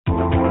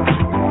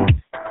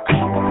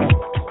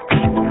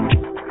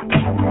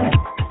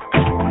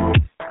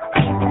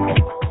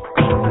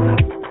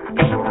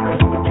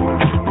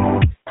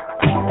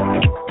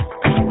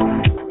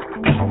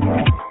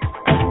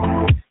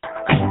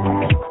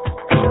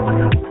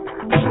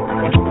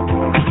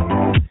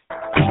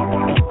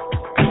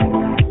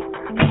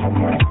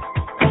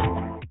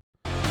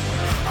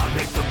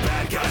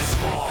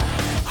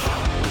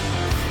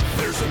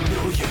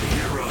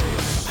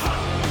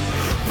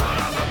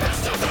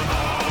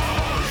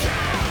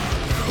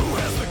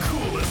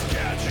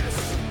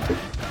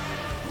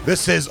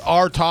This is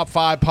our Top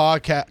 5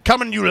 podcast.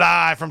 Coming to you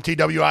live from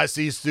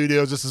TWIC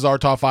Studios. This is our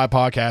Top 5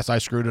 podcast. I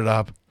screwed it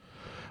up.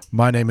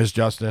 My name is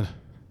Justin.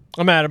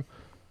 I'm Adam.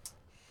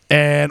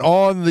 And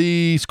on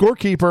the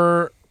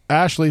scorekeeper,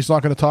 Ashley's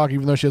not going to talk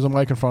even though she has a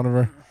mic in front of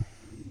her.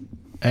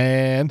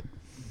 And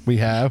we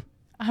have...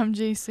 I'm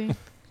JC.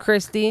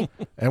 Christy.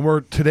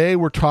 And today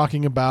we're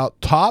talking about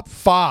top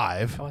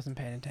 5 I wasn't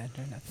paying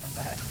attention. That's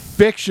not bad.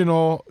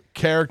 fictional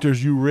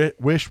characters you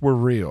wish were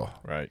real.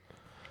 Right.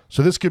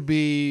 So this could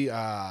be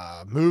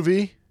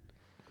movie,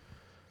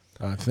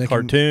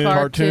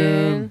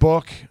 Cartoon.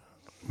 book,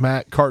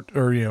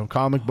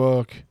 comic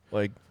book.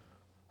 Like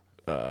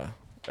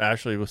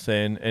Ashley was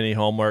saying, any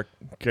Hallmark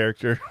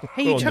character.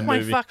 Hey, you on took the my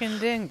movie. fucking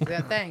thing.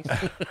 Thanks.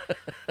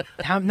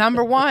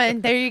 Number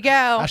 1. There you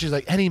go. She's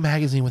like any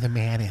magazine with a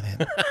man in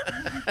it.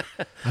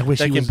 I wish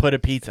They he can was. put a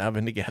pizza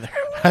oven together.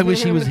 I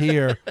wish he was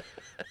here,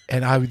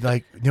 and I would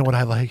like. You know what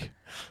I like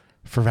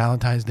for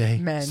Valentine's Day?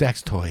 Men.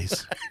 Sex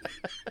toys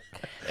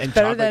and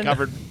Better chocolate than-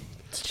 covered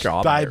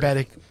Strawberry.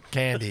 diabetic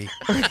candy,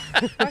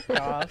 Fuck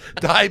off.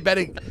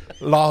 diabetic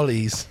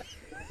lollies,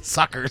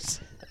 suckers.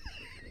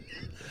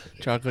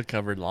 Chocolate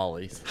covered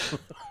lollies.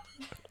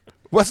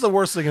 What's the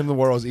worst thing in the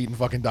world is eating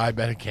fucking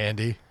diabetic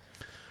candy?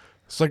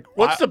 It's like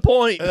What's the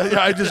point?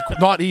 I just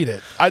not eat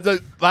it.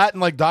 That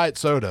and like diet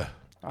soda.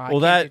 Oh, I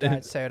Well, can't do that-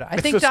 diet soda. I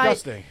It's think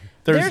disgusting.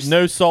 There's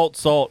no salt.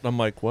 And I'm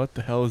like, what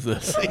the hell is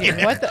this?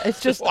 What the,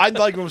 it's just I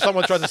like when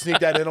someone tries to sneak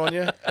that in on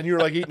you, and you're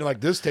like eating like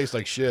this tastes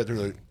like shit. They're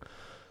like,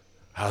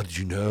 "How did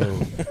you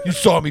know? You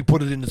saw me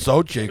put it in the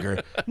salt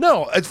shaker."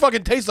 No, it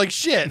fucking tastes like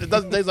shit. It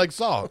doesn't taste like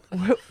salt.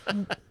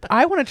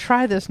 I want to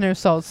try this no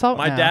salt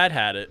My now. dad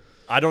had it.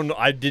 I don't know.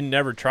 I didn't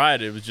never try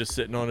it. It was just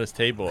sitting on his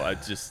table.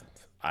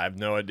 I have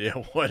no idea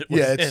what it was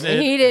Yeah, it's- in it.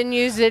 He didn't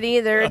use it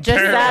either. It just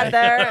sat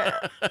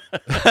there.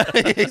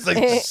 He's like,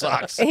 this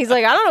sucks. He's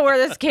like, I don't know where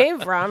this came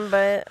from,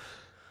 but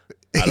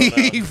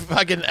He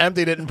fucking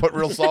emptied it and put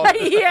real salt. in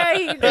it. yeah,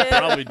 he did.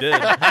 Probably did.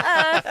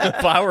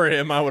 If I were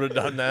him, I would have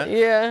done that.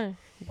 Yeah.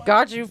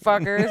 Got you,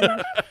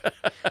 fuckers.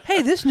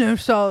 Hey, this no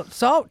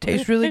salt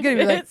tastes really good.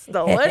 You're like, It's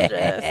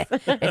delicious.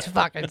 it's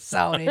fucking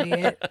salt,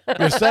 idiot.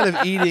 Instead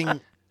of eating,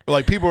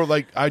 like people are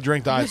like, I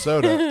drink diet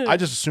soda. I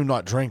just assume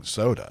not drink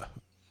soda.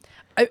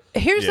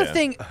 Here's the Yeah.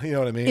 thing. You know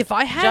what I mean? If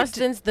I had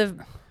Justin's the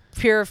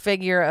pure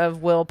figure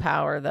of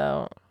willpower,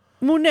 though.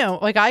 well, no,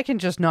 like I can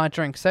just not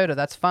drink soda.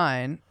 That's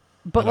fine.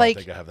 I But don't like,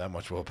 think I have that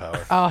much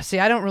willpower. oh, see,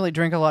 I don't really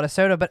drink a lot of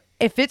soda. But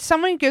if it's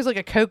someone who goes like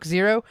a Coke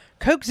Zero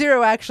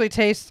actually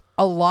tastes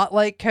a lot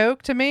like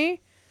Coke to me.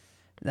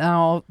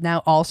 Now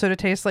all soda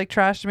tastes like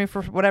trash to me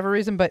for whatever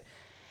reason. But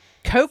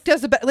Coke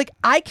does the best. Like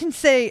I can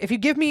say, if you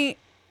give me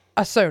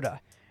a soda,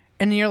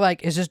 and you're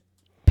like, is this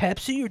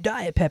Pepsi or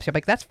Diet Pepsi? I'm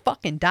like, that's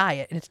fucking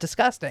diet, and it's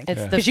disgusting.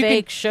 It's the 'Cause you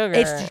fake can, sugar.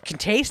 You can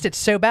taste it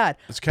so bad.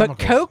 It's but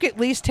chemicals. Coke at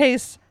least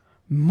tastes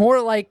more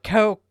like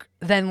Coke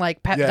than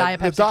like Diet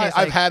the Pepsi. tastes I've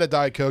like. had a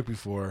Diet Coke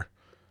before.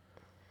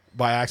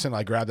 By accident,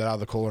 I grabbed it out of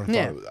the cooler and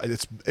Yeah. thought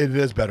it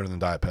is better than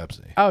Diet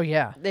Pepsi. Oh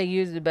yeah. They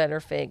use a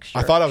better fake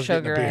I thought I was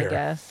sugar, getting a beer. I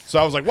guess. So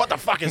I was like, what the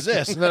fuck is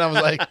this? And then I was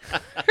like,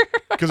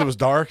 because it was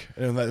dark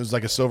and it was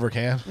like a silver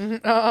can.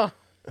 Oh.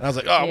 And I was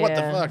like, oh, what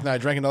the Yeah. fuck? And I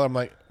drank another. I'm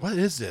like, what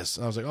is this?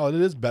 And I was like, oh, it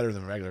is better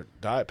than regular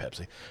Diet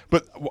Pepsi.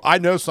 But I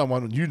know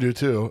someone, you do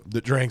too,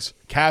 that drinks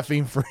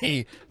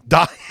caffeine-free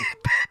Diet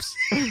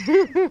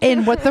Pepsi.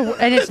 And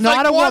it's not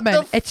like, a what woman.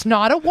 the It's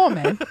not a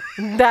woman.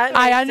 That makes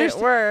I it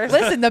understand. worse.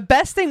 Listen, the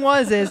best thing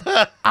is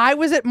I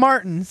was at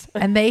Martin's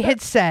and they had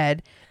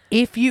said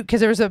because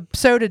there was a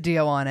soda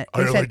deal on it.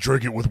 They said,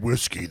 drink it with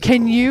whiskey. Though.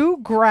 can you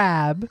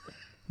grab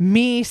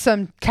me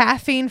some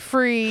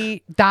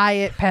caffeine-free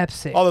Diet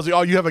Pepsi?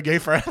 Oh, you have a gay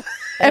friend?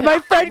 And my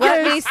friend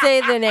Let goes, me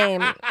say the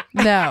name.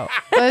 no,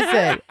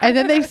 listen. And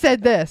then they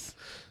said this.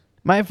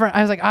 My friend,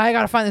 I was like, I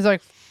gotta find this. They're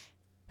like,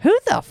 who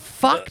the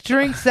fuck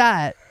drinks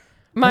that?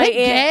 My They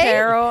Aunt gay?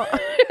 Carol.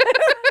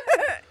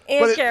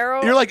 Aunt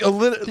Carol. You're like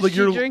Does she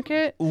drink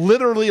it?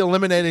 literally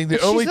eliminating the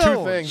But only she's two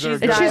old. things. that are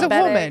She's And good. she's a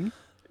diabetic. woman.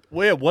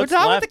 Wait, what's What's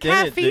wrong with left the in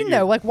it? caffeine that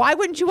though? Like, why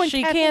wouldn't you want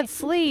She caffeine? can't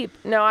sleep.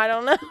 No, I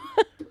don't know.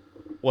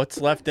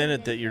 What's left in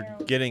it that you're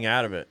getting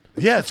out of it?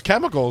 Yeah, it's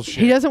chemicals. He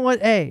Shit. doesn't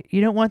want. Hey,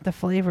 you don't want the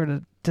flavor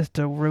to just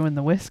to ruin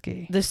the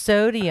whiskey. The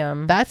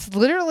sodium. That's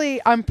literally.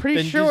 I'm pretty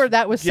Then sure just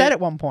that was said get at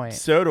one point.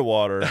 Soda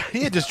water.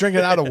 Yeah, just drink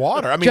it out of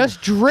water. I mean,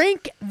 Just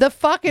drink the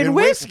fucking in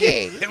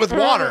whiskey. with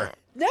water.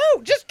 No,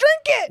 just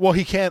drink it. Well,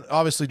 he can't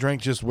obviously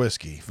drink just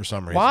whiskey for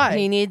some reason. Why?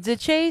 He needs a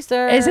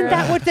chaser. Isn't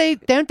that what they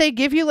don't they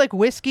give you like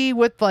whiskey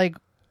with like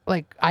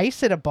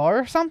ice at a bar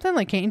or something?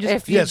 Like, can't you just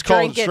If you Yeah, it's called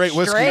drink it straight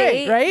whiskey.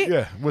 straight, right?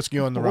 Yeah, whiskey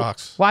on the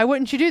rocks. Why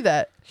wouldn't you do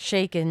that?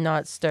 shaken,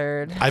 not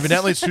stirred.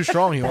 Evidently, it's too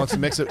strong. He wants to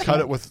mix it, cut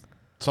it with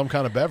some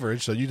kind of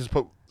beverage. So you just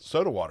put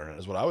soda water in it.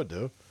 Is what I would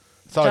do.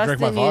 That's how I drink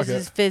my Justin vodka.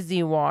 uses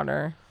fizzy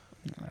water.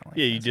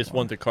 Yeah, you just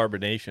want the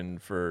carbonation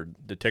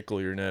to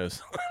tickle your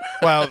nose.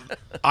 Well,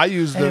 I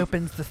use It the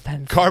opens the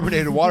sense.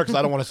 carbonated water because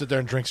I don't want to sit there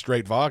and drink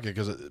straight vodka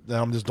because then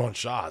I'm just doing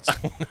shots.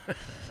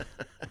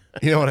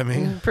 You know what I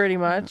mean? Pretty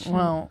much.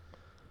 Well,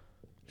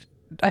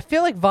 I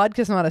feel like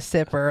vodka's not a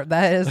sipper.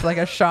 That is like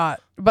a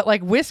shot but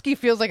like whiskey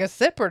feels like a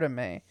sipper to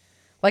me,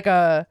 like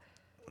a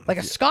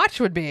Scotch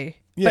would be.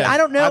 Yeah, but I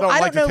don't know. I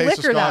like don't know the taste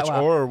liquor of that Scotch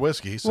well. or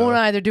whiskey. So Well,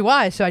 neither do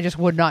I. So I just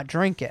would not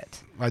drink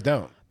it. I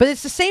don't. But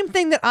it's the same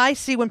thing that I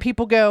see when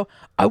people go,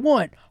 I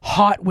want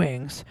hot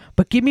wings,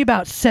 but give me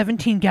about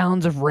 17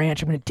 gallons of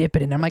ranch. I'm going to dip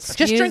it in. I'm like, just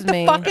drink Excuse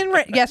me. the fucking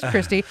ranch. Yes,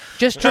 Christy,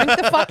 just drink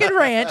the fucking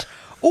ranch.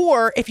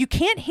 Or if you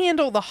can't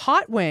handle the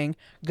hot wing,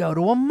 go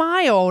to a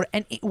mild.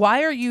 And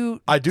why are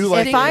you? I do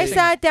like If I the-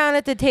 sat down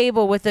at the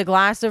table with a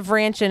glass of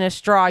ranch and a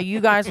straw, you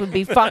guys would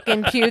be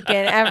fucking puking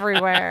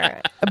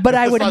everywhere. But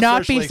I That's would not not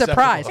be socially acceptable.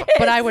 surprised.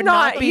 But I would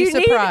not be You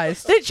need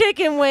surprised. the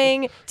chicken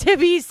wing to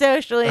be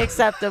socially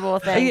acceptable.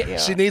 Thank you.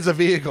 She needs a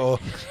vehicle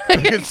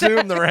to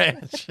consume the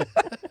ranch.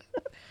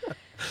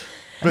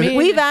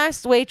 We've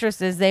asked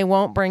waitresses; they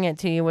won't bring it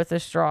to you with a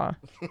straw.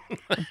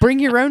 Bring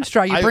your own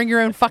straw. You bring your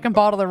own fucking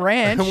bottle of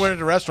ranch. And when at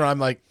a restaurant, I'm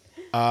like,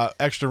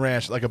 extra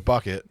ranch, like a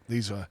bucket.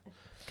 These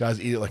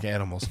guys eat it like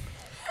animals.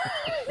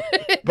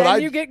 But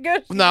Then you get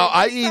good. No,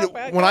 I eat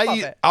Stop when I off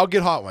eat. it. I'll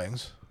get hot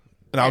wings,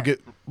 and I'll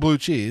get blue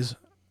cheese,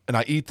 and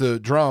I eat the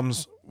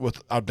drums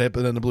with. I'll dip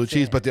it in the blue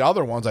cheese, but the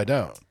other ones I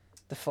don't.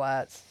 The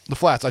flats. The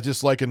flats, I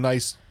just like a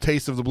nice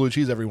taste of the blue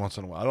cheese every once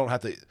in a while. I don't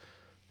have to,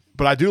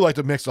 but I do like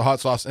to mix the hot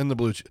sauce in the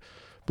blue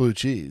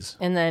cheese.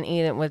 And then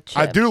eat it with chips.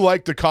 I do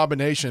like the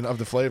combination of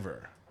the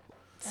flavor,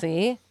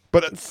 See?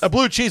 but a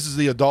blue cheese is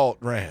the adult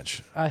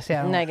ranch. I see.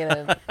 I don't-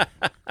 Negative.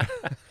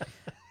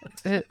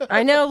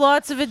 I know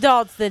lots of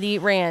adults that eat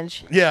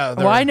ranch. Yeah,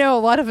 Well, I know a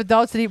lot of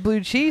adults that eat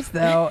blue cheese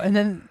though, and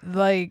then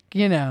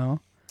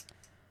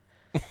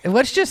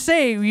let's just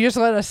say you just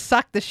let us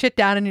suck the shit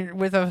down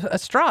with a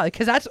straw,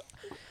 because that's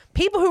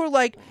people who are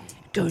like,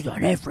 it goes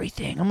on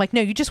everything. I'm like,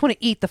 no, you just want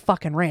to eat the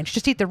fucking ranch.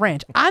 Just eat the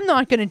ranch. I'm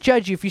not going to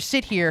judge you if you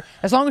sit here,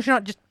 as long as you're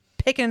not just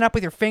picking it up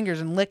with your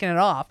fingers and licking it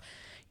off.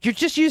 You're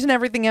just using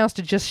everything else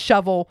to just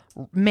shovel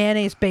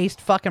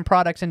mayonnaise-based fucking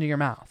products into your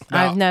mouth.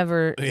 I've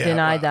never yeah,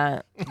 denied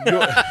that.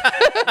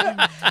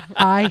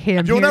 I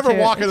am. You'll here never to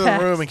walk into the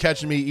attest. room and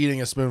catch me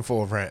eating a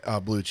spoonful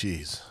of blue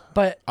cheese.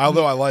 But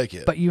Although I like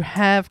it. but you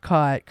have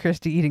caught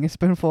Christy eating a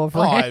spoonful of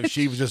Oh, ranch.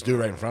 she would just do it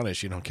right in front of you.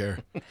 She don't care.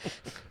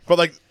 But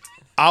like,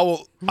 I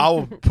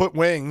will put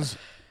wings.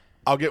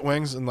 I'll get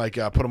wings and like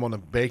put them on the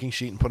baking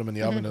sheet and put them in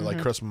the oven to like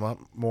crisp them up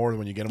more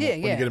when you get them Yeah,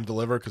 when yeah. you get them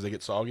delivered because they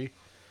get soggy.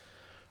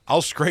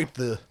 I'll scrape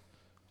the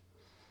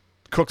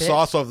cooked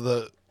sauce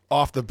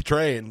off the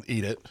tray and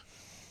eat it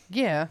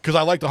Yeah. because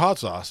I like the hot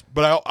sauce.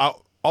 But I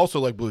also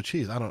like blue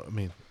cheese. I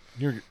mean,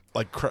 you're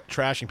like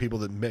trashing people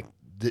that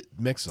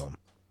mix them.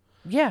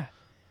 Yeah.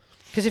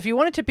 Because if you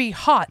want it to be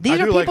hot, these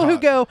I are do like people who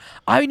hot. go,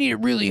 I need it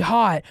really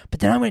hot, but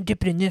then I'm going to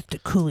dip it in this to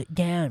cool it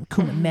down,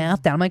 cool my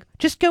mouth down. I'm like,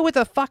 just go with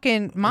a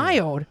fucking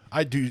mild.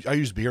 I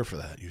use beer for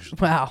that usually.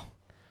 Wow.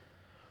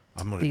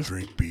 I'm gonna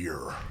drink beer.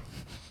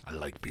 I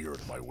like beer in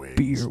my wings.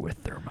 Beer with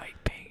thermite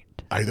paint.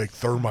 I like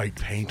thermite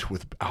paint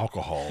with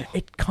alcohol.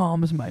 It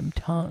calms my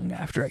tongue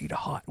after I eat a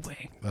hot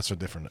wing. That's a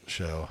different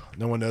show.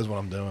 No one knows what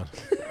I'm doing.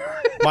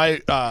 My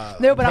No,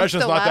 but I'm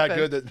impression's still not that laughing.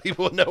 good that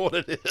people would know what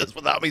it is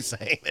without me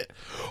saying it.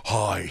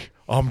 Hi,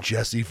 I'm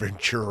Jesse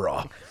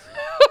Ventura.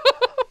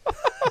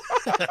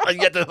 You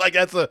get to, like,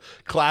 that's a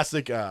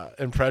classic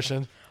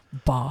impression.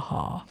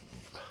 Baja.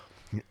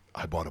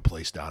 I bought a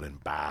place down in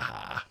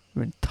Baja.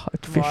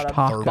 Fish lot of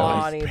tacos.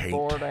 Body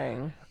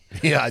bodyboarding.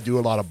 Yeah, I do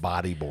a lot of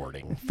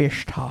bodyboarding.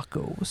 Fish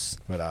tacos.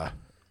 But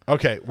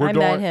okay, we're I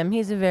going. met him.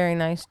 He's a very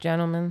nice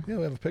gentleman. Yeah,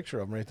 we have a picture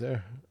of him right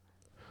there.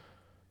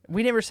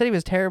 We never said he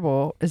was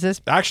terrible. Is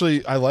this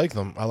Actually, I like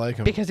them. I like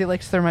him. because he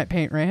likes thermite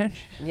paint ranch?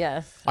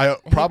 Yes. I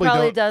probably, he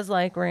probably don't. does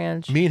like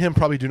ranch. Me and him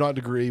probably do not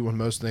agree on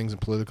most things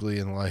politically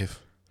in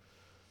life,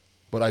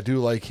 but I do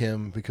like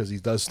him because he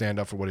does stand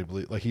up for what he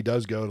believes. Like he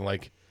does go to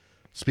like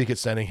speak at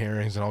Senate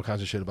hearings and all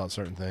kinds of shit about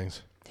certain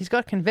things. He's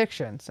got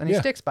convictions and he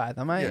Yeah. sticks by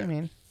them. I Yeah.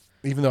 mean,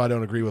 Even though I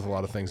don't agree with a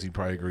lot of things he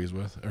probably agrees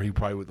with, or he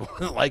probably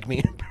would like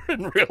me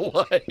in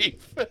real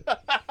life.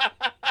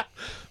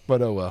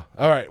 But oh well.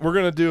 All right, we're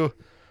gonna do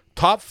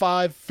top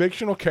 5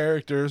 fictional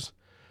characters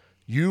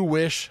you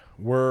wish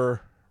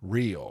were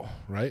real.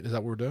 Right? Is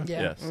that what we're doing?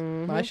 yeah. Yes.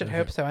 Well, I should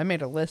hope so. I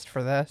made a list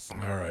for this.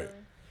 All right.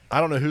 I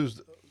don't know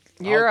who's.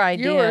 Your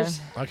idea. Yours.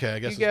 Okay, I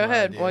guess You go it's my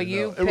ahead. idea. Well, No,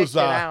 you it picked was it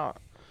out.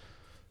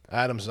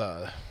 Adam's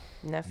Nephew.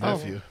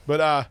 nephew.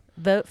 But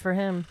Vote for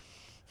him.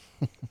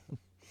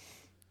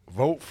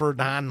 vote for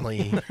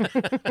Donley.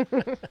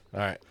 All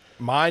right.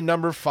 My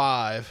number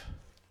 5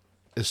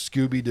 is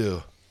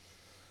Scooby-Doo.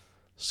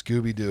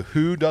 Scooby-Doo.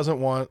 Who doesn't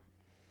want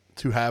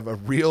to have a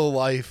real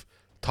life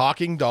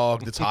talking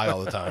dog that's high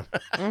all the time?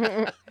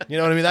 You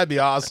know what I mean? That'd be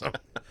awesome.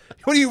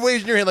 What are you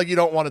raising your hand like you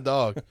don't want a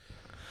dog?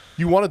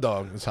 You want a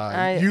dog that's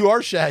high. You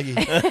are Shaggy.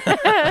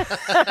 That's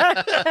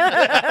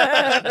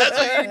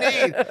what you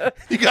need.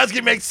 You guys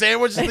can make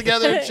sandwiches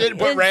together and shit and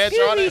put And ranch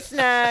on Scooby it.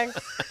 snacks.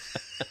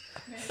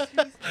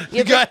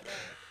 You got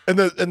in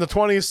the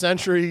 20th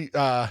century,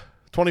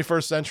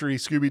 21st century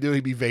Scooby Doo.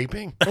 He'd be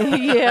vaping,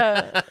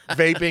 Yeah.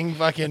 vaping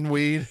fucking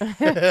weed.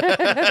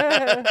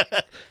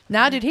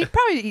 Now, dude, he'd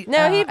probably eat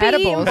No, he'd be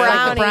eating edibles, like the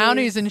brownies.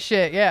 brownies and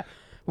shit. Yeah.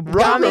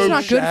 Gummy's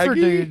not good for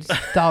Shaggy? dudes,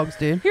 dogs,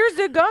 dude. Here's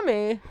the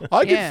gummy.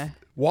 I Yeah. could,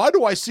 why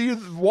do I see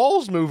the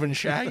walls moving,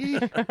 Shaggy?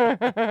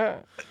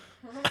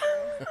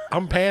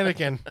 I'm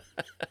panicking.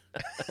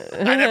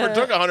 I never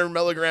took a 100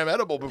 milligram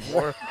edible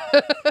before.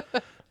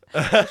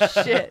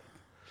 Shit.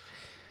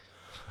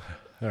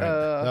 All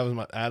right, that was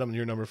my Adam.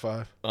 You're number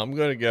 5. I'm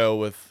gonna go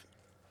with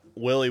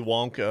Willy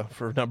Wonka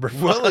for number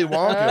 5. Willy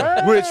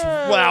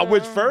Wonka.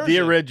 Which version? The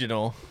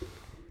original.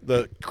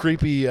 The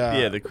creepy.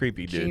 Yeah, the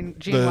creepy dude.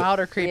 Gene The-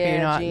 Wilder creepy,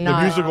 Yeah, not Gene the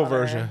not musical Wilder.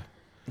 version.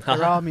 the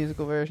raw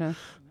musical version.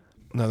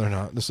 No, they're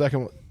not. The second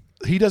one,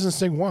 he doesn't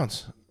sing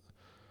once.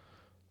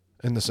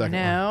 In the second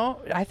one. No,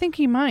 I think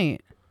he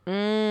might. I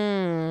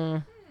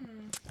The-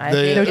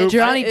 think The Oop-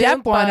 Johnny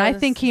Depp one, I Oompas.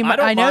 think he I might.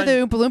 don't I know mind- the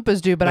Oompa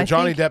Loompas do, but But I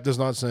Johnny think Depp does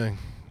not sing.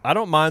 I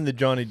don't mind the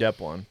Johnny Depp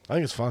one. I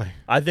think it's funny.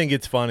 I think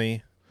it's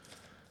funny.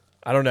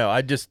 I don't know.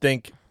 I just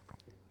think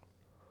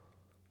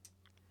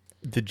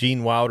the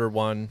Gene Wilder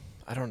one.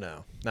 I don't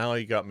know. Now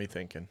you got me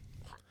thinking.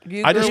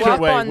 You I grew just up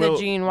can't on the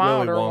Gene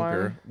Wilder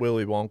one.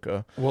 Willy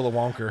Wonka. Willy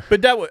Wonka.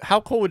 But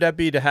how cool would that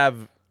be to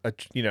have a?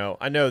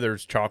 I know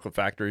there's chocolate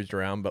factories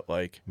around, but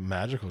like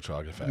Magical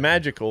chocolate factory.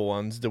 magical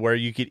ones to where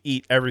you could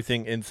eat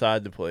everything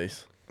inside the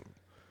place.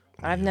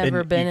 I've never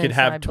And been you could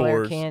have inside Blair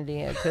tours. Candy.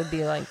 It could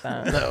be like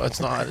that. No, it's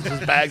not. It's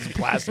just bags of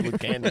plastic with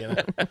candy in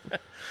it.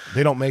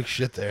 They don't make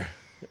shit there.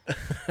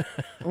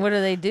 What do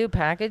they do?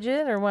 Package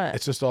it or what?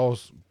 It's just all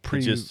just a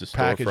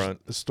pre-packaged storefront.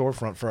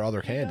 storefront for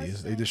other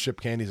candies. They just ship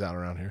candies out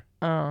around here.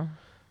 Oh,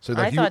 So I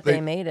like thought they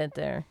made it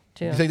there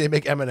too. You think they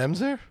make M&Ms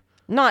there?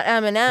 Not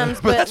M&Ms,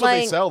 But but that's what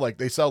like they sell. Like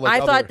they sell like I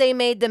other... thought they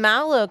made the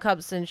Mallow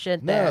cups and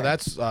shit there. No,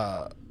 that's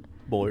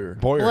Boyer.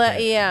 Boyer. Well,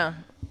 candy. yeah.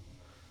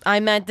 I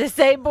meant to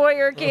say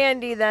Boyer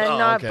Candy then, Oh,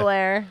 not okay.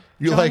 Blair.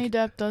 You Johnny like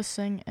Depp does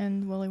sing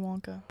in Willy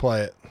Wonka.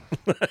 play it.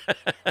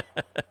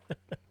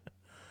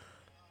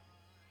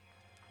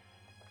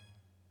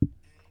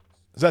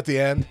 Is that the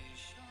end?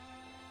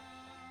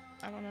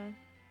 I don't know.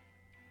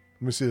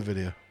 Let me see the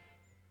video.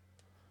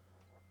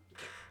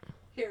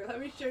 Here, let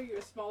me show you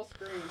a small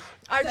screen.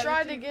 I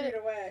tried to get it.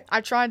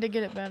 I tried to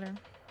get it better.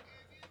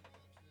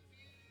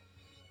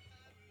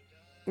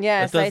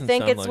 Yes, That I doesn't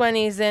think sound it's like- when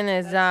he's in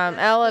his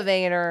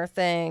elevator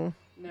thing.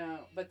 No,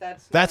 but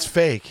that's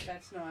Fake.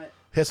 That's not.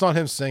 It's not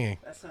him singing.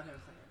 That's not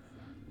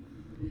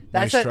him.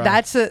 Nice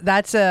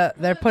That's a.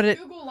 They put it.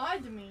 Google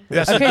lied to me.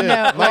 Yes, Okay, it did.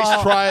 no,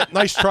 well-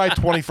 Nice try.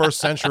 21st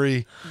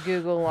century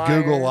Google liar.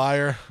 Google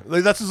liar.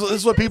 Like, this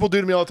is what people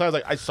do to me all the time.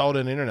 Like I saw it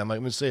on the internet. I'm like,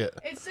 let me see it.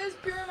 It says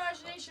Pure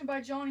Imagination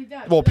by Johnny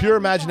Depp. Well, That Pure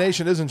was fine.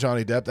 Imagination isn't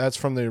Johnny Depp. That's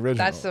from the original.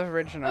 That's the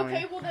original.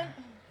 Okay, well then.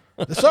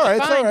 It's all right.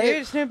 It's Fine, all right. dude.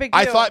 It's no big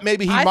deal. I thought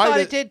maybe he I might thought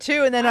have- it did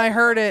too, and then I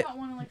heard it.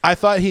 I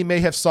thought he may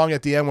have sung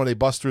at the end when they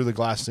bust through the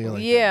glass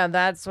ceiling. Yeah,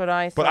 that's what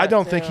I thought. But I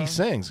don't think too. he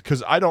sings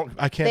because I can't.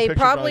 They picture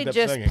probably Johnny Depp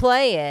just singing.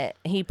 play it.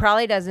 He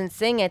probably doesn't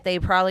sing it. They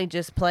probably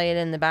just play it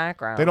in the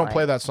background. They don't like-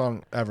 play that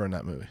song ever in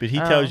that movie. But he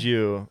tells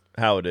you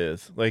how it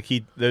is. Like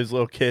those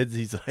little kids.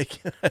 He's like,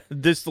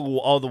 this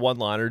all the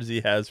one-liners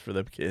he has for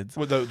them kids.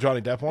 With the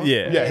Johnny Depp one.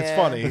 Yeah. yeah, it's Yeah.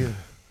 funny.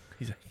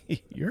 He's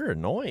like, you're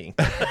annoying.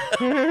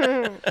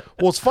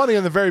 Well, it's funny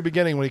in the very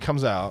beginning when he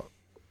comes out,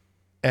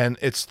 and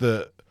it's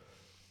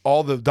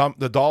all the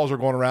dolls are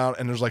going around,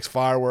 and there's like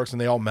fireworks,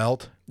 and they all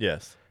melt,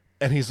 Yes.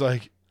 and he's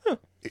like,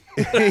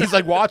 he's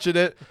like watching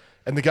it,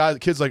 and the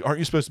kid's like, "Aren't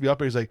you supposed to be up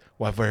here?" He's like,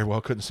 "Well, I very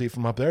well couldn't see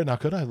from up there. Now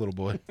could I, little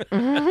boy?"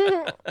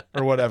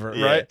 Or whatever,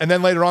 Yeah. right? And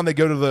then later on, they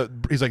go to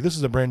he's like, "This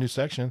is a brand new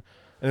section."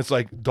 And it's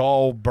like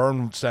doll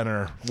burn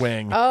center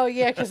wing. Oh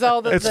yeah, because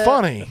all the. It's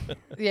funny.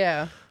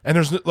 Yeah. And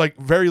there's like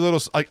very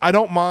little, like I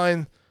don't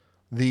mind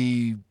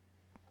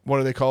what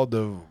are they called?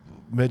 The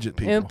midget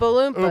people. Oompa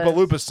Loompas. Oompa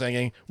Loompas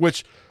singing,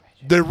 which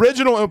the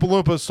original Oompa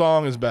Loompas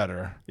song is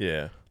better.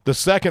 Yeah. The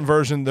second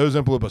version, those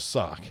Oompa Loompas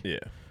suck. Yeah.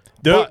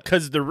 But-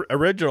 Because the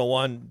original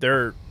one,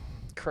 they're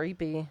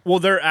Creepy.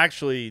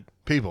 actually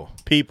People.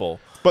 people.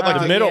 But like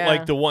the Oh, middle, yeah.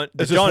 like the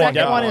It's just Johnny one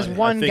Depp guy. One is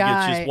one I think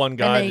guy. it's just one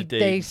guy and that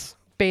they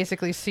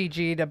basically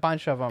CG'd a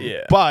bunch of them.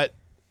 yeah. But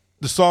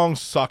the songs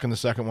suck in the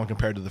second one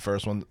compared to the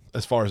first one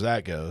as far as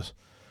that goes.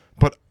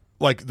 But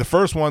like the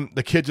first one,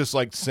 the kid just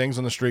like sings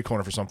on the street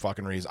corner for some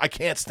fucking reason. I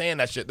can't stand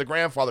that shit. The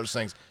grandfather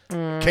sings.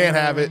 Can't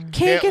have it.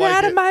 Can't get like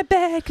out it. of my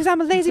bed because I'm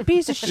a lazy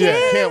piece of shit.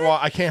 Yeah,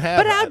 I can't have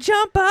But that. I'll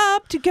jump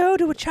up to go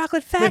to a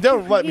chocolate factory. mean,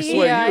 don't let me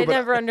sway Yeah, you, I but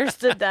never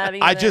understood that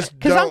either. I just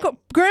Because don't.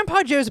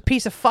 Grandpa Joe's a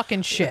piece of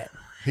fucking shit.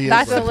 He is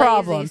That's lazy. the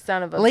problem. Lazy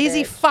son of a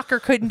Lazy bitch.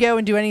 fucker couldn't go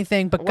and do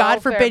anything, but God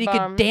Welfare forbid he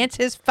bum. could dance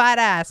his fat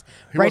ass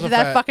He right to wasn't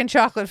that fat. fucking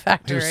chocolate He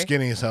factory. was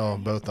skinny as hell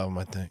on both of them,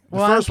 I think. The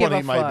Well, I don't first one, give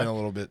he a might have fuck. been a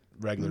little bit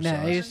regular No,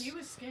 size. He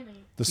was skinny.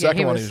 The Yeah, second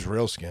he one, was- he was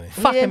real skinny.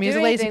 Fuck He him. didn't He's a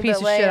do lazy anything piece but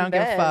of lay shit. I in don't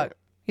give a bed. fuck.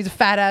 He's a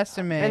fat ass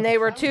to me. And they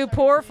were too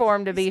poor for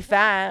him to be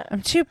fat.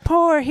 I'm too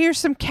poor. Here's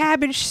some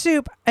cabbage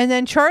soup. And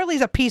then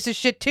Charlie's a piece of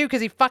shit too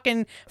because he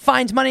fucking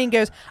finds money and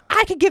goes,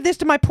 I could give this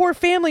to my poor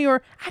family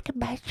or I could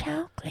buy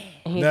chocolate.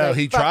 He's No, like,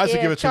 he "Fuck tries to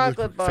yeah, give it to the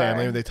chocolate bar."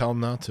 family, but they tell him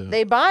not to.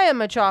 They buy him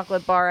a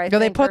chocolate bar. I So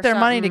they think, put or their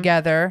money something.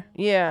 together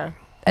Yeah.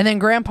 and then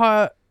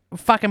Grandpa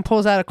fucking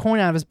pulls out a coin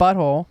out of his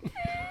butthole.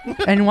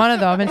 in one of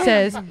them and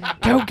says,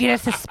 "Go get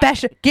us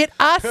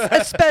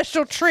a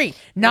special treat,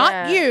 not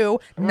Yeah, you,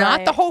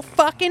 not the right. whole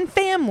fucking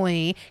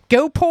family.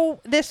 Go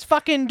pull this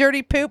fucking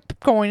dirty poop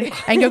coin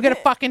and go get a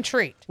fucking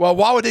treat." Well,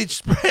 why would they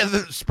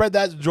spread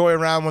that joy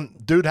around when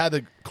dude had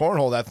to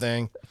cornhole that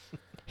thing?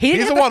 He He's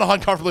didn't the have one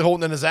uncomfortably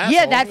holding in his asshole.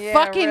 Yeah, that Yeah,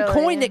 fucking really.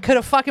 coin that could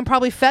have fucking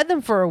probably fed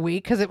them for a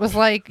week because it was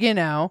like, I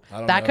don't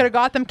that know. could have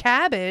got them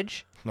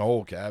cabbage.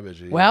 No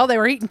cabbage. Yeah. Well, they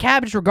were eating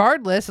cabbage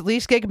regardless. At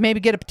least they could maybe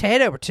get a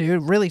potato or two,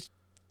 really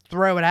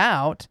throw it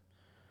out.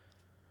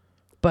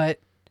 But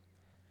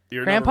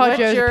Your Grandpa number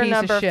Joe's What's a your piece of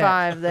number shit.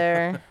 5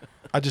 there?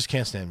 I just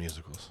can't stand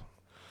musicals.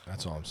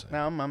 That's all I'm saying.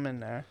 no, I'm in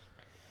there.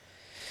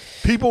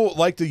 People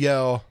like to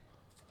yell.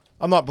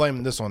 I'm not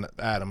blaming this on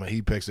Adam.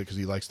 He picks it because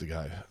he likes the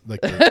guy.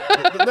 Like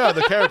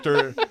the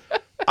character.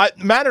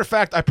 Matter of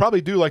fact, I probably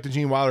do like the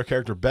Gene Wilder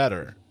character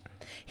better.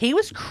 He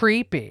was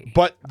creepy.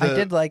 But I the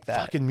did like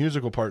that. fucking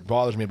musical part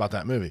bothers me about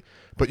that movie.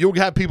 But you'll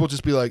have people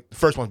just be like, the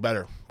first one's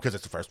better because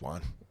it's the first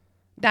one.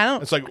 I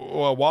don't. It's like,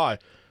 well, why?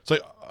 It's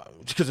like,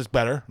 because it's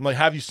better. I'm like,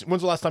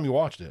 when's the last time you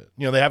watched it?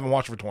 They haven't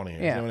watched it for 20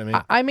 years. Yeah. You know what I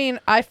mean? I mean,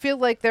 I feel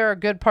like there are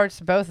good parts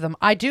to both of them.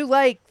 I do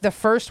like the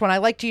first one. I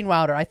like Gene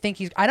Wilder. I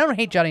think I don't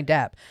hate Johnny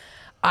Depp.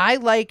 I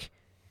like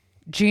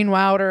Gene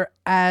Wilder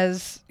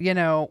as,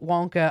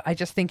 Wonka. I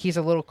just think he's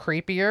a little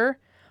creepier.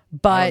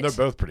 But they're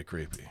both pretty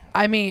creepy.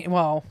 I mean,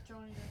 well,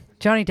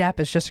 Johnny Depp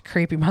is just a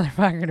creepy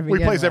motherfucker to begin Well,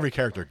 he plays with. every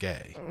character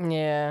gay.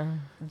 Yeah.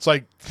 It's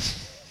like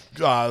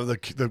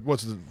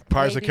what's the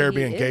Pirates of the Maybe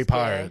Caribbean he gay is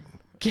pirate.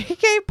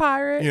 Gay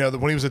pirate.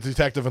 When he was a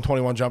detective in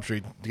 21 Jump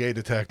Street, gay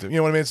detective. You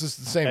know what I mean? It's just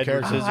the same Edward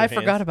character. Scissorhands. I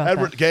forgot about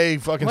Edward that. gay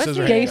fucking What's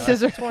scissor he- Gay hand guy.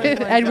 scissor.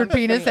 21 Edward Jump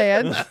Penis Street.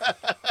 hands. I did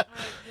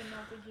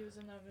not think he was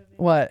in that movie.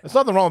 What? There's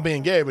nothing wrong with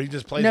being gay, but he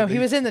just plays. No, it. he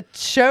was in the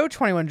show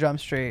 21 Jump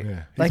Street.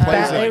 Yeah. Like He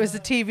plays back, it- it was the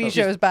TV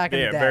shows back in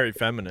Yeah, the day. very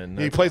feminine.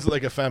 He plays it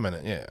like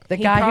effeminate. Yeah. The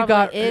He guy who probably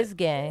got is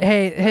gay.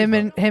 Hey, him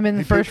in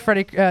the first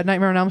Freddy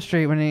Nightmare on Elm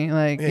Street when he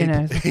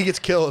Yeah, he gets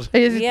killed.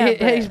 Yeah,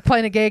 but- he's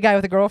playing a gay guy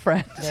with a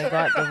girlfriend. They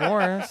got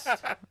divorced.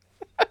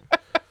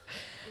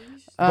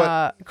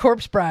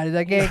 Corpse Bride is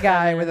a gay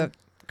guy with a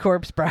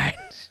corpse bride.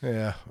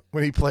 Yeah.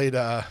 When he played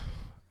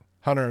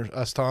Hunter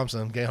S.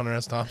 Thompson, gay Hunter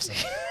S. Thompson.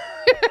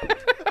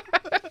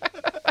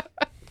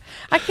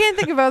 I can't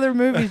think of other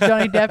movies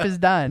Johnny Depp has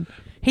done.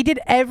 He did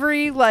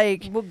every Well,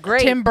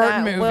 great. Tim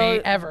Burton that- movie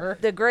well, ever.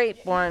 The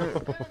grape one.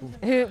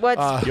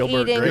 What's Gilbert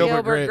eating Grape. Gilbert,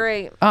 Gilbert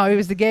Grape? Oh, he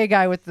was the gay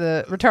guy with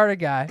the retarded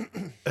guy.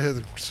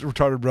 His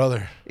retarded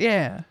brother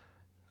Yeah.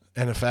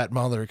 and a fat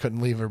mother who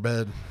couldn't leave her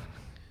bed.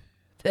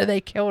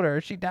 They killed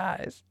her. She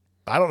dies.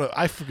 I don't know.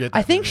 I forget.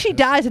 I that think movie. she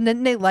dies, and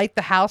then they light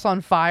the house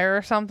on fire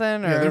or something.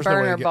 Or Yeah, there's no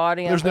burn way her to get-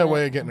 body There's up no in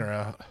way it. of getting her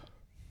out.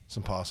 It's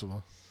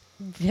impossible.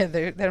 yeah,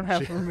 they don't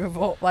have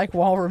removal, like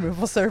wall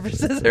removal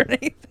services or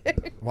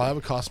anything. Why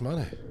would it cost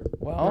money?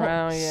 Well,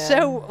 yeah.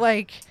 so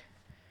like,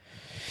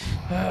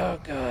 oh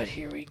god,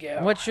 here we go.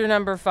 What's your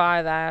number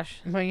 5,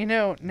 Ash?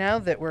 Well, now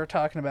that we're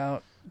talking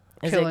about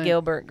Is killing, it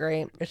Gilbert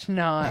Grape? It's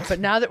not. But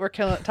now that we're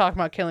talking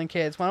about killing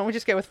kids, why don't we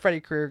just get with Freddy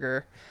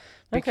Krueger?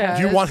 Because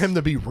You want him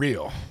to be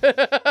real.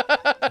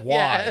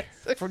 Why?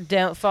 Yes.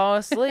 Don't fall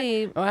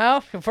asleep.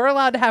 Well, if we're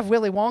allowed to have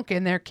Willy Wonka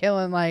in there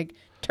killing like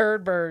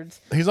turd birds,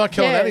 He's not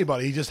killing Yeah.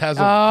 anybody. He just has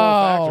a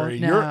Oh, full factory.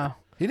 no.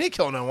 He didn't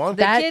kill no one.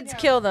 The That- kids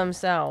kill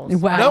themselves.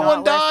 Wow. no I'm one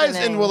not dies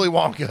listening. in Willy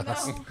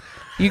Wonka.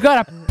 you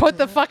gotta put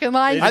the fucking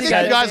lines. I think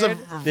together, you guys dude.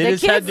 have. They The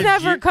just had kids to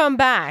never come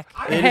back.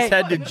 They just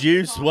had to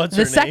juice. What's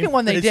The her second name?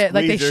 one they did,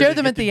 like they squeezed her showed to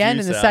them get at the end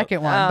in the juice out.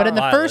 second one, but in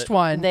the Violet. first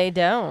one, They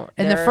don't.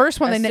 in the They're first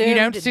one, you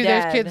don't assumed see those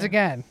dead. kids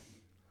again,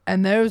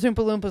 and those Oompa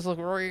Loompas look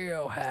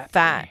real happy.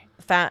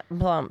 Fat and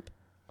plump.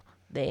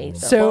 They ate them.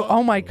 So,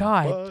 oh my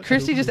God,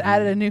 Christy just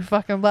added a new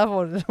fucking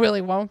level to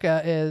Willy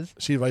Wonka. Is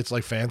She writes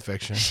like fan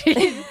fiction.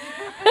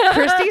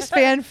 Christy's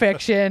fan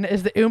fiction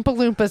is the Oompa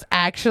Loompas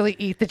actually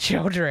eat the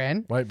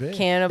children. Might be.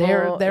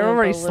 Cannibal. They're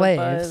already Oompa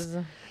slaves.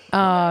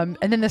 Loompas.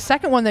 And then the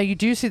second one though, you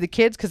do see the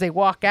kids because they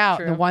walk out.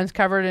 True. And the one's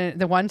covered in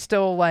the one's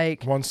still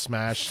like One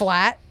smash.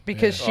 flat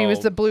because Yeah. she was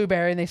Oh. the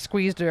blueberry and they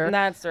squeezed her.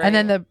 That's right. And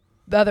then the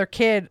other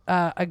kid,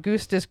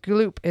 Augustus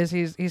Gloop,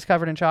 he's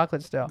covered in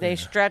chocolate still. They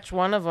stretch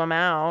one of them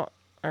out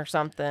or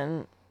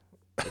something.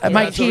 Mike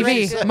that's what TV,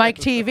 she said. Mike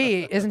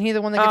TV, isn't he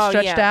the one that gets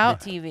stretched yeah, out?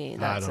 The TV. I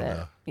That's don't it.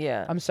 know.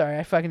 Yeah. I'm sorry,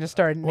 I fucking just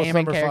started What's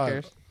naming number 5?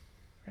 characters.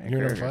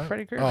 You're number 5?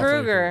 Freddy Krueger. Oh, Freddy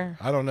Krueger.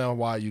 I don't know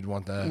why you'd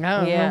want that.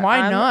 No, Yeah, why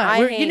I'm- not? I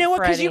You hate know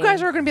what? Because you Freddy.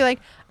 guys are going to be like,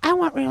 I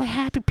want really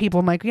happy people.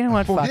 I'm like, you know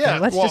what? Well, Fuck yeah,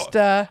 it. Let's well, just.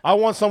 I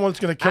want someone that's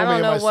going to kill I me don't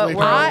in my know what sleep.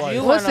 world my you life.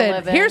 wanna Listen,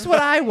 live in. here's what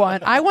I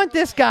want. I want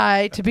this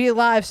guy to be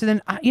alive. So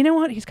then, you know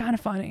what? He's kind of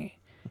funny.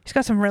 He's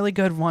got some really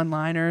good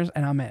one-liners,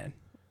 and I'm in.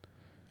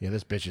 Yeah,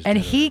 this bitch is. And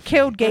dead. he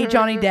killed gay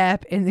Johnny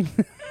Depp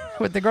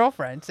with the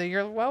girlfriend. So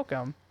you're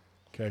welcome.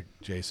 Okay,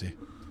 JC.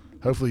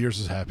 Hopefully yours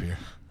is happier.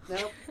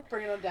 Nope.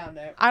 Bring it on down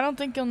there. I don't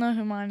think you'll know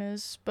who mine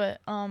is, but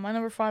my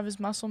number 5 is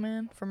Muscle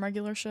Man from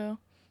Regular Show,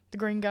 the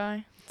green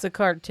guy. It's a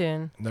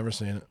cartoon. Never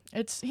seen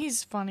it.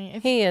 He's funny.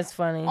 He is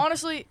funny.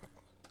 Honestly,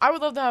 I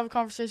would love to have a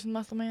conversation with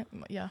Muscle Man.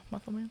 Yeah,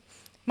 Muscle Man.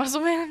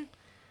 Muscle Man.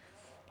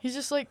 He's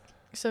just like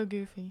so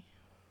goofy.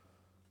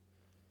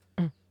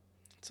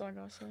 That's all I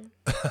gotta say.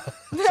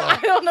 I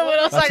don't know what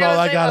else That's I all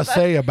gotta I say gotta about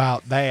say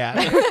about that.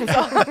 that. That's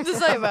all I have to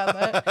say about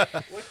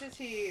that. What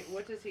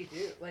does he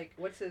do? Like,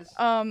 what's his?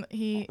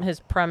 His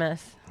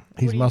premise.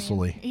 He's What do you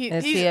muscly. mean?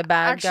 Is He's he a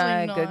bad actually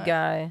guy, not. good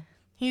guy?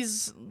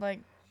 He's like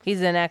He's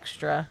an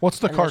extra. What's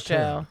the in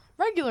cartoon?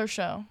 regular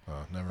show. Oh,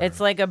 never. It's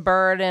like a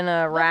bird and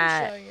a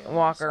rat show you.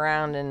 walk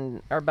around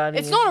and are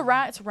buddies. It's not a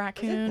rat. It's a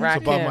raccoon. It's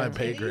above raccoon. my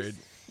pay grade.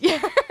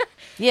 Yeah.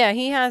 Yeah,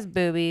 he has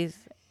boobies.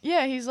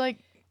 Yeah, he's like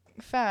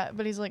fat,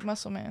 but he's like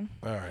muscle man.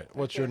 All right.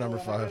 What's your number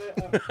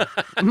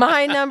 5?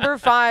 My number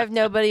 5,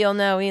 nobody will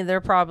know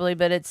either probably,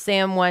 but it's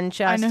Sam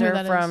Winchester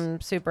that from Oh,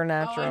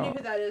 Supernatural.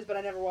 that is, but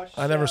I never watched.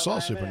 I never saw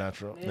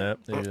Supernatural. Yep.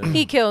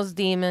 He kills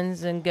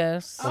demons and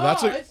ghosts. Well,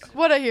 that's a.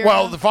 What a hero.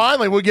 Well,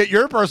 finally, we'll get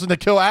your person to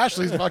kill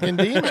Ashley's fucking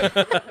demon.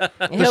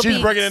 He'll she's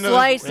be bringing into the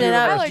slicing universe.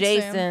 I up like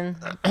Jason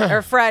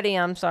or Freddy.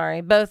 I'm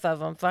sorry, both of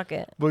them. Fuck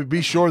it. But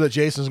be sure that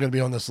Jason's going to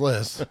be on this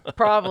list.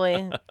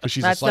 Probably. 'Cause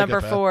she's That's a number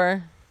psychopath.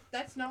 4.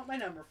 That's not my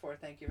number 4.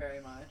 Thank you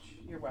very much.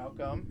 You're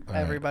welcome,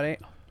 everybody.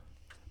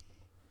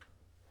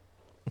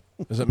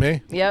 Is it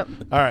me? Yep.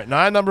 All right.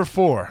 Number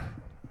 4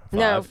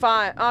 No,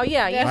 5. Oh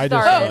yeah, you I just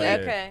started.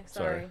 started. Okay,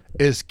 Sorry. sorry.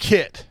 is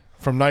Kit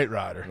from Knight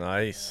Rider.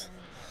 Nice.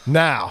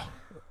 Now,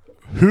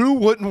 who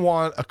wouldn't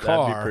want a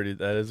car? That'd be pretty.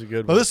 That is a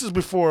good Well, one. this is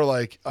before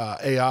like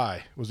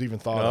AI was even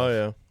thought Oh, of.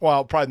 yeah.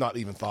 Well, probably not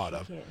even thought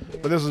of.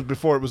 But this is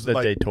before it was that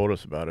like they told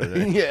us about it.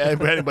 Eh? yeah,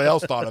 anybody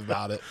else thought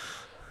about it.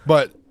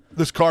 But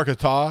this car could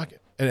talk,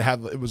 and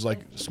it was like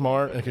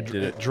smart, and Did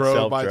it it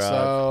drove by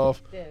self-drive?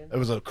 itself. It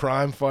was a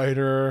crime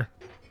fighter.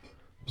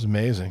 It was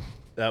amazing.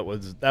 That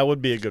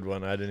would be a good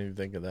one. I didn't even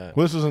think of that.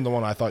 Well, this isn't the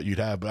one I thought you'd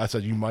have, but I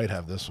said you might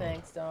have this one.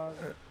 Thanks, dog.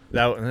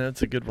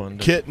 That's a good one.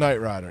 Kit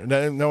Knight Rider.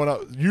 No one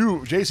else. You,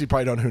 JC,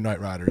 probably don't know who Knight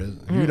Rider is.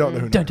 You don't know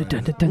who Knight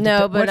Rider is.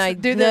 No, but What's I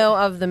do know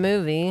of the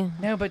movie.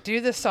 No, but do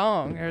the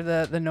song or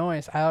the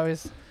noise.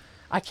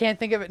 I can't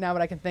think of it now,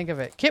 but I can think of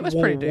it. Kit was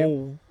pretty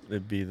dope.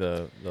 It'd be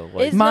the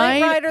Is light.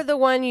 Knight Rider the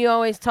one you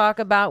always talk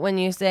about when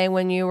you say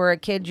when you were a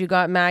kid you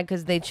got mad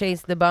because they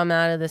chased the bum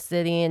out of the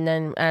city, and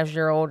then as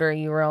you're older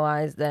you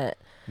realize that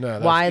No,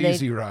 that's why they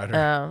Easy Rider.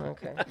 Oh,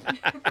 okay.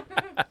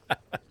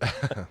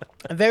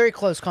 A very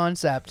close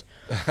concept.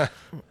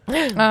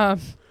 Then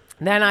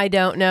I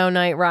don't know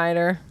Knight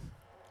Rider.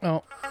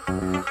 Oh,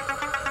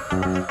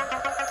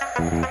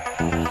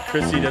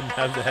 Chrissy doesn't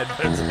have the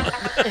headphones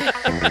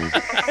on.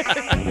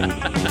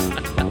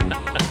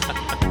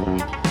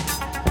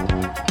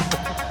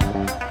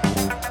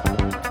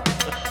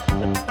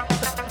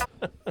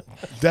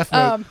 Death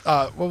Note.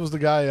 What was the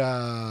guy?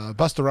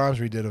 Busta Rhymes.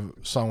 We did a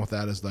song with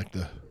that as like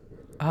the.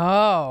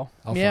 oh,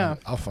 I'll yeah.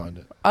 Find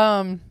it.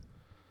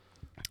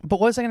 But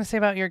what was I going to say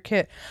about your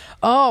Kit?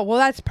 Oh, well,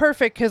 that's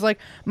perfect because like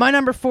my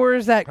number 4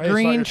 is that Hey, it's not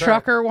green your turn.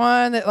 trucker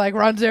one that like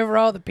runs over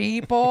all the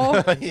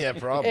people. Yeah,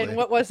 probably. And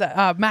what was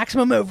that?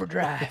 Maximum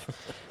Overdrive.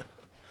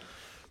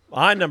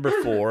 My number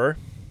 4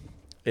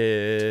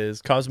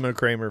 is Cosmo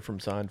Kramer from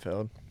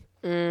Seinfeld.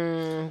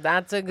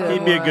 That's a good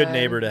He'd be a good one.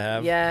 neighbor to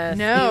have. Yes,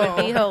 No. he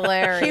would be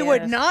hilarious. He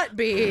would not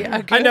be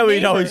a good I know he'd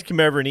neighbor. always come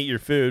over and eat your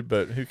food,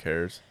 but who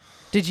cares?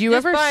 Did you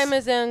Just ever? buy him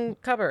his own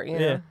cupboard, you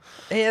know?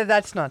 Yeah,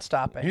 that's not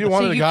stopping. You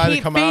wanted See, a guy to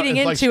keep come out feeding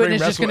and like into it, scream and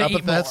it's just wrestle going to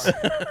eat more.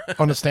 epithets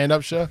on a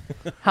stand-up show.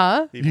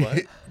 Huh? He'd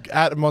what?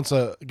 Adam wants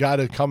a guy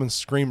to come and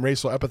scream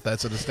racial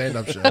epithets at a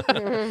stand-up show.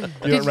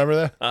 You don't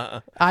remember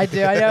that? I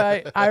do. I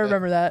know. I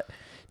remember that.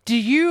 Do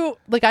you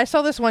like? I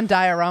saw this one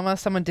diorama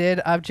someone did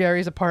of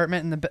Jerry's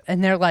apartment,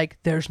 and they're like,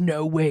 "There's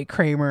no way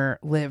Kramer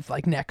lived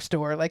like next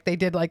door." Like they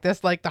did like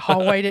this, like the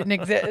hallway didn't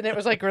exist, and it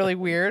was like really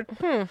weird.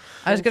 I was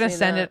Didn't gonna see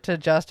send that. it to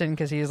Justin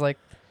because he's like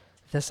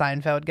the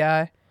Seinfeld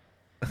guy.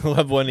 I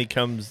love when he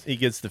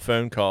gets the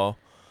phone call,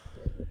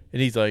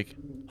 and he's like,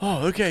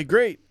 "Oh, okay,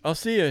 great, I'll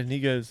see you." And he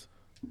goes,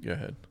 "Go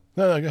ahead."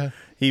 No, go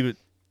ahead.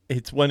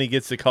 It's when he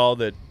gets the call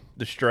that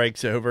the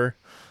strike's over.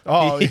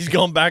 Oh, He's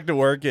going back to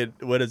work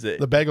at what is it?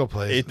 the bagel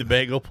place. At the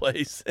bagel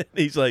place. And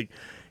he's like,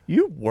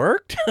 "You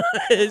worked?"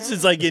 This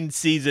is like in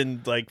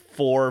season like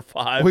 4 or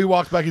 5. We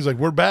walked back. He's like,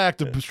 "We're back.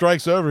 The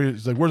strike's over."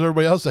 He's like, "Where's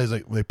everybody else?" He's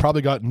like, "They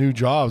probably got new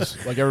jobs."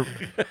 Like,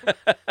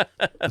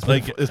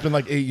 it's been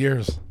like 8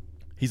 years.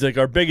 He's like,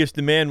 "Our biggest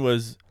demand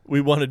was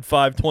we wanted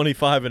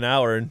 $5.25 an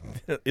hour," and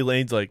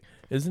Elaine's like,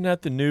 "Isn't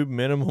that the new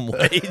minimum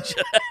wage?"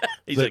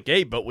 He's like,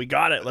 "Hey, but we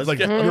got it. Let's It's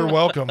like, go." "You're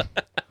welcome."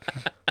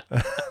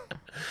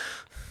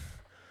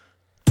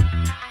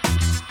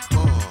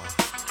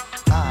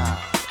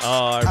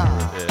 Oh, I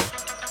remember it.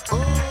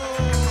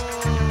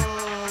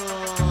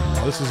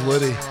 Oh, this is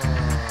Liddy.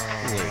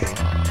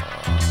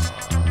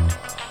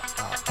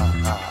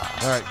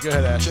 All right, go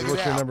ahead, Ashley.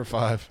 What's your number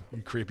 5?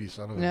 You creepy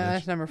son of a No, bitch.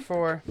 that's number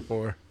 4.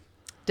 4.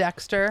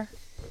 Dexter.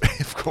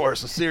 Of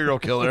course, a serial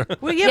killer.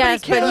 Well, yeah,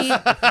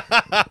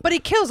 Yes, but he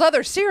kills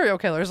other serial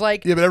killers.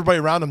 Like Yeah, but everybody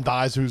around him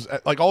dies. Who's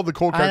like all the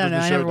cool I characters don't know.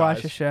 in the I show never watched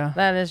dies. the show.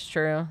 That is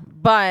true.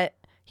 But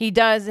He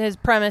does. His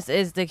premise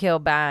is to kill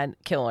bad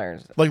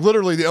killers. Like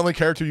literally, the only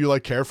character you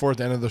like care for at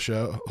the end of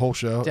the whole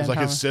show Dan is like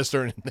his Thomas.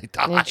 sister, and they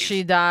die. And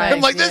she dies. I'm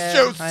like, this yeah.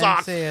 show I didn't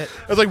sucks. see it.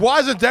 I was like, why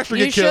doesn't Dexter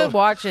You get should killed?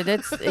 watch it.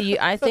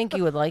 I think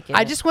you would like it.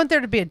 I just want there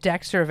to be a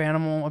Dexter of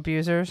animal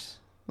abusers.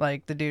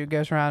 Like the dude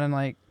goes around and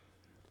like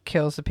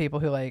kills the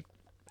people who like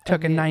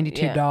took in 92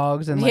 yeah.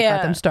 dogs and like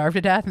let them starve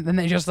to death, and then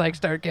they just like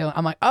start killing.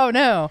 I'm like, oh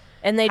no.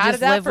 and they How just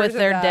did that live with person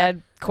their die?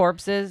 dead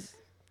corpses.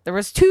 There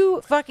was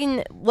 2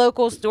 fucking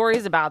local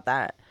stories about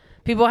that.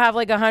 People have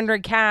like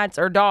 100 cats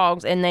or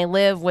dogs, and they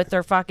live with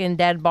their fucking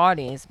dead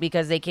bodies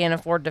because they can't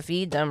afford to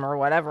feed them or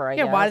whatever. I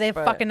Yeah, guess, why do they have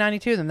but- fucking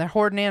 92 of them? They're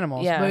hoarding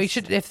animals. Yes. But we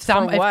should, if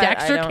For what? I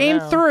Dexter don't came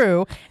know.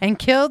 through and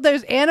killed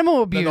those animal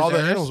Then abusers. all the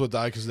animals would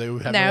die because they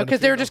would have No, because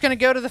they were just going to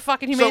go to the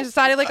fucking Humane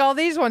Society like all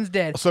these ones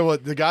did. So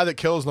the guy that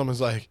kills them is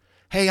like,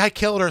 hey, I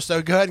killed her,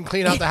 so go ahead and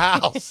clean out the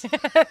house.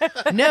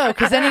 No,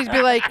 because then he'd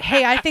be like,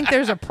 hey, I think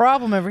there's a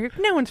problem over here.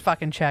 No one's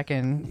fucking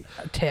checking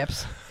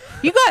tips.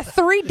 You got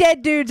 3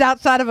 dead dudes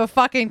outside of a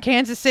fucking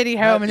Kansas City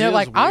home, That and they're is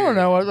like, I don't weird.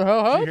 know what the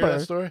hell Did you hear that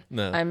happened. story?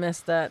 No. I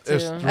missed that too.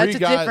 There's That's Three a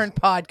guys- different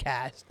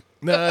podcast.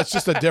 No, it's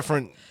just a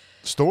different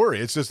story.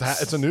 It's just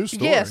it's a new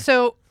story. Yeah,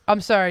 so I'm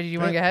sorry. Do you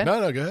want to go ahead?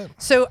 No, go ahead.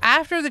 So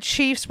after the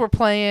Chiefs were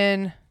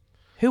playing,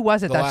 who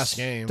was it? The last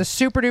game. The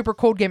super duper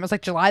cold game. It was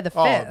like July the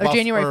 5th or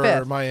January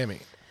 5th. Miami.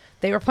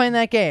 They were playing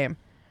that game.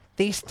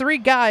 These 3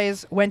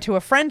 guys went to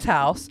a friend's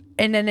house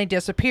and then they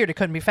disappeared. It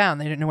couldn't be found.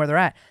 They didn't know where they're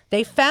at.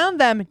 They found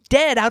them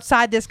dead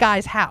outside this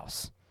guy's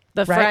house.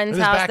 The Right? friend's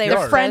In his house. They backyard.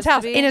 were Friend's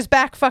house supposed to be? in his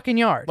back fucking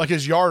yard. Like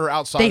his yard or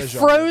outside They his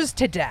yard. froze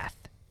to death.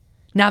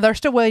 Now they're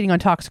still waiting on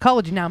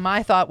toxicology. Now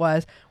my thought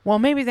was, well,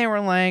 maybe they were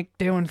like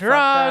doing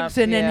drugs,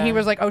 up, and then he yeah.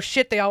 was like, oh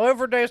shit, they all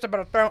overdosed. I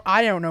better throw.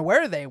 I don't know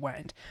where they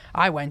went.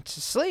 I went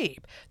to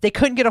sleep. They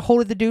couldn't get a hold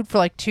of the dude for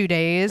like 2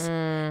 days.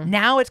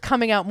 Now it's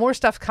coming out, more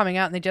stuff's coming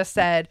out, and they just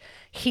said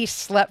he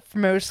slept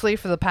mostly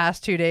for the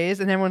past 2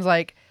 days, and everyone's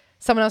like,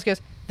 someone else goes,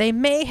 they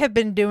may have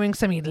been doing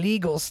some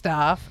illegal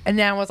stuff, and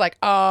now was like,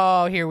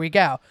 oh, here we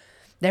go.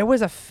 There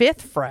was a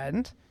 5th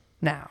friend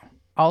now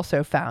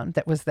also found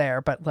that was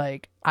there, but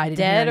like I didn't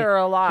Dead know or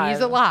alive? He's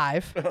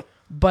alive,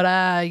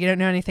 but you don't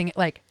know anything.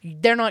 Like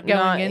they're not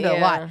going into a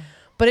lot.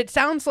 But it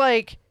sounds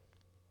like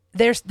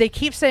they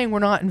keep saying we're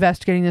not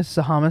investigating this as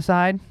a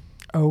homicide.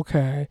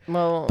 Okay,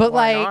 Well, but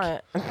why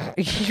like not?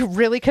 you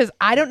really, because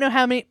I don't know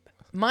how many.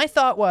 My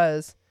thought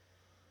was,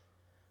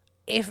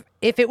 if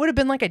it would have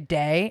been like a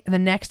day, and the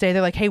next day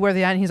they're like, hey, where are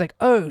they at? And he's like,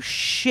 oh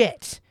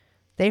shit.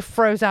 They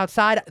froze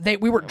outside.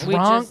 We were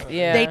drunk.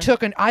 yeah. They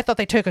took I thought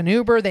they took an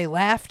Uber. They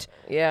left.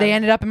 Yeah. They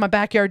ended up in my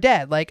backyard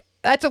dead. Like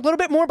that's a little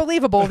bit more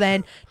believable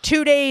than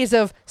 2 days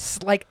of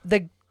like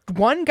the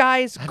one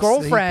guy's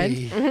girlfriend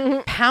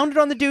sleepy. pounded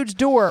on the dude's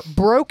door,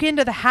 broke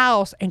into the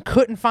house and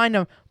couldn't find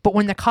him. But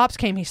when the cops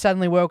came, he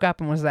suddenly woke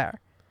up and was there.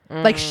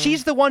 Like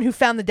she's the one who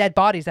found the dead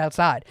bodies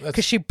outside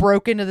because she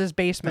broke into this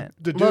basement.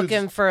 The dude's,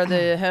 Looking for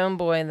the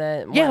homeboy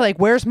that. Yeah, like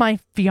where's my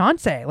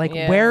fiance? Like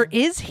Yeah. where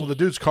is he? well, the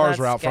dude's cars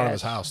were That's out front of his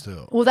sketch. house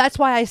too. Well, that's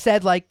why I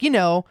said, like,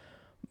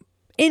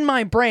 in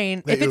my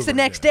brain, They if it's the Ubered,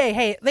 next yeah. day,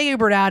 hey, they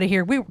Ubered out of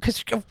here.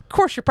 Because of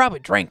course you're probably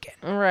drinking.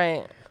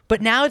 Right.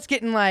 But now it's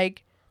getting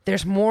like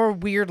there's more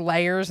weird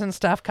layers and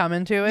stuff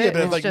coming to it. Yeah, but and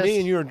if, it's like just, me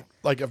and you,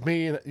 like if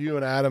me and you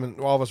and Adam and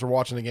all of us are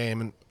watching the game,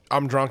 and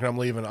I'm drunk and I'm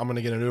leaving, I'm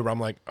gonna get an Uber. I'm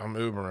like, I'm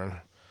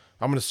Ubering.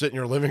 I'm gonna sit in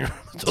your living room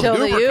until Till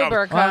the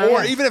Uber comes.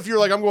 Or even if you're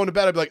like, I'm going to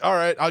bed, I'd be like, all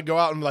right, I'll go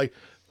out and like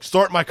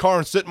start my car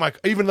and sit in my,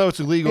 even though it's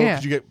illegal Yeah.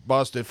 because you get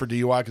busted for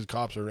DUI because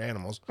cops are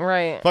animals.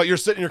 Right. But you're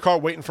sitting in your car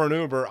waiting for an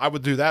Uber. I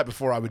would do that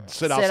before I would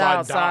sit outside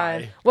and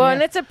die. Well,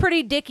 and it's a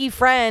pretty dicky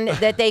friend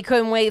that they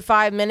couldn't wait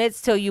 5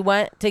 minutes till you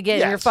went to get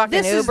your Yes. fucking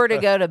This is- Uber to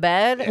go to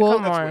bed. Well,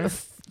 Come on.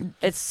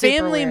 It's super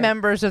family weird.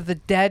 members of the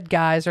dead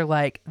guys are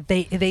like,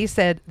 they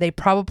said they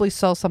probably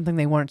saw something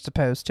they weren't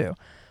supposed to.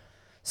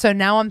 So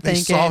now I'm They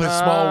thinking saw his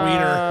small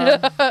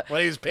wiener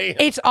when he was peeing.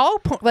 it's all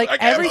like I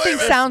can't everything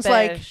believe it. sounds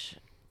like, Fish.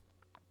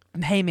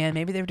 hey man,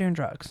 maybe they were doing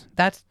drugs.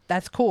 That's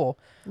cool.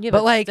 Yeah, but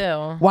but like,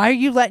 still. why are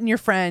you letting your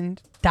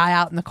friend die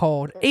out in the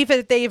cold? Even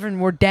if they even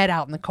were dead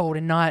out in the cold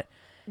and not,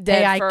 Dead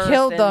hey, I first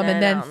killed them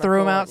and then out in the threw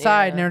them cold,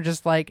 outside, yeah. and they're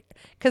just like,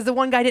 because the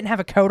one guy didn't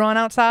have a coat on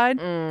outside,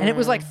 and it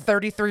was like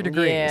 33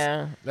 degrees.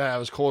 Yeah. Nah, it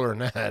was colder than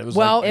that. It was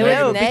Well, like It was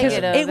no, negative. because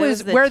negative. it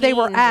was the where they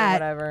were teens or at.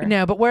 whatever.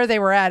 No, but where they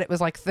were at, it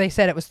was like they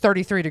said it was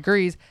 33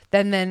 degrees.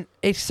 Then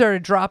it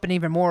started dropping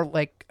even more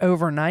like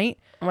overnight.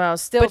 Well,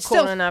 still But cool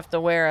still- enough to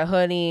wear a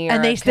hoodie. Or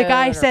And a the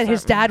guy coat or said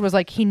his something. dad was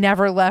like he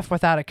never left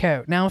without a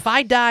coat. Now, if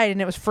I died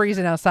and it was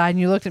freezing outside, and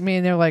you looked at me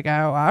and they were like,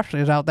 "Oh, Ashley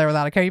is out there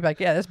without a coat," you'd be like,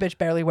 "Yeah, this bitch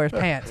barely wears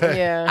pants."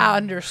 Yeah. I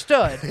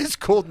understood. It's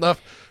cold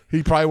enough.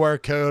 He'd probably wear a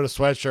coat, a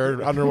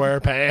sweatshirt, underwear,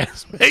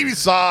 pants, maybe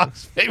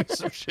socks, maybe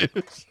some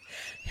shoes.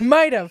 He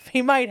might have.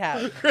 He might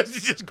have. Chris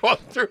is just going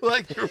through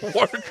like your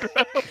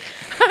wardrobe.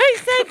 I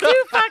said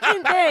two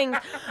fucking things: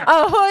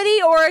 a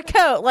hoodie or a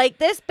coat. Like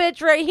this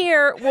bitch right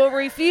here will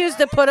refuse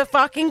to put a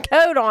fucking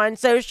coat on,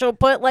 so she'll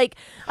put like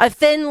a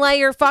thin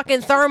layer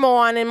fucking thermal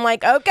on, and I'm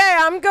like, okay,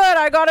 I'm good.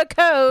 I got a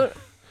coat.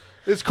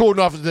 It's cool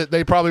enough that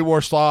they probably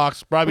wore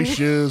socks, probably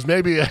shoes,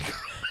 maybe.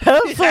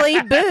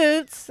 Hopefully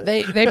boots.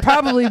 They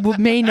probably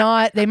may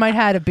not. They might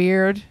had a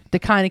beard to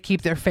kind of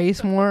keep their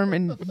face warm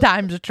in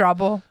times of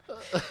trouble.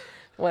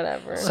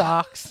 Whatever.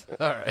 Socks.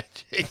 All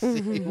right,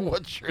 JC,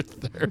 what's your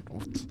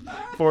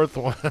fourth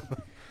one?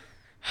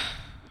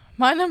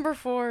 My number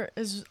 4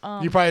 is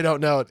You probably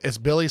don't know it. It's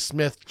Billy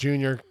Smith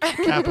Jr.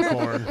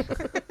 Capricorn.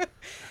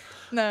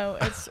 no,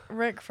 it's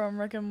Rick from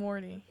Rick and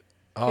Morty.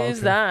 Oh, Who's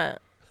okay.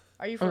 that?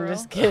 Are you for I'm real?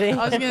 just kidding.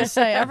 I was gonna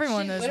say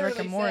everyone knows Rick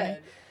and Morty.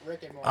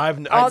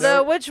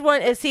 Although, which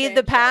one is he?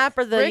 The pap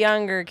or the Rick-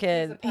 younger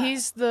kid?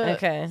 He's the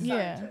Okay.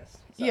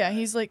 Yeah,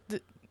 he's like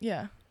the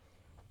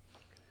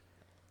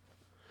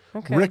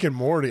Okay. Rick and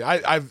Morty.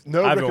 I've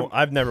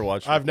never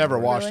watched. I've Rick never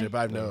and Morty. watched Really? it,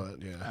 but I know it.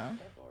 Yeah,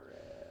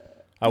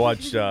 I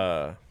watched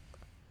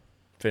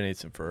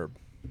Phineas and Ferb.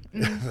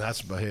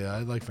 that's but yeah, I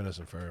like Phineas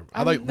and Ferb.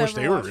 I I've like wish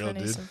never they were watched real,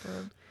 Phineas dude. and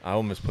Ferb. I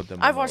almost put them.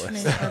 I've on my watched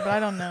list. Phineas and Ferb, but I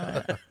don't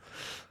know it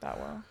that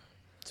well.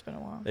 It's been a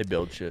while. They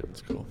build shit.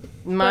 It's cool.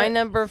 My But-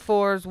 number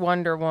 4 is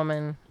Wonder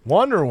Woman.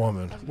 Wonder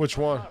Woman. Which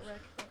one?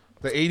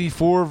 The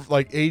 '84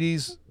 like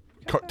 '80s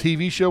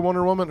TV show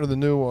Wonder Woman, or the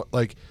new one,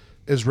 like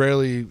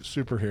Israeli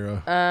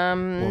superhero?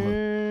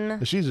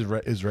 She's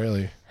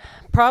Israeli.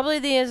 Probably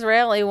the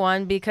Israeli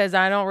one because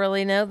I don't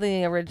really know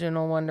the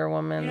original Wonder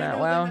Woman that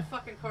well.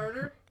 Fucking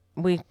Carter.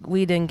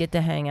 We didn't get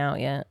to hang out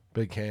yet.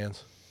 Big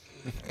hands.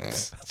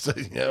 So,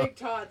 you know,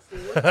 Tots,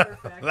 dude.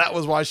 Perfect. that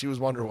was why she was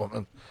Wonder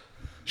Woman.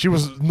 She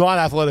was not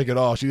athletic at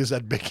all. She just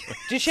had big hands.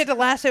 Just shit to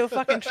lasso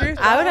fucking truth.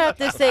 I would have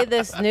to say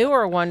this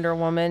newer Wonder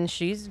Woman.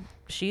 She's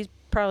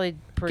probably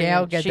pretty.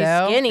 Gal She's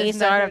Gadot? skinny, Isn't so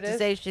that I'd who have it to is?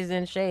 say she's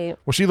in shape.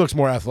 Well, she looks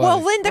more athletic.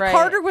 Well, Linda Right.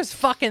 Carter was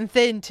fucking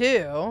thin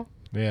too.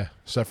 Yeah,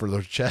 except for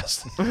their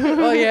chest.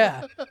 Oh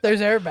yeah, there's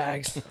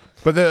airbags.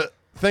 But the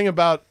thing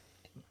about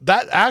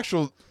that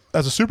actual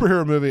as a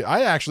superhero movie,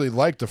 I actually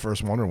liked the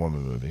first Wonder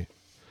Woman movie.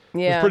 It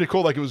was Yeah, pretty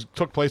cool. Like it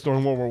took place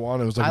during World War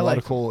One. It was like a lot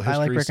of cool I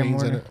like history Rick and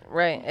scenes in Morty. it.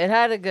 right. It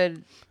had a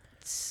good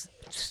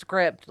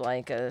script,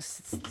 like a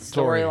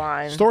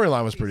storyline.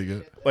 Storyline was pretty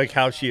good. Like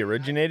how she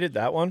originated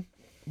that one.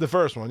 The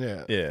first one,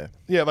 yeah,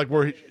 Yeah. like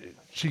where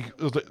she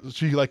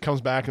like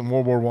comes back in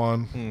World War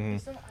One.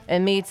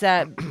 And meets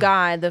that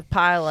guy, the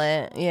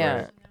pilot. Yeah.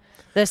 Right.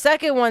 The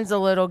second one's a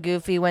little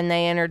goofy when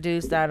they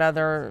introduce that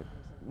other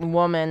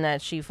woman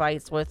that she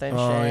fights with and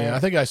Oh shit. yeah, I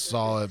think I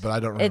saw it, but I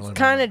don't. Really It's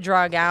kind of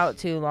drug out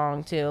too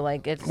long too.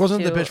 Like it's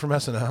wasn't the too- bitch from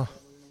SNL?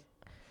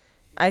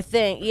 I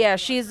think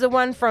she's the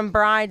one from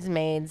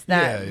Bridesmaids,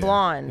 that yeah.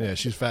 blonde. Yeah,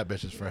 she's fat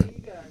bitch's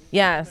friend.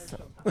 Yes,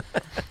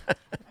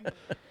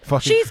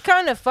 Fucking she's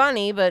kind of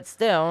funny, but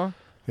still.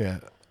 yeah.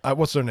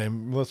 What's her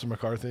name? Melissa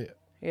McCarthy.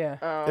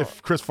 Yeah.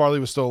 If Chris Farley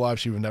was still alive,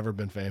 she would never have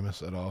been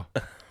famous at all.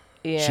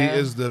 Yeah, She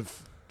is the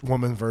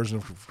woman version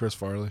of Chris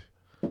Farley.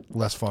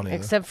 Less funny.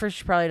 Except for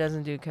she probably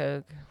doesn't do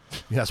coke.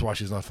 Yeah, that's why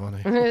she's not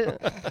funny.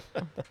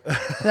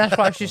 That's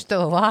why she's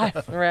still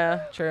alive.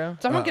 Yeah, true.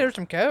 Someone get her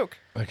some coke.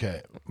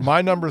 Okay.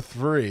 My number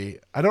 3,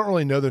 I don't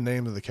really know the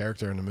name of the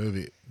character in the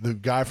movie. The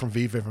guy from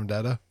V for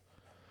Vendetta.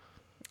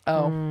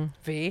 Oh,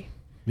 V.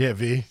 Yeah,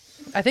 V.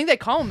 I think they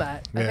call him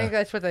that. I Yeah. think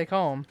that's what they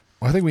call him.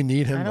 Well, I think we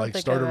need I him don't to like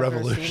think start I've a ever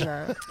seen revolution.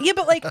 that. Yeah,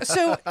 but like,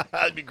 so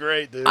That'd be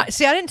great, dude. I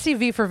didn't see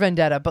V for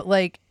Vendetta, but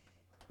like,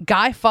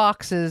 Guy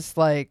Fawkes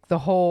like the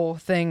whole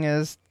thing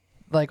is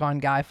like on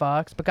Guy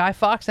Fawkes, but Guy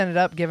Fawkes ended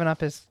up giving up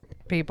his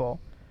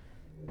people.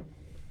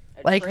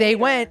 Like they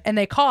went and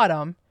they caught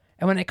him,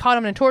 and when they caught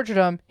him and tortured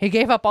him, he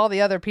gave up all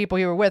the other people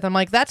he were with. I'm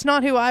like, that's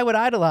not who I would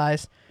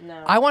idolize.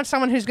 No. I want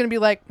someone who's gonna be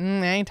like, I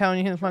ain't telling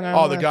you who the fuck I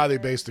Oh, the was. guy they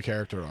based the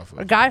character off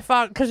of. Guy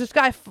Fawkes, because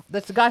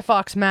that's the Guy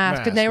Fawkes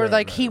mask, and they were Right,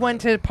 like, right, he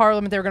went to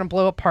Parliament, they were going to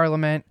blow up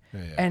Parliament,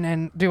 Yeah.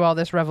 and do all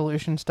this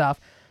revolution stuff.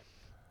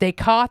 They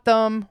caught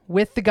them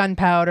with the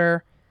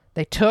gunpowder.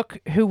 They took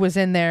who was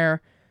in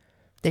there.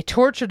 They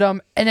tortured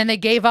them, and then they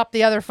gave up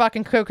the other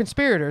fucking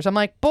co-conspirators. I'm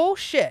like,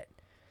 bullshit.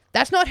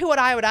 That's not who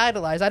I would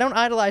idolize. I don't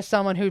idolize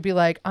someone who'd be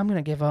like, I'm going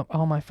to give up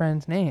all my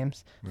friends'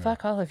 names.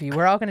 Fuck all of you.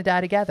 We're all going to die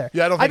together.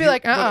 Yeah, I don't. I'd Think be he-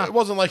 like, but it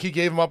wasn't like he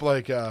gave him up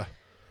like,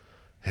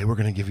 hey, we're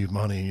gonna give you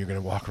money and you're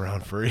gonna walk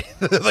around free,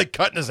 like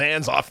cutting his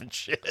hands off and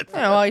shit.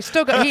 Yeah, well, he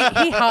still got.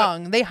 He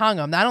hung. They hung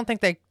him. I don't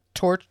think they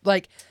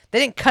they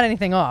didn't cut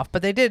anything off,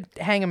 but they did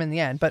hang him in the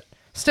end. But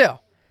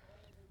still,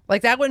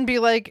 like that wouldn't be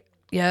like,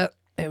 yeah,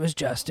 it was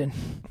Justin.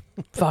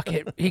 Fuck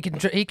it. He can.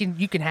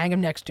 You can hang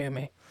him next to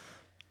me.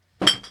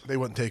 They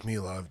wouldn't take me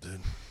alive,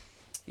 dude.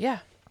 Yeah.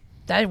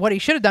 That what he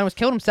should have done was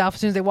killed himself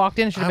as soon as they walked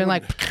in. It should have been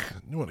like,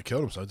 you want to kill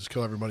himself? Just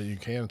kill everybody you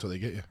can until they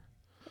get you.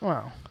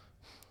 well,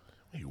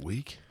 Are you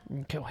weak?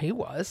 he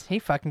was. He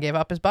fucking gave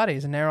up his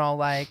buddies, and they're all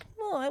like,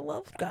 oh, I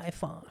love Guy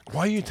Fawkes.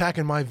 Why are you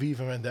attacking my V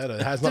for Vendetta?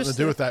 It has nothing to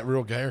do with that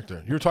real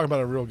character. You were talking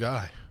about a real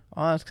guy.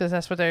 Oh, it's because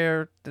that's what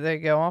they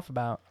go off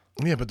about.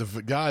 Yeah, but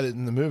the guy that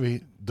in the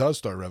movie does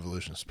start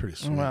revolution. It's pretty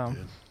sweet, Well,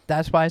 dude.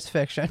 that's why it's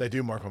fiction. They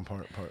do mark on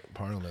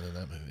Parliament in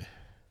that movie.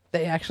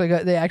 They actually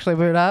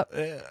blew it up.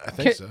 Yeah, I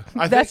think so.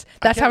 That's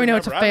I can't how we know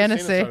it's a remember. I haven't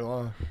seen it fantasy. so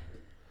long.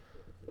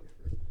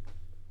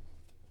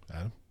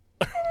 Adam?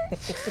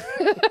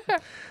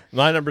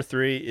 My number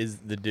 3 is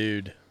the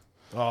dude.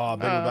 Oh,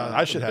 Big Lebowski.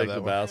 I should have Big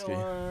that one.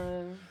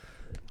 Lebowski.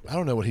 I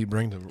don't know what he'd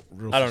bring to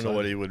real I don't know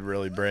what society. he would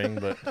really bring,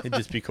 but it'd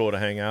just be cool to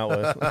hang out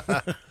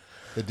with.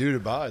 The dude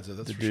abides.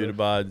 That's The for dude sure.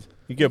 abides.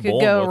 You Could get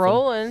bowling go with him.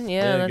 rolling.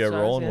 Yeah, Yeah, that's go what I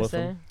was rolling gonna with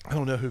say. him. I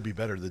don't know who'd be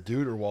better, the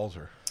dude or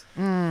Walter.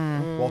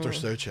 Mm. Walter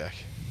Stochek.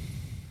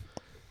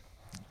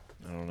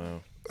 I don't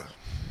know.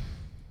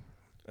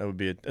 That would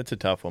be that's a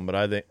tough one, but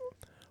I think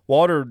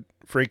Walter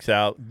freaks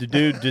out. The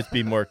dude just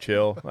be more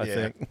chill, I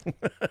Yeah. think.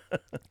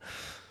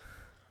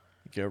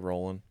 Get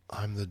rolling.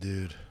 I'm the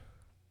dude.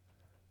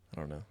 I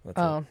don't know. That's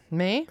Oh,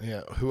 me?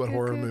 Yeah. What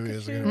horror movie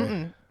is it going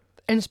to be?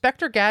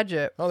 Inspector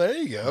Gadget. Oh, there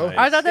you go. Nice.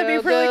 I thought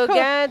that'd be really cool.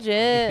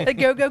 Gadget. The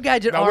Go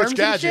Gadget Now, arms which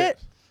gadget? and shit.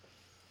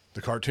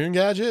 The cartoon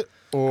gadget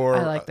or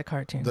I like the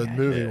cartoon. the Gadget.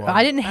 movie Yeah. one? But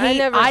I didn't I hate.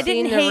 never I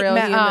seen didn't the hate real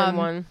human Ma-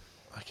 one.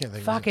 I can't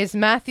think. Fuck, of his it's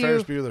Matthew.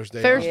 Ferris Bueller's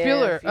Day Ferris Off.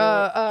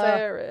 Bueller.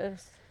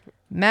 Ferris.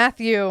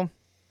 Matthew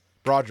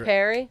Broderick.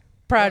 Perry.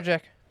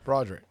 Broderick.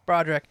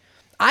 Broderick.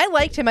 I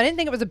liked him. I didn't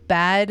think it was a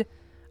bad.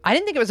 I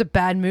didn't think it was a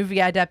bad movie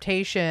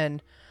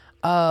adaptation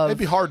of. It'd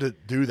be hard to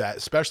do that,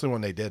 especially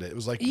when they did it. It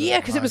was like Yeah,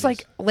 because it was 90s.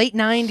 like late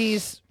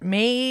 '90s,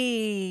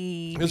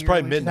 maybe. It was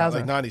probably early midnight, 2000s.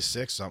 like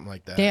 96, something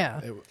like that. Yeah.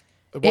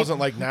 It wasn't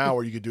like now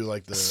where you could do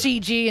like the.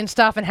 CG and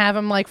stuff, and have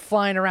him like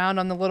flying around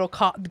on the little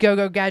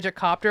Go Gadget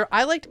copter.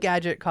 I liked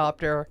Gadget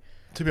copter,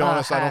 To be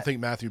honest, I don't hat. think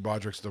Matthew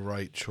Broderick's the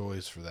right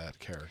choice for that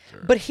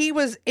character. but he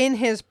was in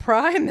his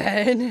prime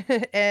then,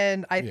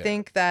 and I Yeah.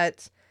 think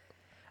that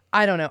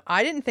I don't know.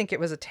 I didn't think it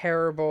was a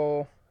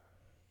terrible.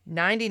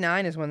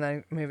 99 is when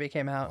that movie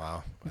came out.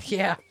 Wow,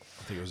 Yeah.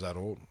 I think it was that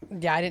old.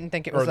 Yeah, I didn't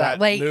think it Or was that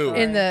that late new.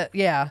 in the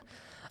yeah.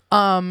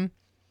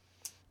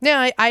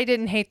 No, I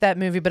didn't hate that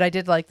movie, but I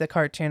did like the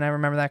cartoon. I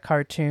remember that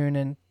cartoon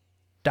and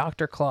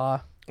Dr.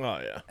 Claw Oh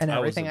yeah. and I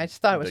was everything. a I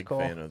just thought it was big cool.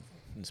 fan of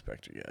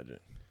Inspector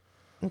Gadget.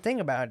 And think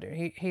about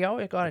it, he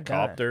always got it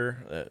done.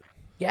 Copter.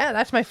 Yeah,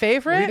 that's my Well,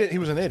 favorite. he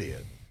was an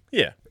idiot.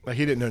 Yeah. Like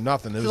he didn't know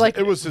nothing. Like-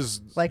 It was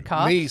his like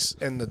Cops? niece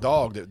and the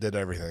dog that did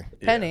everything.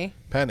 Penny,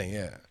 Penny,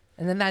 yeah,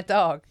 and then that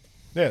dog.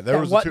 yeah. There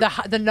was what the,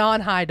 the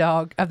non-high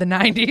dog of the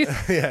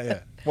 90s, yeah.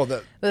 Well,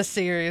 the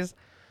series.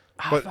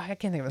 Oh, But- fuck, I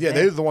can't think of his yeah, name.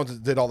 they're the ones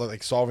that did all the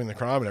like solving the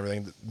crime and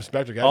everything.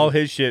 Inspector Gadget All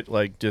his shit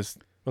like just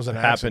was an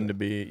happened accident. to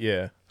be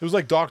yeah. It was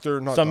like not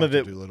Some Dr. of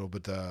it- Doolittle,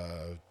 but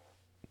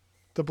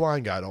the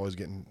blind guy'd always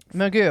getting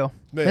Magoo,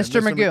 Man,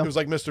 Mr. Magoo. It was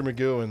like Mr.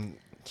 Magoo and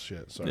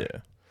shit. Sorry. Yeah.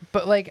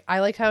 But like, I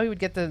liked how he would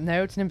get the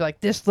notes and he'd be like,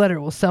 "This letter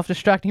will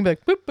self-destruct." And he'd be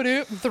like, "Boop,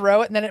 ba-doop," and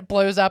throw it, and then it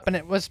blows up, and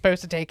it was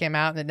supposed to take him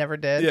out, and it never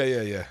did.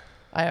 Yeah.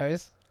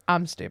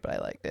 I'm stupid. I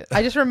liked it.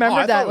 I just Oh, remember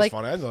I thought that it was like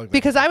funny. I didn't like that.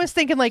 because I was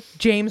thinking like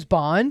James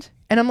Bond,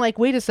 and I'm like,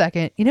 wait a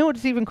second, you know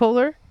what's even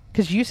cooler?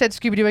 Because you said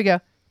Scooby Doo, I go,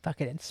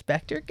 fucking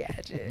Inspector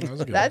Gadget. That was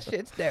good. That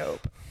shit's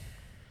dope.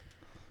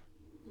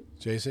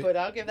 JC. But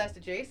I'll give that to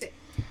Jason.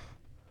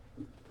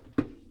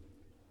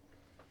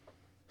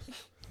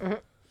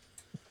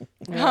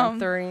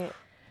 Three.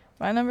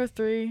 My number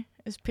 3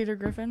 is Peter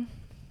Griffin.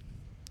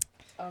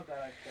 Oh god,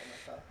 I killed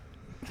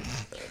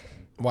myself.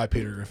 Why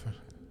Peter Griffin?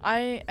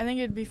 I think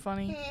it'd be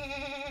funny.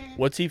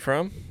 What's he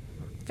from?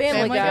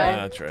 Family, Family Guy. Guy. Yeah,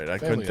 that's right. I Family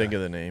couldn't think Guy.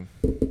 of the name.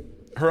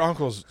 Her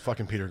uncle's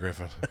fucking Peter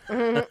Griffin. Who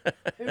is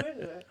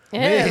it?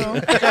 Yeah.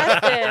 Justin.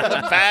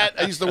 Fat.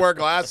 I used to wear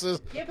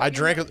glasses. Yeah, but I you're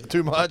drank not-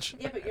 too much.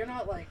 Yeah, but you're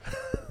not like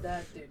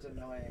that dude's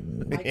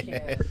annoying. I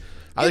can't.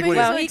 I think when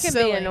Well, he, he can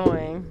silly. be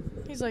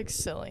annoying. He's like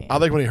silly. I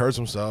think when he hurts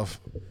himself,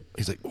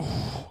 he's like,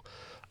 ooh,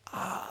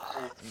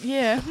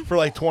 Yeah. for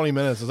like 20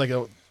 minutes.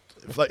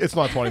 It's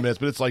not 20 minutes,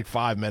 but it's like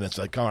 5 minutes.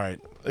 Like, all right.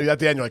 At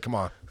the end, you're like, come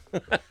on.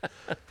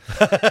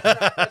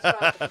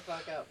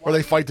 Or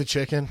they fight the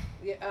chicken.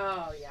 Yeah,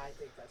 oh yeah, I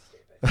think that's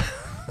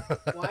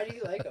stupid. Why do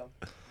you like him?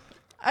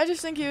 I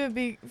just think it would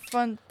be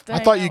fun. To I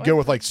hang thought out you'd go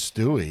with like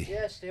Stewie.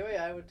 Yeah, Stewie,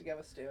 I would go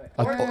with Stewie.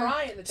 Or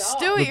Brian, the dog.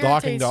 Stewie The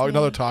talking irritates dog. me.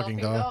 Another talking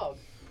dog.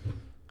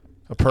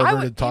 A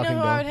perverted talking you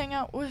know who I would dog. hang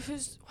out with?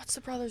 What's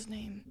the brother's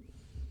name?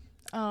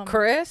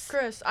 Chris?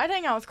 Chris. I'd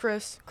hang out with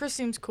Chris. Chris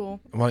seems cool.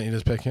 Why don't you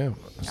just pick him?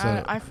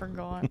 I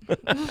forgot.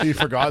 You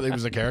forgot he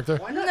was a character?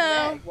 Why not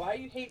No. Meg? Why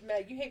you hate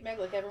Meg? You hate Meg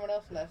like everyone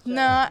else in that show. No,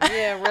 Yeah,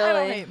 I don't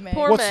really. hate Meg.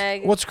 Poor What's,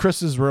 Meg. what's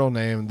Chris's real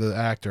name? The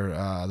actor,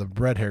 the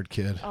red-haired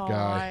kid Oh, guy.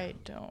 I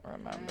don't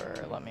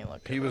remember. Let me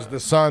look. He it was up.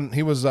 the son.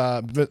 He was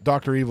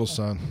Dr. Evil's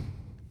son.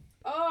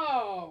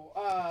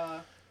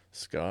 Oh,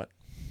 Scott.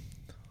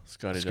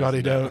 Scotty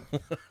Scotty doesn't Doe.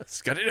 know.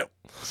 Scotty Doe.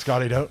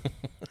 Scotty Doe.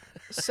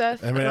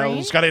 Seth I mean,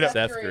 Green. Scotty Doe.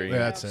 Seth Green. Yeah,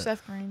 that's it.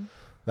 Seth Green.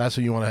 That's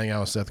who you want to hang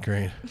out with, Seth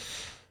Green.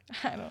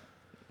 I don't.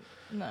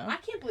 No. I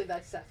can't believe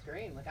that's Seth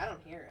Green. Like I don't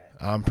hear it.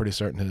 I'm pretty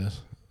certain it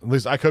is. At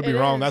least I could be It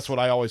wrong. is. That's what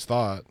I always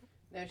thought.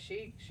 No,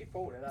 she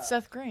pulled it up.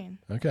 Seth Green.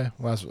 Okay,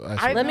 well, that's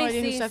I- Let no me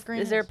idea who see. Seth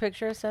Green Is there a is.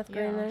 picture of Seth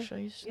Green Yeah, I'll there? show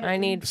you. I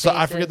need. So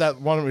I faces. forget that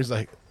one where he's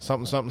like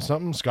something, something,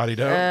 something. Scotty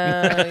Doe.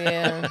 Oh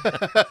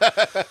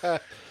yeah.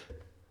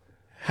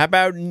 How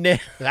about no?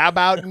 How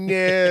about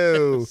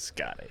no?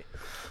 Scotty.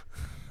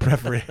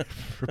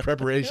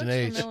 Preparation He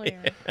H. looks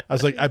familiar. I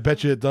was like, I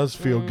bet you it does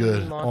feel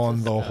good lots on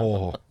of the stuff.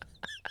 whole.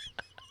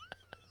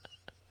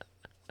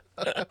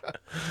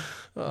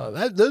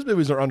 Those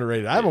movies are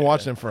underrated. I haven't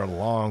watched them for a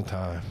long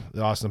time.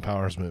 The Austin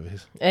Powers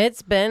movies.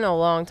 It's been a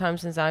long time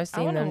since I've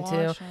seen wanna them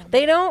too. watch 'em.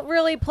 They don't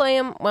really play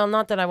them. Well,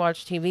 not that I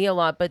watch TV a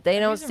lot, but they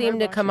don't He's a seem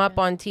to robot come up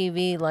chicken. on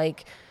TV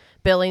like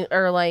Billy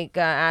or like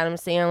Adam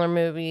Sandler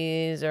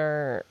movies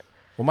or.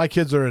 Well, my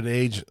kids are at an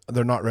age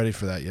they're not ready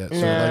for that yet.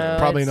 So No, like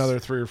probably it's- another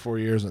 3 or 4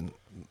 years, and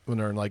when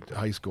they're in like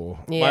high school.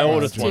 Yeah, My it's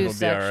oldest one too will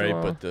be all right,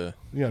 sexual. but the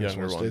Yeah,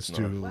 younger it's one's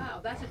too. not. Wow,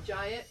 that's a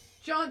giant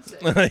Johnson.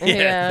 yeah,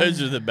 Yeah.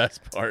 those are the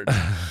best parts.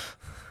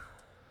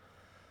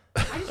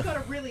 I just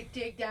gotta really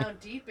dig down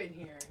deep in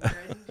here.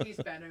 And he's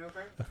bent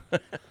over.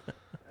 That's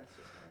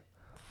just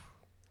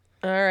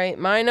All right,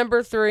 my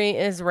number 3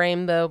 is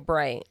Rainbow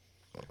Bright.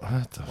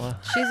 What the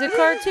She's a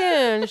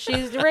cartoon.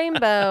 She's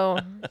rainbow.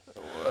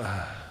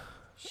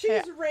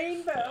 She's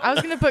rainbow. I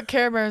was gonna put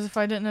Care Bears if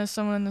I didn't know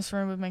someone in this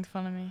room would make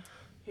fun of me.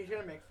 He's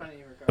gonna make fun of you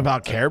regardless.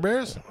 About Care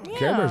Bears?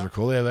 Care Yeah. Bears are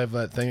cool. They have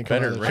that thing.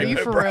 Better Are you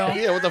for real?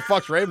 Yeah, what the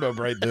fuck's Rainbow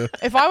Bright do?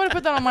 If I would have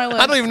put that on my list,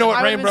 I don't even know what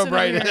I would've been Rainbow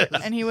sitting Bright here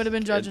is. and he would have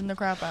been judging the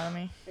crap out of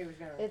me. He was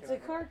gonna It's a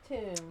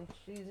cartoon.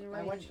 She's a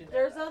rainbow. want you to know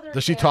There's other.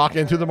 Does she talk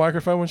into the characters.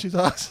 microphone when she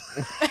talks?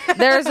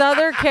 There's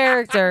other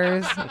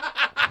characters.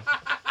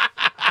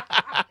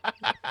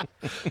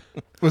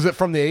 Was it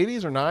from the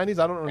 80s or 90s?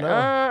 I don't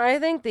know. I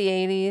think the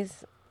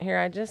 80s. Here,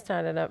 I just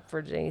had it up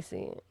for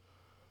JC.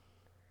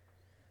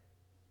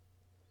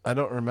 I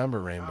don't remember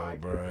Rainbow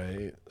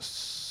Bright.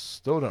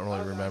 Still don't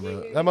really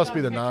remember. That must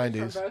be the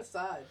 90s. From both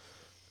sides.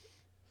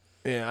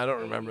 Yeah, I don't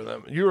remember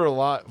them. You were a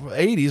lot.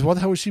 80s? What the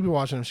hell would she be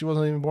watching? She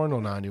wasn't even born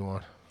till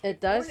 91. It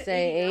does Born in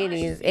say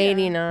 89. 80s.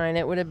 89.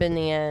 It would have been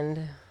the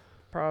end,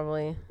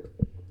 probably.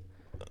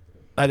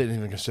 I didn't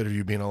even consider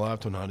you being alive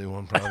till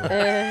 91,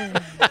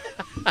 probably.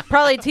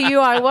 Probably to you,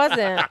 I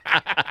wasn't.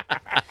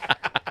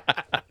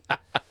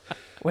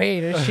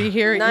 Wait, is she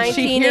here? Is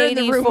she here in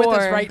the room with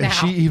us 1984. right now? Is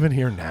she even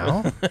here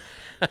now?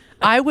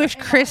 I wish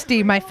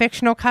Christy, my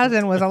fictional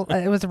cousin,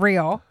 it was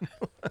real.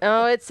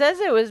 Oh, it says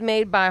it was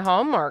made by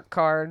Hallmark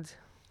Cards.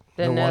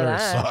 No Didn't know wonder it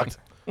that. sucked.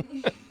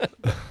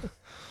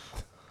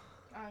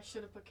 I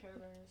should have put Care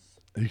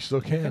Bears. You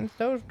still can.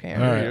 Those All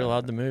right. You're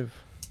allowed to move.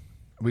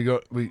 We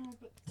go.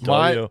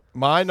 Told you.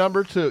 My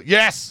number 2.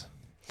 Yes.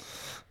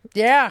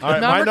 Yeah, All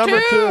right, my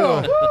number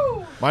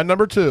two. My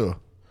number 2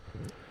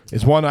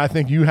 is one I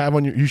think you have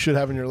on you should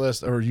have on your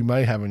list, or you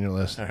may have on your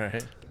list. All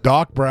right.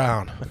 Doc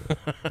Brown.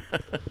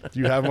 Do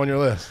you have him on your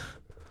list?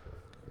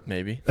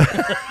 Maybe.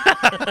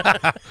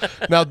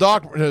 Now,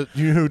 Doc,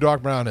 you know who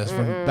Doc Brown is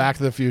from Back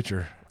to the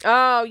Future?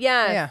 Oh,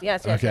 yes. Yeah.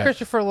 Yes, yes. Okay.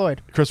 Christopher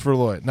Lloyd. Christopher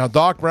Lloyd. Now,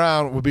 Doc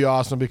Brown would be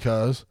awesome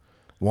because,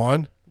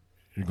 one,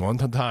 you're going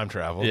to time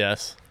travel.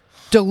 Yes.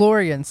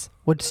 DeLoreans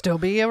would still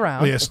be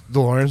around. Oh, yes,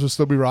 DeLoreans would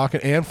still be rocking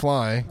and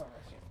flying,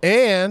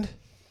 and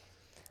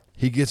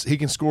he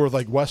can score with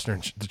like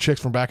westerns, the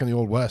chicks from back in the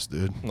old west,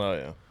 dude. Oh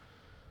yeah.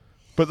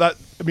 But that,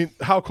 I mean,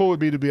 how cool would it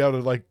be to be able to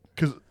like,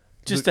 because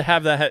Just to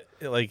have that,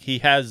 like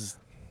he's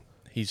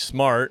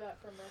smart.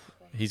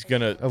 He's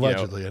gonna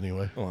allegedly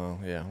anyway, Well,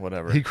 yeah,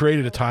 whatever. he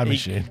created a time He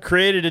machine.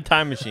 created a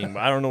time machine, but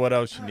I don't know what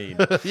else you need.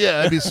 Yeah,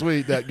 that'd be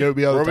sweet. That go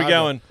be able. Where are to we time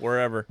going?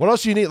 Wherever. What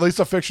else do you need? At least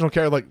a fictional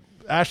character like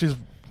Ashley's.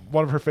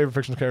 One of her favorite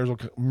fictional characters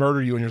will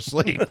murder you in your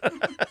sleep.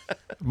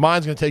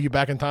 Mine's gonna take you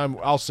back in time.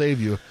 I'll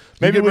save you.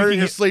 Maybe You get we murdered can in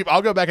your get- sleep.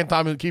 I'll go back in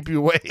time and keep you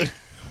awake.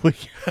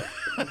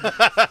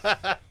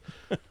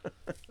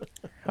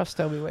 I'll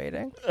still be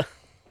waiting.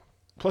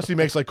 Plus, he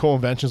makes like cool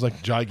inventions,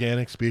 like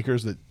gigantic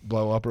speakers that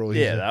blow up really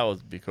Yeah, easy. that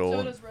would be cool.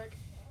 So does Rick.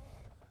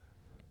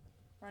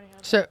 Already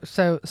have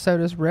it. So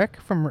does Rick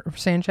from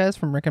Sanchez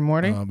from Rick and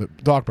Morty.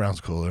 But Doc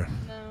Brown's cooler.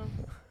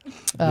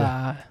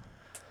 No.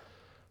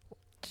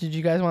 Did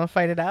you guys want to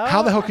fight it out?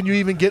 How the hell can you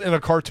even get in a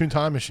cartoon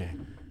time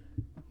machine?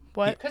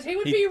 What? Because he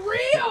would be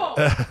real.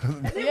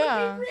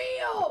 Yeah.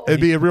 Real. It'd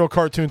be a real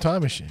cartoon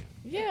time machine.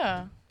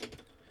 Yeah. He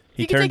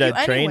He can turned take you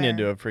that train anywhere.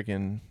 into a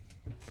freaking.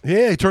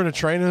 Yeah, he turned a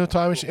train into a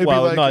time machine. It'd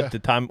Well, be like not at the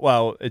time.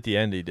 Well, at the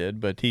end he did,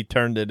 but he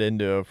turned it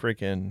into a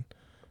freaking.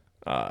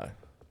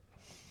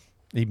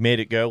 He made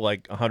it go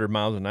like 100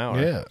 miles an hour.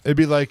 yeah, it'd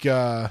be like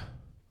that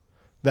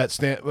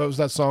what was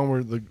that song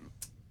where the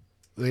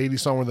 80s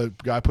song where the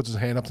guy puts his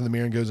hand up to the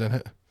mirror and goes in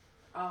it?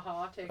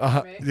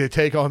 They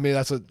take on me.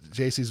 That's what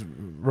JC's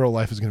real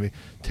life is going to be.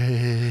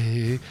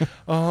 Take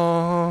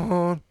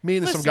on me.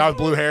 And some guy with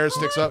blue hair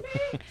sticks up.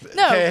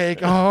 No.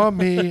 Take on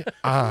me.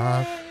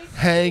 I'm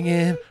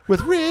hanging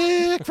with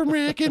Rick from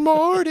Rick and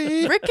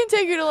Morty. Rick can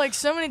take you to like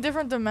so many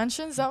different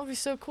dimensions. That would be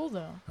so cool,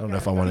 though. I don't know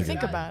if I want to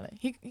Think about it.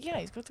 He's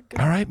got the good.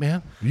 All right,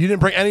 man. You didn't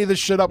bring any of this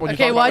shit up when you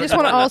Okay, talked well, I about just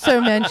want to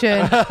also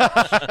mention.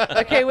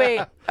 Okay,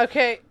 wait.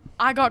 Okay,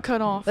 I got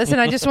cut off. listen.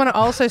 I just want to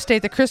also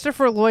state that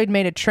Christopher Lloyd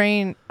made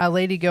a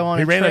lady go on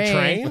He a ran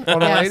train. a train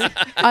on a Yes.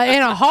 lady?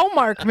 In a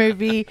Hallmark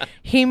movie,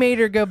 he made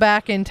her go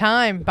back in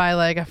time by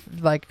like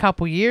a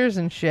couple years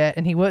and shit,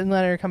 and he wouldn't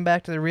let her come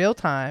back to the real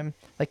time,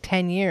 like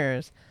 10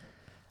 years,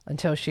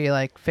 until she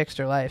like fixed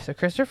her life. So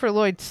Christopher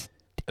Lloyd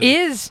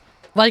is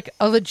like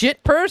a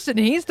legit person.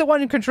 He's the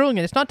one controlling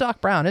it. It's not Doc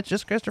Brown. It's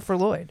just Christopher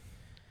Lloyd.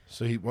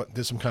 So he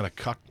did some kind of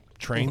cuck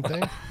train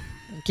thing?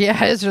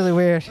 Yeah, it's really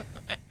weird.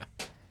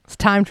 It's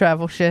time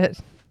travel shit.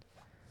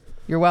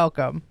 You're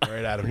welcome. All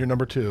right, Adam, your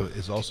number 2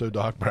 is also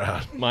Doc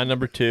Brown. My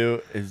number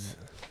 2 is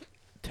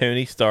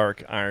Tony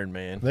Stark, Iron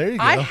Man. There you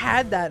go. I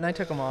had that and I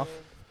took him off.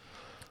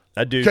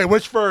 That dude. Okay,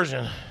 which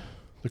version?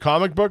 The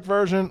comic book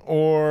version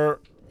or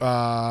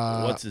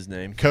What's his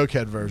name?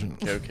 Cokehead version?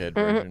 Cokehead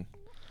version.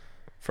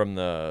 From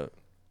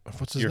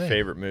What's his your name?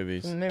 favorite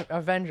movies.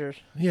 Avengers.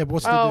 Yeah, but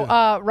what's the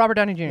dude? Robert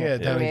Downey Jr. Yeah,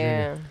 Downey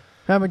Yeah.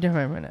 Robert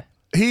Downey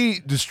Jr. He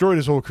destroyed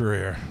his whole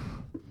career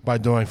by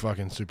doing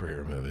fucking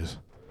superhero movies.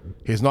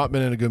 He's not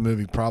been in a good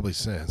movie probably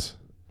since.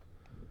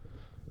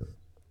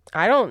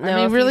 I don't know. I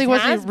mean, if really, he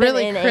was he has been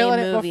really in a killing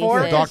it movie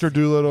before? since. Dr.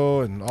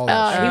 Doolittle and all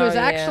that shit. He was Oh,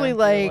 actually yeah,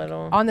 like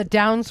Doolittle. on the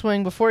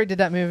downswing before he did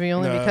that movie,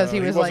 only because he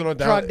was wasn't like on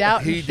down- drugged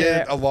out. He and did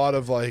shit. a lot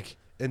of like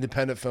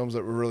independent films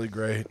that were really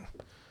great.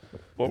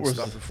 What and was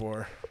stuff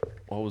before?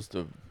 What was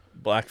the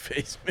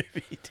blackface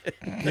movie he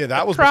did? Yeah,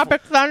 that was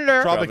Tropic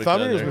Thunder. Tropic Tropic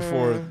Thunder was Thunder.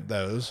 before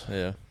those.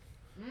 Yeah.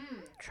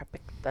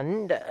 Tropic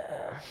Thunder.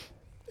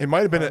 It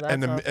might have been Oh,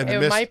 in the that's in the It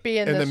mist, might be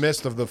in the this-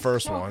 midst of the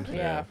first one.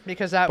 Yeah,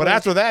 because that. But was,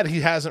 after that,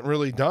 he hasn't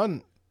really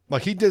done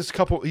like he did a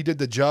couple. He did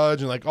The Judge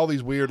and like all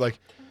these weird like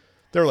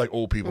they were like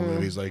old people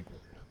movies. Like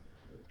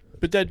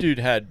But that dude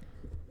had.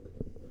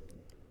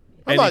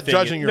 I'm not anything-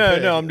 judging your No,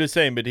 pick. no, I'm just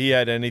saying. But he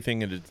had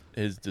anything at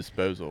his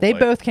disposal. they like-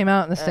 both came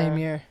out in the same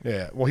year.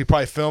 yeah, well, he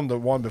probably filmed the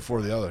one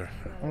before the other.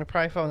 We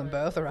probably filmed them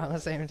both around the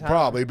same time.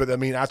 Probably, but I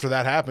mean, after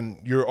that happened,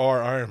 you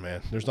are Iron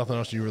Man. There's nothing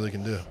else you really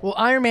can do. Well,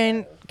 Iron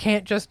Man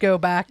can't just go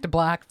back to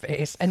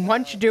blackface, and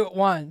once you do it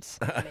once,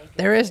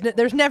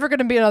 there's never going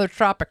to be another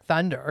Tropic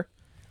Thunder.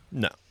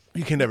 No.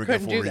 You can never go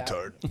Couldn't full do that.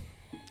 retard.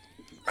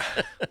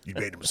 You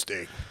made a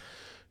mistake.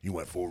 You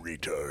went full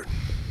retard.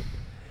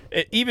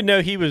 Even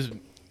though he was,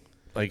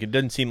 like, it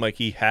doesn't seem like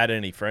he had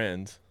any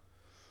friends.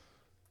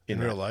 In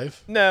that- real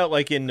life? No,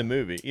 like in the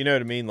movie. You know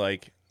what I mean?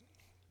 Like,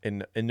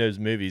 in those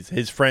movies,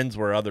 his friends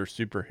were other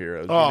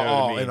superheroes. You know what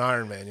I mean? in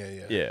Iron Man,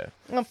 yeah. Yeah.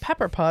 Well,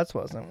 Pepper Potts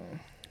wasn't.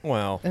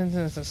 Well. And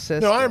his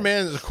assistant. No, Iron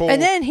Man is a cool.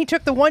 And then he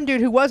took the one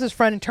dude who was his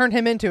friend and turned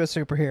him into a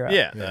superhero.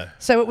 Yeah.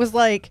 So it was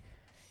like,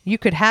 you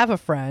could have a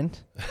friend,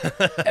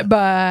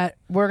 but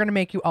we're going to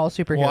make you all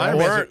superheroes. Well, Iron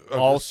Man's Weren't a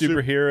all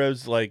super-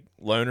 superheroes like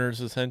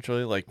loners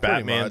essentially? Like Pretty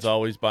Batman's much.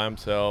 always by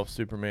himself,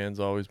 Superman's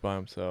always by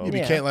himself. You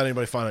Yeah. can't let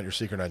anybody find out your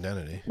secret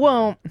identity.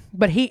 Well,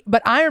 but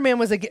Iron Man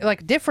was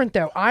like different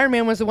though. Iron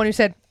Man was the one who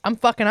said, "I'm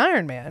fucking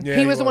Iron Man." Yeah,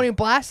 he he was the one was. who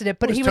blasted it,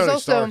 but Well, he it's was Tony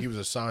also Stark. He was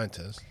a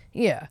scientist,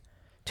 yeah.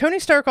 Tony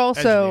Stark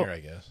also engineer, I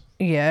guess.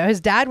 yeah. His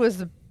dad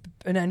was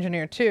an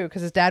engineer too,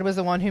 because his dad was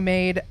the one who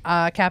made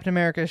Captain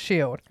America's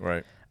shield.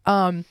 Right.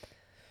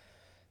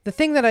 The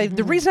thing that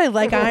the reason I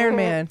like Iron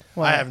Man,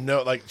 well, I have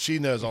no like. She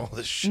knows all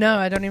this shit. no,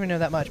 I don't even know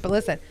that much. But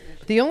listen,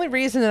 the only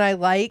reason that I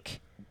like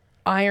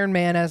Iron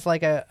Man as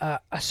like a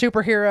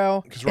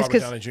superhero Because is Robert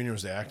because Downey Jr.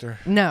 was the actor.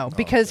 no,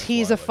 because that's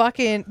he's why a I like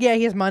fucking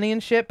he has money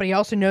and shit, but he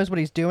also knows what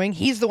he's doing.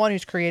 He's the one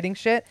who's creating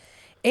shit,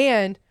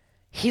 and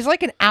he's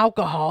like an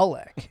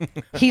alcoholic.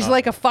 He's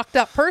like a fucked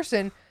up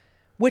person,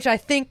 which I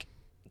think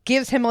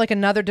gives him like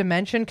another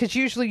dimension. Because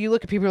usually you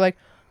look at people who are like,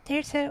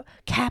 they're so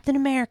Captain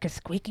America,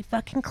 squeaky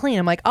fucking clean.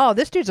 I'm like, oh,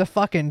 this dude's a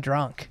fucking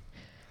drunk,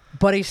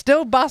 but he's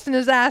still busting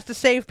his ass to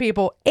save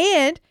people,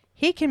 and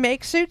he can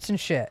make suits and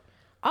shit.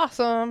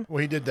 Awesome. Well,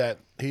 he did that.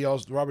 He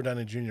also Robert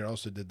Downey Jr.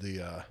 also did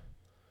the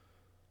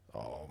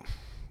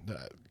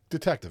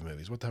detective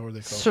movies. What the hell were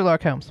they called?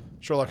 Sherlock Holmes.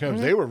 Sherlock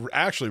Holmes. They were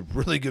actually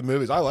really good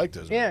movies. I liked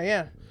those. Yeah,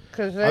 yeah.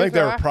 Because I think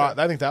they were.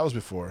 I think that was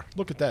before.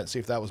 Look at that. And see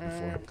if that was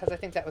before. Because I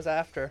think that was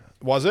after.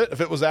 Was it?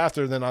 If it was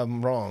after, then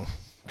I'm wrong.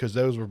 Because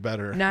those were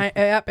better.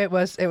 Yep, it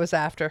was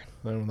after.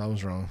 No, that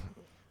was wrong.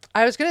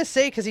 I was gonna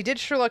say because he did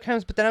Sherlock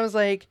Holmes, but then I was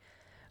like,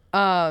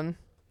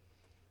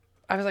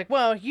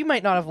 well, you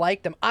might not have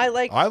liked them. I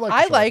liked Sherlock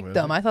them.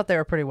 movies. I thought they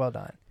were pretty well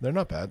done. They're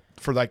not bad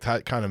for like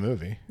that kind of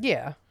movie.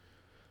 Yeah,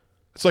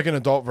 It's like an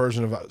adult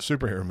version of a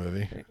superhero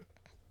movie.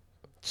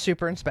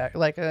 super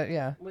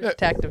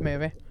detective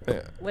movie.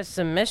 Yeah. With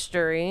some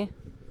mystery.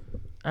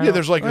 Yeah,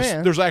 there's like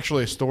yeah. there's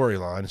actually a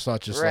storyline. It's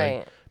not just Right.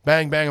 like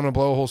bang bang. I'm gonna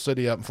blow a whole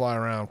city up and fly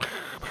around.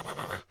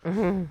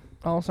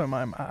 Also,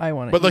 I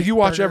want to. But like you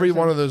watch every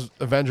one of those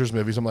Avengers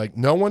movies, I'm like,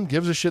 no one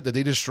gives a shit that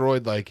they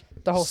destroyed like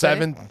The whole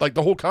like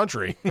the whole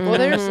country.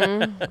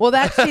 Well,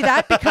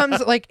 that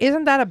becomes like,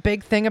 isn't that a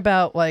big thing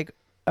about like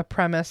a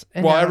premise?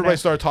 And Well, how it everybody has-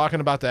 started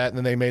talking about that, and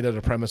then they made it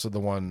a premise of the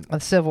one.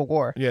 a Civil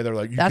War. Yeah, they're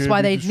like, you That's can't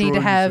why be they need to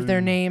destroying have the their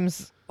city.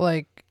 names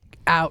like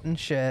out and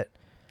shit.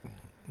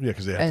 Yeah,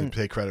 because they have and- to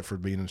pay credit for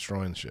being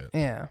destroying shit.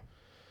 Yeah.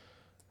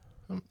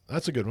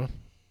 That's a good one.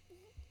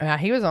 Yeah,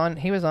 he was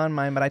on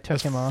mine, but I took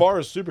As him off. far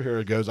as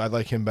superhero goes, I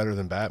like him better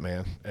than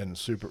Batman and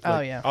Oh,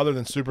 yeah. Other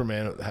than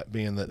Superman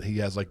being that he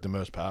has like the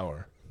most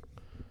power.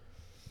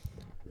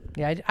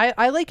 Yeah,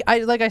 I like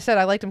I said,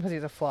 I liked him because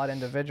he's a flawed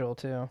individual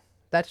too.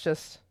 That's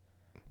just,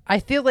 I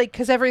feel like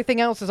because everything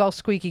else is all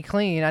squeaky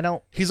clean. I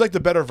don't. He's like the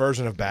better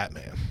version of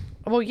Batman.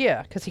 Well,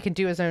 yeah, because he can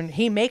do his own.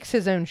 He makes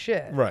his own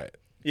shit. Yeah. Right.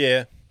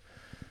 Yeah,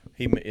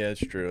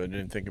 it's true. I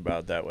didn't think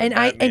about it that way. And he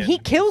Batman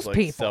kills is, like,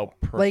 people.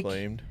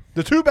 Self-proclaimed.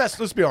 The two best,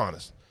 let's be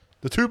honest,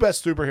 the two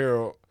best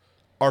superhero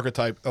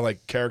archetype,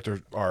 like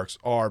character arcs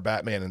are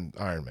Batman and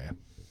Iron Man.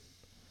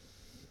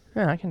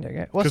 Yeah, I can dig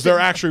it. Well, because they're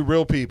actually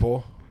real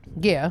people.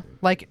 yeah,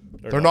 like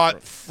They're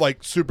not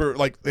like super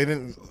like they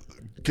didn't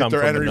get Come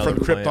their from energy from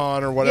another planet.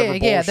 Krypton or whatever.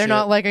 yeah, they're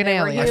not bullshit. like an They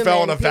were alien. I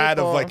fell in a human vat of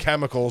people. like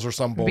chemicals or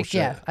some bullshit.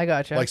 Yeah, I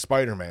gotcha. Like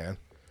Spider-Man.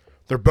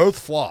 They're both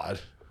flawed.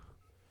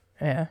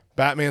 yeah,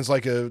 Batman's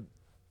like a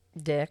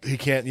Dick. he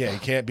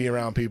can't be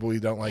around people he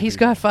don't like. he's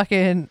people. got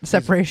fucking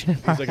separation.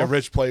 He's like a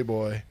rich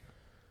playboy.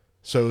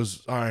 So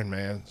is Iron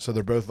Man. So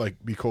they're both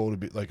like be cool to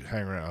be like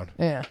hang around.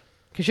 yeah,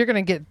 because you're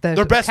gonna get the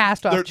They're best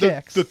cast off they're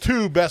chicks. the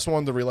two best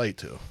ones to relate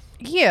to.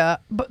 Yeah,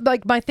 but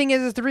like my thing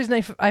is the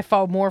reason I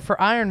fall more for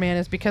Iron Man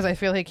is because I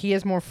feel like he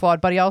is more flawed,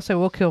 but he also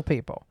will kill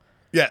people.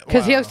 Yeah,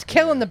 Because he wow. was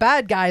killing the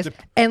bad guys,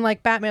 and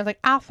like Batman's like,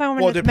 I'll throw him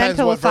Well, in it this depends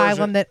mental what asylum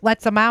version- that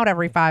lets him out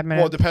every 5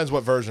 minutes. Well, it depends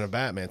what version of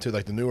Batman too.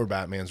 Like the newer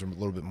Batmans are a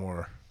little bit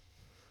more.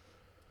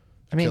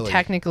 I mean, killing.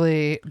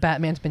 technically,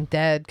 Batman's been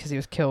dead because he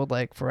was killed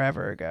like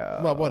forever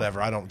ago. Well,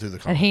 whatever. I don't do the.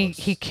 and he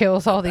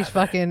kills all these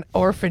fucking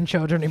orphan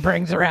children he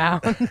brings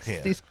around.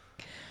 Yeah.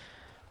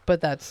 But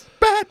that's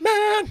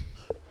Batman.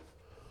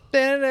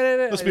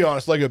 Let's be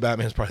honest. Lego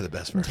Batman's probably the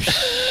best version.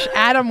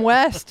 Adam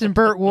West and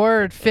Burt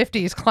Ward,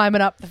 50s,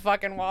 climbing up the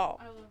fucking wall.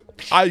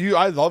 I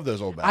love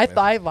those old Batman.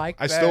 I like.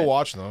 I still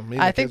watch them. Me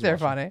and I the think kids they're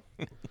watch them.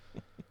 funny.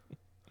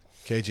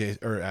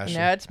 KJ or Ashley.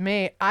 No, it's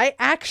me. I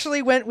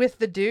actually went with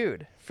the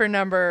dude for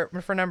number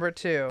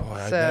 2.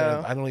 Boy,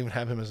 So I don't even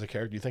have him as a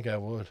character. You think I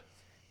would?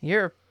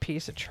 you're a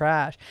piece of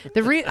trash.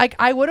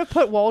 I would have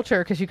put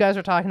Walter because you guys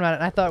were talking about it,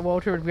 and I thought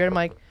Walter would be weird. I'm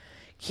like,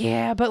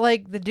 yeah, but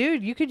like the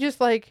dude, you could just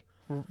like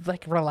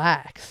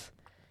relax,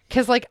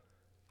 because like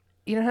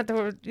you don't have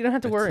to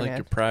It's worry, like man.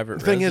 your private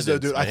The thing is, though,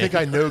 residence, dude, I man. think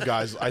I know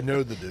guys. I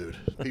know the dude.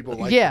 People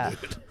like Yeah.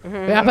 the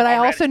dude. Yeah, but I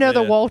also know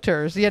the Yeah.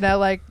 Walters,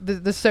 like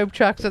the soap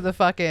trucks of the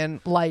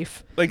fucking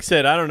life. Like I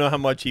said, I don't know how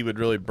much he would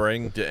really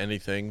bring to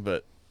anything,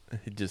 but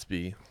he'd just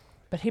be.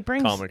 But he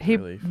brings Comic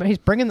relief. he's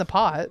bringing the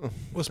pot,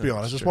 Let's be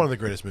honest. It's one of the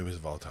greatest movies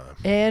of all time.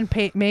 and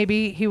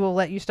maybe he will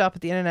let you stop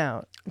at the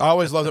In-N-Out. I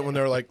always loved it when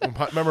they were like,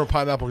 remember when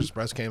Pineapple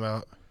Express came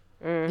out?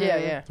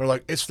 Yeah. They're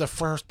like, it's the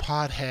first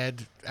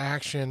pothead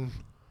action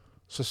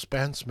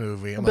suspense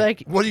movie. I'm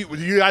Like- like, what do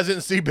you guys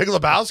didn't see Big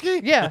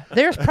Lebowski? Yeah,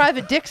 there's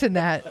private dicks in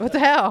that. What the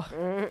hell?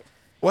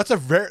 Well,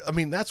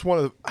 that's one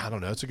of the, I don't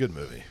know. It's a good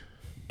movie.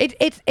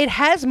 It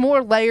has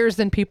more layers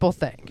than people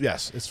think.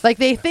 Yes. It's Like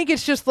they think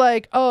it's just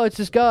like, oh, it's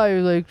this guy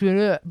who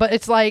like, but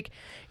it's like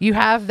you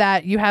have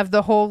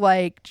the whole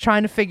like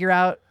trying to figure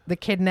out the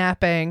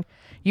kidnapping.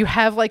 You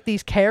have like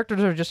these characters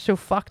that are just so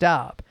fucked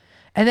up,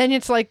 and then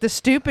it's like the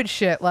stupid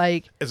shit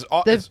like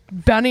the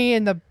bunny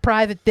and the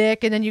private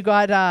dick, and then you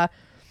got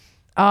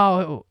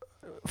oh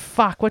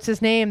fuck, what's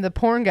his name? The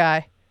porn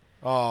guy.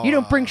 oh, You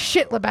don't bring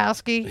shit,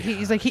 Lebowski.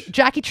 He's like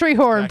Jackie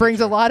Treehorn Jackie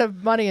brings a Treehorn. lot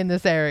of money in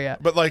this area,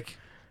 But like,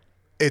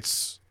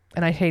 it's,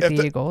 and I hate If the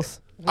the-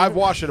 Eagles. I've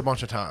watched it a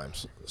bunch of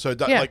times. So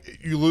it, Yeah. like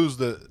you lose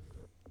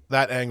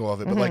that angle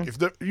of it. But like if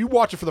you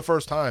watch it for the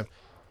first time,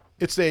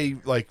 it's a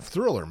like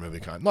thriller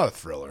movie not a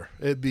thriller.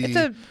 It'd be It's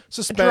a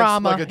suspense,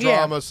 drama, like a yeah.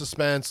 drama,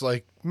 suspense,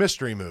 like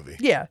mystery movie.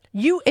 Yeah,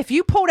 if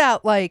you pulled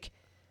out like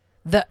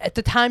at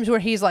the times where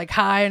he's like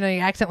high and then he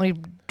accidentally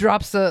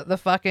drops the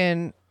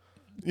fucking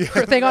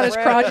thing on his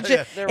crotch and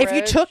shit. The If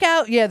you roach. took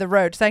out the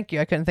roach, thank you,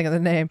 I couldn't think of the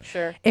name.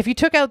 Sure. If you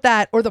took out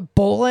that or the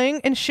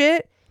bowling and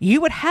shit, you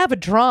would have a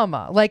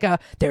drama. Like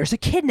there's a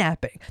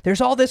kidnapping.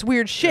 There's all this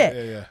weird shit.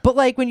 yeah. But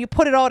like when you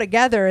put it all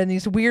together and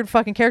these weird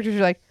fucking characters,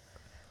 you're like,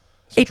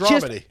 It's a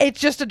dramedy. it's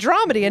just a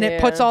dramedy, and it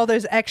puts Yeah. all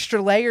those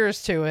extra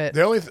layers to it.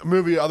 The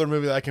only other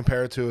movie that I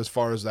compare it to as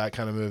far as that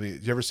kind of movie.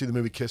 Did you ever see the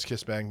movie Kiss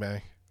Kiss Bang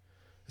Bang?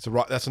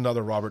 That's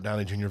another Robert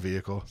Downey Jr.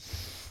 vehicle.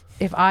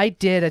 If I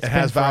did, It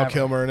has Val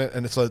Kilmer in it,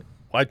 and it's a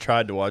I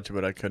tried to watch it,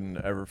 but I couldn't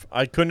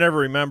ever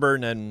remember.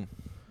 And then,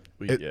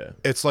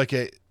 it's like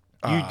a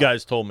you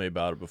guys told me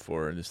about it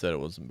before, and you said it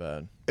wasn't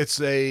bad. it's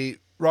a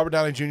Robert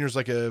Downey Jr. is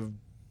like a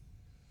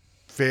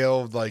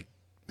failed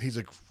he's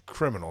a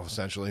criminal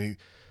essentially.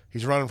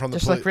 He's running from the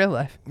just police. like real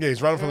life. Yeah,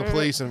 he's running from the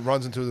police and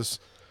runs into this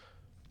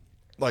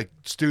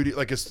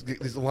studio,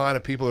 this line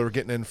of people that are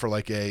getting in for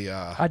like a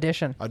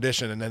Audition.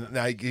 and then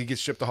now he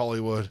gets shipped to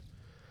Hollywood,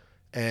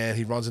 and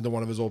he runs into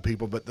one of his old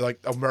people, but like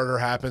a murder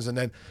happens, and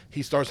then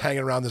he starts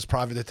hanging around this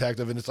private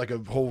detective, and it's like a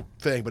whole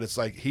thing, but it's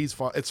like he's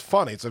fun. It's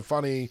funny. It's a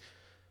funny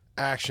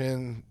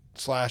action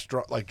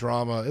 /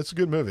 drama. It's a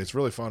good movie. It's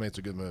really funny. It's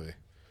a good movie.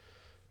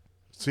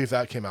 See if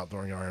that came out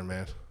during Iron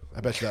Man. I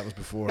bet you that was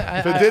before.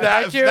 If it did,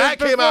 if that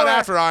came out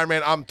after Iron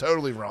Man, I'm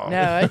totally wrong.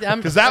 No,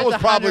 Because that was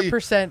probably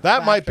 100%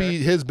 that might factor. be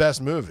his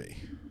best movie.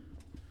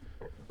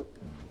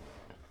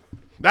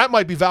 That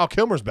might be Val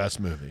Kilmer's best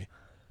movie.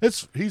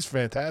 He's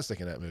fantastic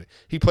in that movie.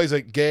 He plays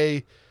a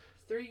gay.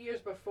 3 years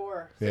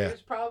before. So Yeah. he He was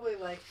was probably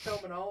like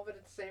filming all of it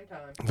at the same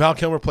time. Val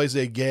Kilmer plays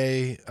a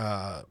gay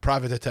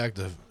private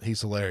detective.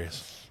 He's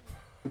hilarious.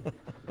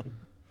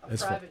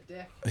 It's fun.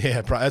 dick.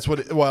 Yeah, that's what.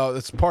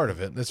 It's part of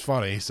it. It's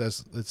funny. He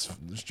says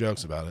there's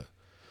jokes about it,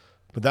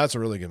 but that's a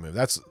really good movie.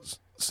 That's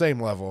same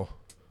level.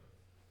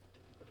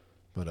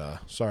 But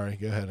sorry,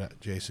 go ahead,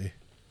 JC.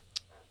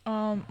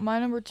 My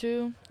number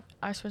 2,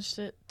 I switched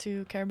it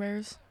to Care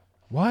Bears.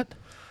 What?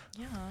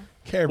 Yeah.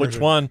 Care Bears Which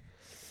are- one?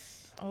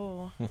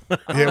 Oh.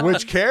 Yeah,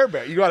 which Care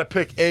Bear? You got to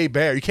pick a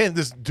bear. You can't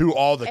just do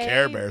all the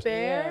Care Bears.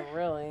 Bear? Yeah,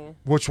 really.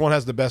 Which one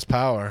has the best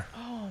power?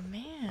 Oh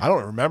man. I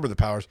don't remember the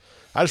powers.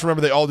 I just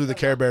remember they all do the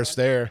Care Bear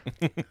stare.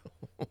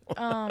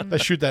 They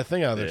shoot that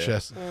thing out of their Yeah.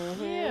 chest.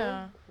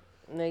 Yeah.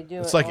 And they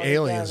do It's it like all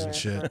aliens and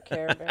together shit. for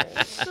Care Bears.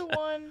 What's the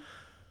one?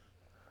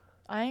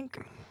 I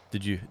think.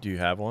 Do you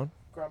have one?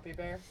 Grumpy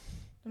Bear.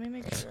 Let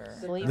me make sure.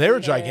 Sleepy They were Bear.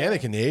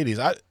 gigantic in the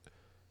 80s.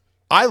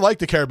 I liked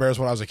the Care Bears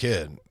when I was a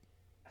kid.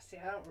 See,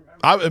 I don't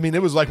remember. I mean,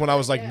 it was like when I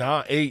was like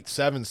 9, 8,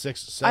 7,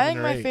 6, 7, I think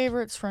or my 8.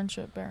 favorite's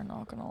Friendship Bear.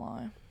 Not gonna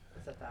lie.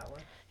 Is that that one?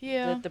 Is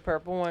Yeah. it the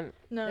purple one?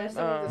 No. There's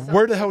some of the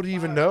Where the stuff hell do you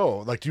even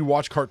know? Like, do you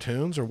watch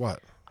cartoons or what?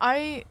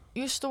 I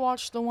used to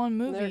watch the one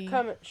movie. They're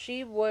coming.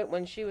 She would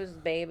when she was a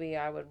baby.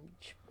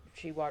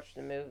 She watched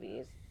the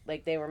movies.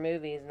 Like they were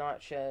movies,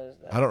 not shows.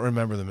 Though. I don't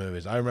remember the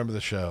movies. I remember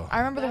the show. I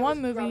remember the That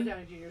one was Robert movie.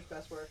 Downey Jr.'s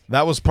best work.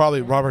 That was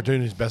probably Robert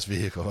Downey's best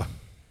vehicle.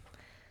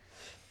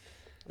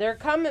 They're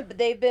coming. But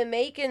they've been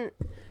making.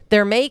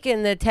 They're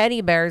making the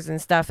teddy bears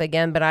and stuff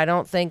again, but I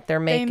don't think they're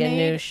making a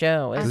new made-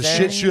 show. Is The there?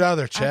 shit shoot out of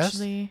their chest?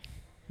 Actually,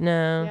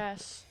 No,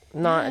 yes.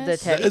 not the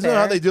Yes. teddy Isn't that bear.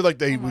 how they do? Like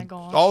they Oh my would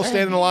gosh. all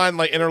stand in a line,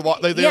 like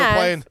interlock. Like they were Yes.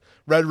 playing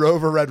Red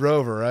Rover,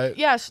 right?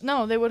 Yes.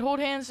 No. They would hold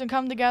hands and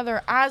come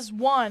together as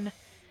one,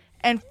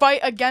 and fight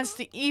against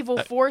the evil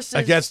forces.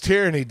 Against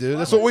tyranny, dude.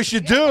 That's what we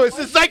should do.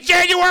 It's like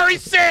January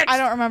 6th. I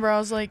don't remember. I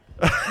was like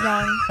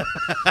young.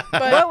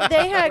 But Well,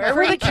 they had Where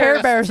were the Care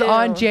creatures, Bears too.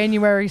 on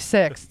January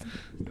 6th?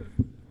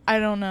 I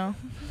don't know.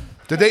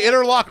 Did they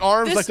interlock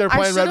arms This- like they're I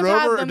playing Red should have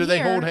had Rover, or them do they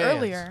here hold hands?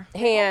 earlier?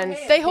 Hands.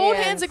 They hold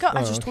hands and come.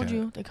 I Oh, just told okay.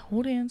 you. They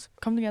hold hands,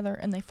 come together,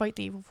 and they fight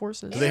the evil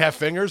forces. Do they have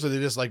fingers, or they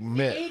just like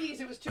mitt?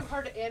 80s, it was too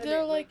hard to animate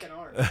They're like- Lincoln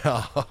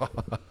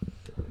arms.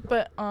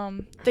 But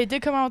they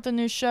did come out with a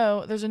new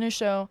show. There's a new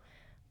show,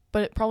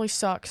 but it probably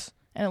sucks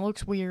and it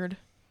looks weird.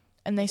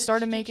 And they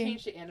started Did you making.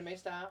 change the anime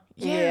style?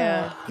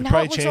 Yeah. They Now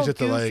probably it looks changed all it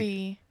to, like,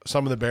 goofy.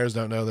 Some of the bears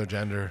don't know their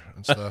gender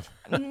and stuff.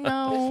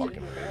 No,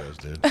 Fucking weirdos,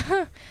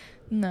 dude.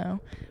 no.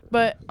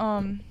 But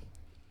I'm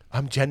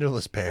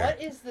genderless bear.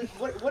 What is the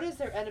what is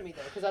their enemy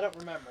though? Because I don't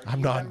remember. Do I'm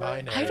you remember?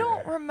 non-binary. I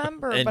don't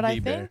remember. But I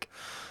NB bear. think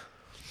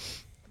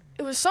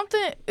it was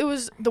something. It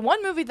was the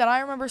one movie that I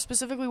remember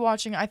specifically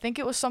watching. I think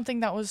it was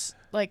something that was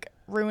like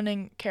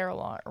ruining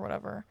Care-a-Lot or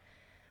whatever.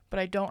 But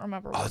I don't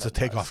remember. Oh, what it's a it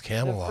takeoff was. The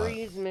Camelot.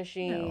 freeze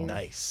machine.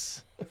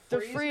 Nice.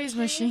 The freeze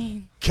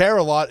machine.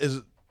 Camelot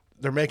is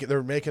they're making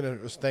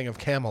a thing of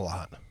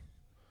Camelot.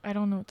 I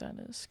don't know what that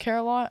is.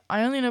 Care-a-Lot.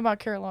 I only know about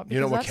Care-a-Lot.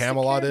 You know because what that's the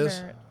Camelot Care is?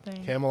 Bear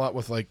thing. Camelot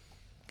with like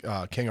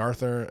King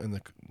Arthur and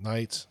the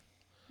knights.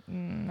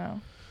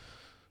 No.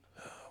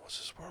 What's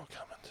this world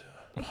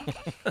coming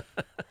to?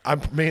 I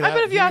mean, I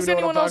bet if you ask know what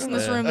anyone I'm else in talking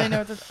this about? room, they know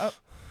what this. Oh,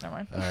 never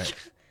mind. All right.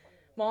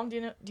 Mom, do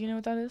you know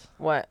what that is?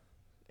 What?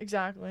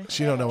 Exactly.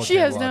 She don't know what She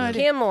has Camelot no is.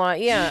 idea. Camelot.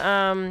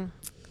 Yeah.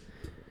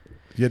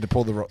 You had to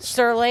pull the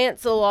Sir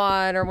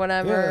Lancelot or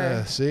whatever.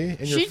 Yeah, see? In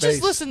your She face.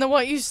 just listened to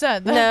what you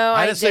said. No,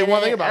 I didn't say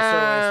one thing didn't. about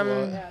Sir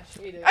Lancelot. Yeah,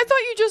 she did. I thought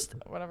you just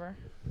whatever.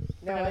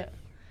 No, Forget I it.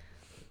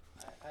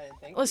 didn't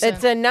think. Listen,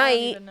 It's a I don't knight,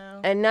 even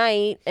know. a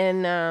knight,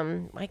 and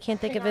I can't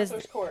think King of his.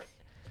 Arthur's court.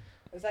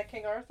 Is that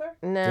King Arthur?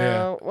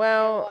 No,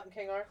 well, Camelot and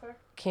King Arthur.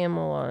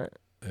 Camelot.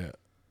 Yeah.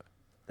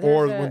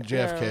 Or There's a- when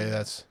JFK, no.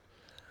 that's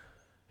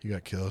he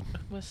got killed.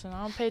 Listen,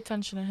 I don't pay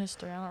attention to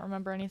history. I don't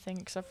remember anything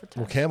except for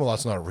Well, text.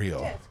 Camelot's not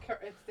real. Yeah,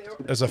 they were-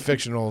 It's a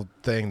fictional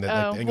thing that like,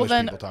 Oh, the well English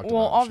then, people talked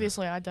well about. and shit.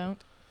 obviously I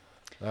don't.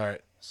 All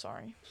right,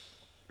 Sorry. Next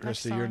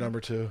Christy, you're time. number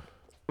 2.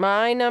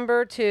 My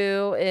number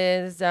 2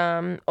 is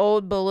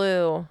Old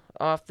Baloo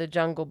off the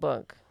Jungle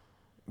Book.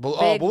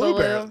 Big Blue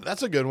Bear. Baloo.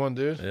 That's a good one,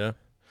 dude. Yeah.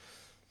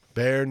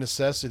 Bare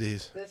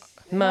necessities. This,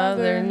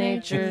 Mother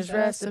Nature's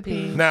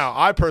recipe. Now,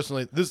 I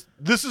personally, this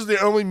is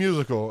the only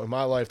musical in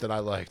my life that I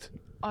liked.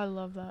 I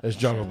love that. It's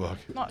Jungle show. Book.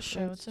 Not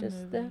show. It's a just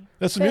movie.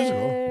 That's a musical.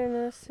 Bare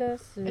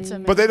necessity. It's a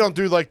But they don't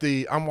do like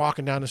the I'm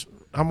walking in the jungle.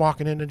 I'm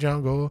walking in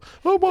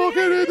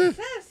the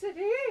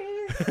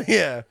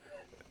yeah.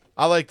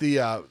 I like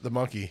the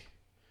monkey,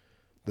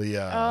 the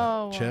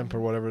Oh, chimp or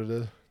whatever it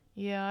is.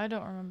 Yeah, I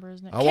don't remember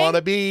his name. I want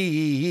to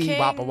be King-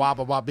 wappa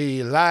wappa wappa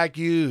be like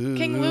you.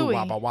 King Louie.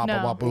 Wappa wappa No.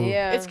 wappa.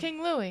 Yeah. It's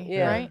King Louie,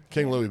 Yeah. right?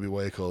 King Louie be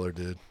way cooler,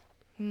 dude.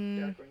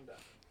 Mm,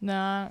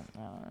 nah,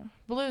 no.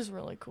 Blue's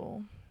really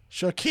cool.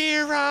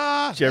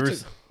 Shakira.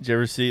 Did you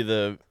ever see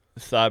the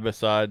side by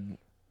side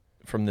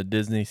from the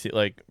Disney,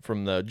 like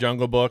from the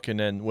Jungle Book and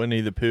then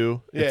Winnie the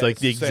Pooh? Yeah, it's like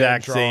the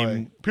exact drawing.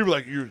 same. People are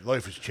like your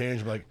life has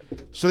changed. I'm like,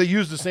 so they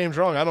use the same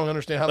drawing. I don't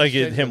understand how. Like they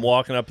it's changed him it.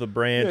 walking up the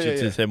branch. Yeah,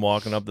 it's yeah, just him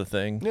walking up the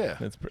thing. Yeah.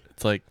 It's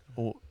like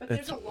oh, But there's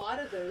it's. a lot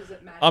of those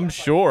that match. I'm up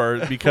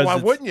sure because Why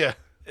it's, wouldn't you?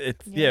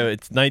 it's yeah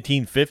it's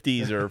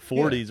 1950s or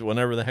 40s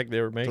whenever the heck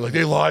they were They're making. like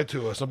they lied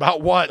to us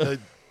about what?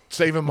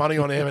 Saving money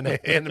on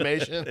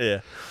animation.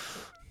 Yeah.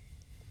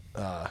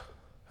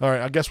 All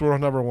right, I guess we're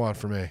on number 1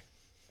 for me.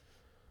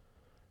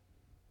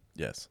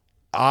 Yes.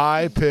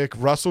 I pick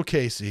Russell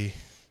Casey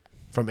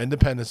from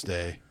Independence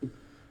Day.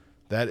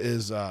 That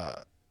is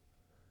not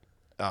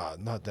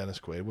Dennis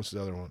Quaid. What's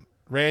the other one?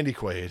 Randy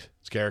Quaid,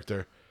 his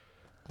character.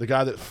 The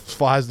guy that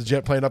flies the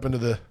jet plane up into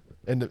the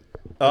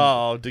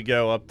Oh, to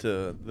go up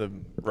to the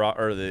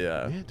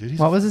yeah, dude.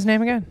 What was his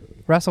name again?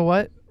 Russell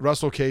what?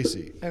 Russell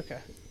Casey? Okay.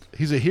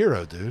 He's a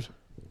hero, dude.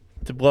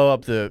 to blow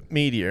up the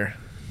meteor.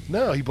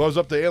 No, he blows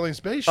up the alien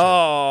spaceship.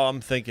 Oh,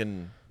 I'm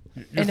thinking.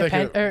 You're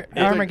thinking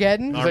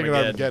Armageddon? You're thinking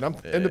Armageddon. Armageddon.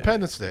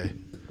 Independence Day.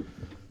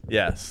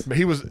 Yes.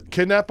 He was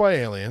kidnapped by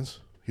aliens.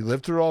 He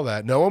lived through all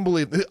that. No one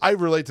believed. I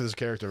relate to this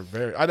character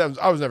very. I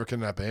was never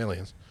kidnapped by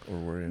aliens. Or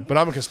were you? But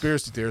I'm a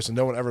conspiracy theorist, and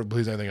no one ever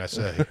believes anything I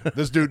say.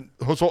 This dude,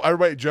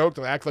 everybody joked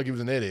and act like he was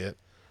an idiot.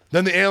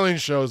 Then the alien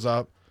shows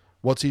up.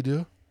 What's he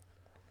do?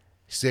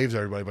 He saves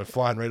everybody by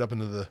flying right up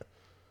into the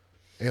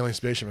alien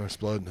spaceship and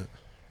exploding it.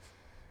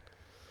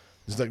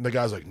 It's like the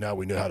guy's like, now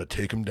we know how to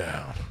take him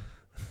down.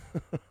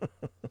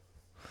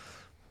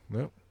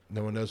 Nope,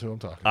 no one knows who I'm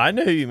talking about. I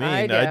know who you mean.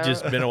 I It's don't.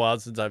 just been a while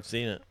since I've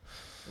seen it.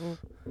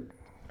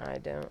 I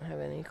don't have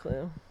any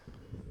clue.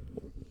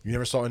 You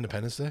never saw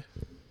Independence Day?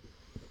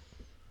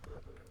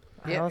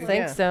 I don't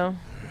think so.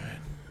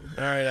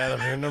 All right, Adam,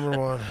 you're number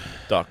one.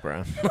 Doc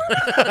Brown.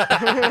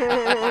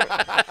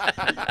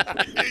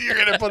 You're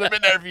gonna put him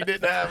in there if you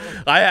didn't have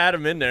him. I had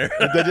him in there.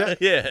 Did you?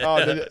 Yeah.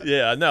 Oh, did you?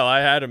 Yeah. No, I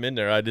had him in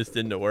there. I just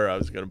didn't know where I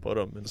was going to put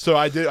him. And So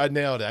I did. I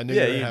nailed it. I knew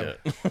yeah, you you were know.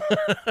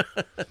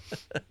 gonna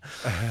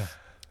have.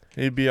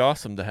 It'd be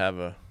awesome to have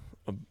a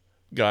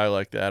guy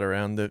like that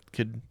around that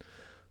could.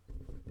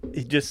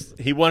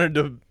 He wanted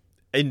to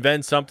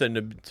invent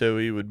something so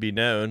he would be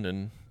known,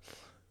 and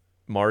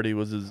Marty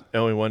was the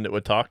only one that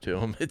would talk to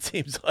him. It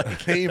seems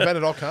like. He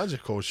invented all kinds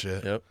of cool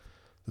shit. Yep.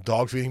 The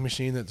dog feeding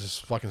machine that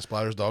just fucking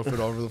splatters dog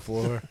food all over the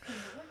floor.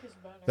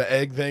 The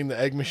egg thing, the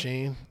egg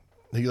machine.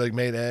 He like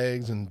made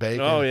eggs and bacon.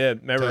 Oh yeah,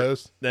 remember?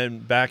 Toast. Then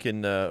back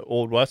in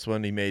Old West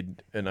one, he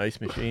made an ice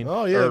machine.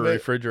 Oh, yeah, or a mate.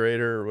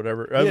 refrigerator or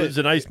whatever. Yeah, It was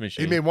an ice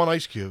machine. He made one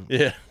ice cube.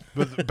 Yeah.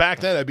 But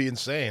back then, that'd be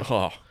insane.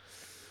 Oh.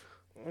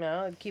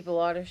 No, it'd keep a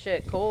lot of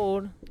shit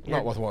cold.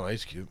 Not with one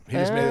ice cube. He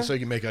just made it so he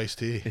could make iced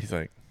tea. He's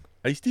like,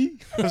 iced tea?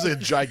 It was like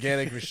a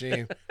gigantic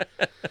machine,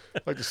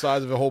 like the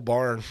size of a whole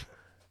barn.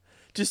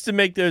 Just to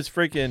make those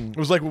freaking. It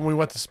was like when we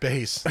went to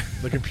space.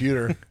 The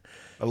computer,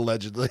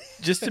 allegedly.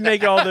 Just to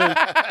make all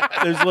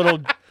those little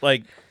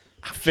like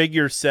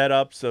figure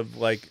setups of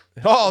like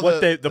Oh,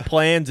 what the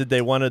plans that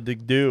they wanted to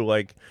do.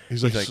 Like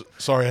He's like,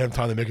 sorry, I didn't have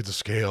time to make it to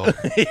scale.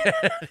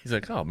 he's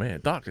like, oh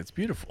man, Doc, it's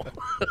beautiful.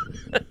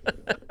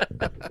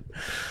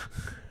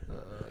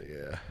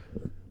 Yeah.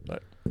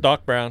 But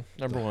Doc Brown,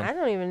 number I one.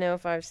 don't even know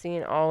if I've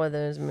seen all of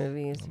those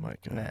movies. Oh my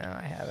god. No,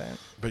 I haven't.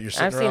 But you're I've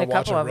sitting seen around a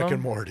couple watching of Rick them.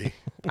 and Morty.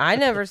 I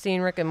never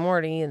seen Rick and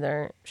Morty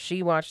either.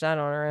 She watched that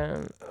on her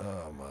own.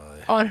 Oh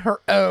my. On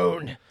her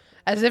own.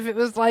 As if it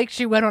was like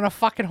she went on a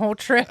fucking whole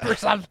trip or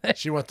something.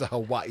 She went to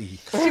Hawaii.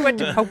 She went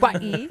to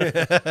Hawaii.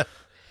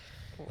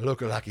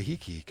 Look like a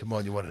hiki. Come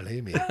on, you want to lay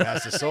me?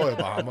 Pass the soil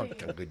bomb.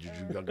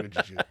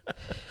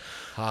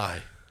 Hi,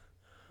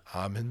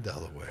 I'm in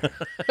Delaware.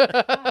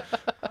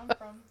 I'm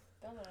from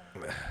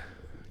Delaware.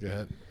 Go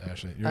ahead,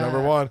 Ashley. You're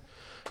number one.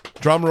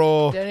 Drum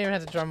roll. Don't even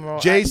have to drum roll.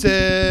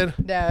 Jason.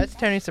 No, it's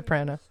Tony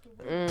Soprano.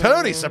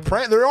 Tony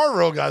Soprano. There are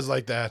real guys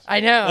like that. I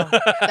know.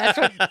 That's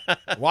what.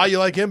 Why you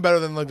like him better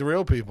than like the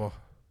real people?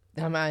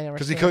 I never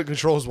Because he seen couldn't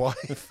control his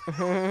wife.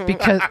 it.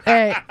 Because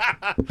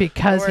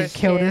Poor he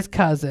killed kid. his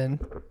cousin.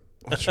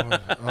 Which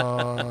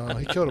one?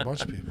 He killed a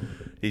bunch of people.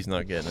 He's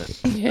not getting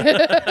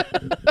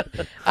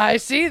it. I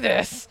see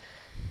this.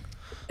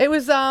 It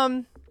was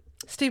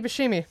Steve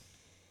Buscemi.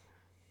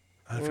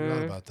 I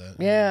forgot about that.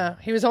 Yeah,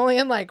 he was only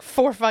in like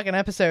 4 fucking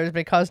episodes, but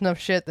he caused enough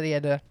shit that he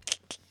had to.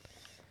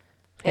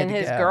 And to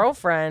his go.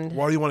 girlfriend.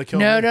 Why do you want to kill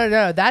No, him?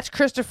 no. That's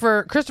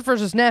Christopher.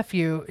 Christopher's his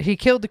nephew. He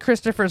killed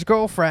Christopher's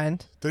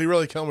girlfriend. Did he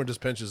really kill him or just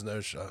pinch his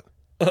nose shut?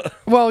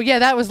 Well, yeah,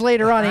 that was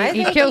later on. I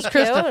He think kills he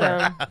killed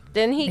Christopher. him.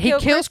 Didn't he? He kill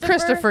kills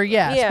Christopher,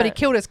 yes, Yeah. but he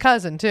killed his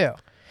cousin too.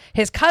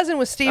 His cousin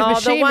was Steve Oh,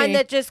 Buscemi. the one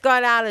that just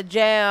got out of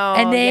jail.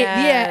 and they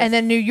yes. and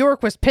then New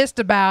York was pissed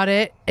about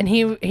it, and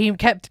he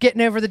kept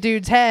getting over the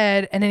dude's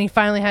head, and then he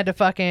finally had to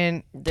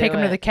fucking take him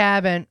to it. the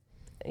cabin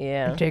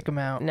Yeah. and take him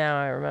out. Now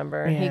I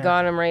remember. He Yeah.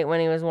 got him right when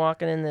he was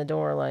walking in the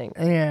door, like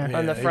Yeah,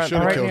 on the he front should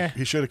have part. killed. Yeah.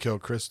 He should have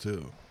killed Chris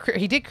too.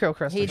 He did kill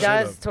Christopher. he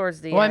should've. does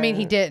towards the Well, I end. mean,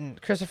 he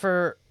didn't.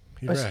 Christopher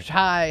He was wrecked.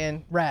 high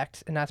and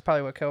wrecked, and that's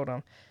probably what killed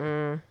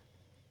him.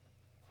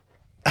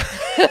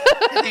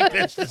 He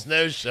pinched his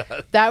nose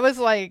shut. That was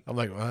like I'm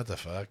like, what the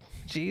fuck?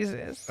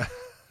 Jesus.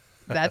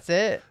 That's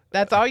it.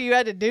 That's all you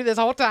had to do this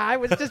whole time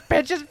was just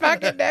pinch his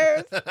fucking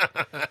nose.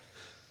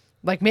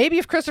 Like maybe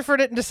if Christopher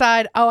didn't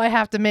decide, oh, I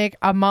have to make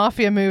a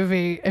mafia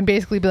movie and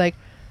basically be like,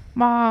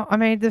 Ma, I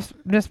made this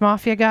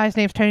mafia guy. His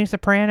name's Tony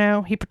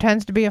Soprano. He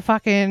pretends to be a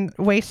fucking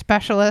waste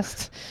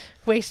specialist,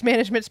 waste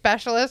management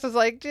specialist. It's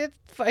like,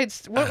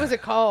 it's what was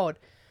it called?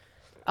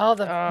 Oh,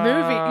 the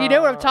movie. You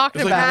know what I'm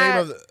talking It's like about? the name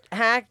of the,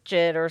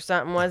 Hatchet or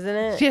something, wasn't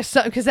it? Yes,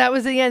 because that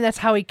was the end. That's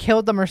how he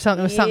killed them or something.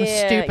 It was something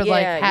stupid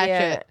like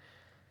hatchet.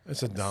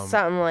 It's a dumb.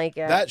 Something like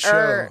that. That show.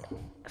 Or,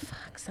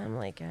 fuck, something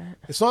like that.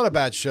 It's not a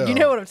bad show. You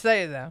know what I'm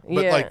saying, though.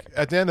 But Yeah. like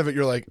at the end of it,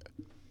 you're like,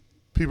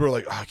 people are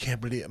like, oh, I can't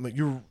believe it. I'm like,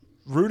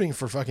 rooting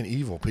for fucking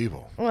evil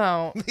people.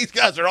 Well, These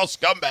guys are all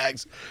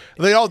scumbags.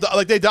 They all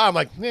like they die. I'm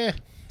like, eh.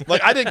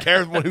 Like I didn't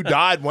care who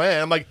died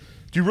when. I'm like,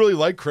 do you really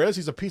like Chris?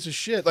 He's a piece of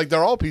shit. Like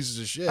they're all pieces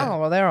of shit. Oh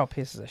well, they're all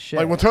pieces of shit.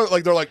 Like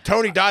when they're like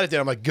Tony died at the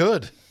end. I'm like,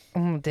 good.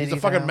 Did He's he a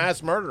fucking though?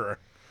 mass murderer.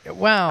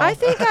 Well, I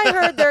think I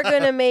heard they're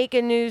gonna make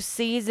a new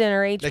season,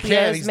 or They can't.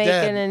 HBO's He's making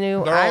dead. a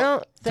new. They're I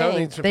all- don't Tony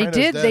think Soprano's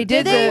did- dead. they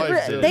did His the-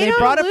 wife did. they don't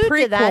brought a allude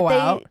to that. prequel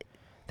out.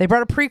 They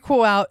brought a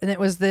prequel out, and it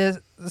was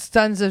the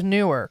Sons of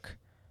Newark,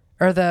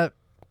 or the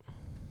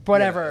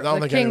whatever, Yeah, I don't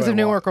the think Kings of anybody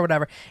Newark, or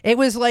whatever. It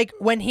was like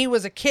when he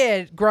was a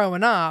kid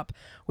growing up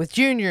with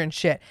Junior and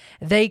shit.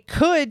 They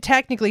could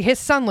technically, his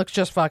son looks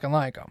just fucking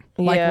like him,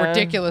 like Yeah.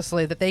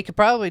 ridiculously. That they could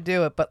probably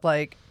do it, but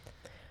like,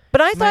 But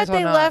I Might thought as well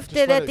they not. left Just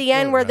it let at it- the let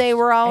end it where they rest.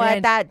 were all at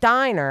And- that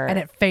diner. and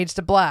it fades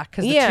to black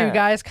because the Yeah. two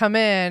guys come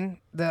in,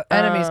 the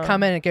enemies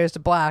come in, it goes to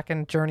black,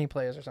 and Journey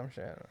plays or some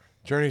shit.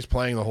 Journey's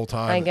playing the whole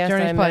time. I guess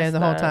Journey's I playing missed the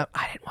whole that. time.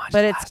 I didn't watch,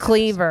 But the it's last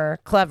Cleaver,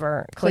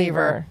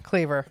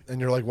 Cleaver.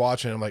 And you're like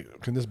watching. I'm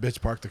like, can this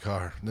bitch park the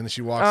car? And then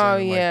she walks Oh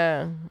in. I'm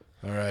yeah.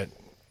 Like, all right.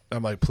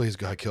 I'm like, please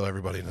God, kill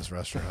everybody in this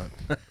restaurant.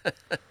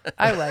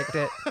 I liked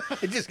it.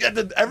 I just got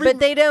the every. But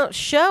they don't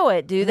show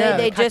it, do they? No,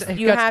 They cut just to-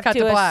 you cut- have cut to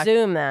to black.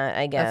 assume that,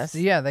 I guess.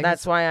 They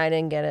That's why I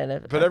didn't get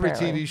it. But every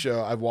apparently. TV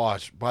show I've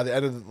watched, by the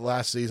end of the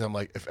last season, I'm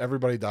like, if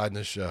everybody died in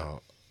this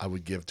show, I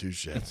would give two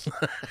shits.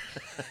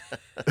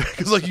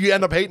 Because like you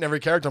end up hating every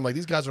character. I'm like,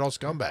 these guys are all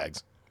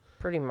scumbags.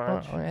 Pretty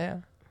much. Oh, yeah.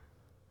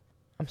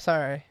 I'm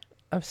sorry.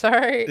 I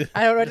don't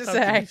know what to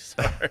say.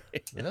 Sorry.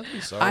 Yeah,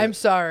 be sorry. I'm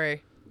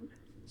sorry.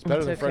 It's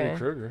better than It's Freddy okay.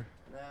 Krueger.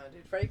 No,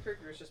 dude, Freddy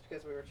Krueger is just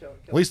because we were chilling.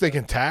 At least they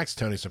can tax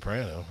Tony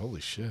Soprano.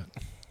 Holy shit.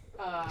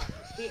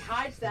 He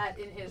hides that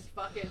in his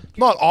fucking.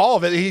 Not all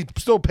of it. He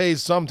still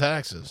pays some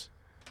taxes.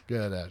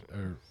 Good at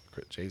or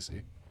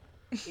JC.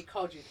 He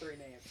called you 3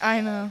 names.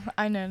 I know.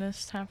 I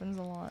noticed. Happens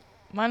a lot.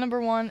 My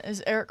number one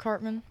is Eric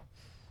Cartman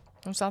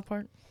from South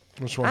Park.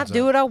 Which I one's do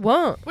that? what I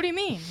want. What do you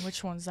mean?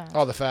 Which one's that?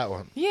 Oh, the fat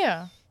one.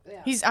 Yeah.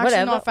 He's actually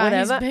Whatever, not fat.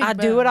 whatever. He's big I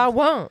do what I boned.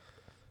 want.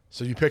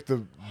 So you picked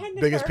the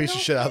biggest piece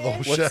of shit out of the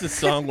whole show. What's the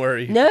song where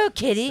he? No,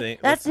 kitty. Sing-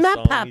 That's what's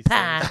my the song he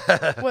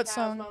papa. What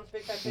song?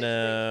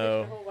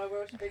 No.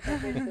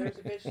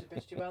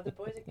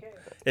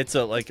 It's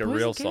like a Boys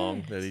real and song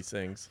girls. that he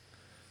sings.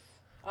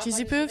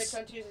 Cheesy Poofs?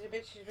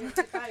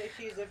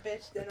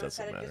 It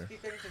doesn't matter.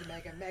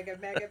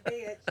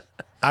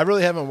 I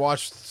really haven't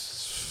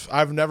watched.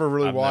 I've never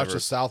really I've watched never.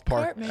 a South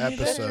Park Cartman, Your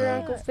episode.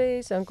 Uncle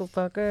Face, Uncle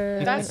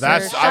Fucker. That's-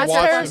 I watched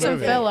the Paris and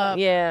movie. Phillip.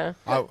 Yeah.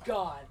 I,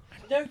 God,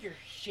 know your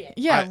shit.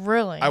 Yeah, I-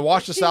 really. I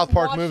watched the She's South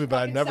Park watched movie, but I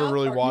fucking never South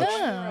really Park. watched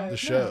No, the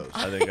shows.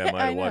 I think I might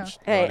I have know. watched.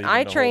 Hey, not even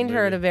I the whole trained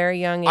her at a movie.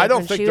 very young age. I don't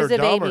when think she was they're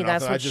a dumb or baby,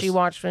 that's nothing, I what she just-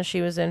 watched when she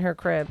was in her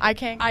crib. I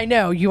can't. I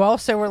know. You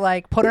also were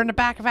like, put her in the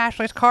back of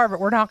Ashley's car, but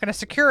we're not going to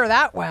secure her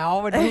that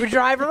well when we would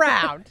drive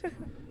around.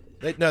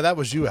 No, that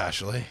was you,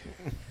 Ashley.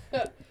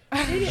 She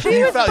was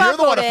You're the one that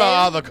buckled fell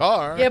out of the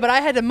car. Yeah, but I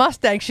had the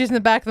Mustang. She's in the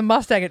back of the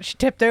Mustang, and she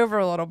tipped over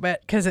a little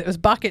bit because it was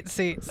bucket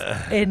seats,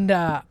 and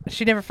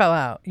she never fell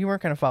out. You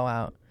weren't going to fall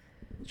out.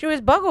 She was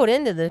buckled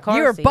into the car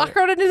You were seat.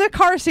 buckled into the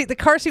car seat. The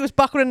car seat was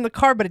buckled into the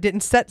car, but it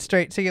didn't set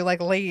straight, so you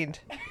like leaned.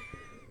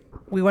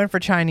 We went for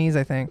Chinese,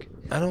 I think.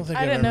 I don't think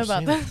I I've didn't ever know about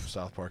seen that. a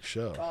South Park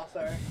show. Oh,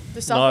 sorry.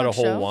 The South Not Park a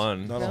whole show?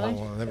 one. Not a whole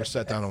one. I never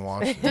sat down and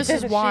watched. it. This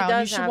is She wild. You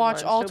does should have watch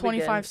one. all She'll be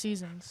 25 good.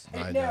 seasons.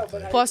 I don't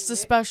think. Plus the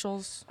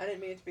specials. I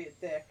didn't mean it to be a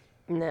dick.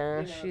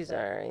 No, she's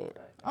alright.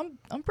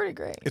 I'm pretty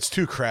great. It's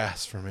too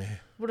crass for me.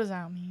 What does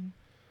that mean?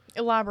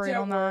 Elaborate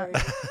on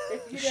that.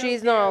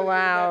 She's not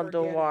allowed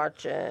to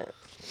watch it.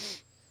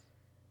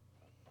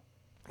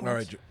 All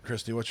right,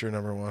 Christy, what's your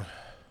number one?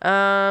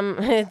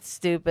 It's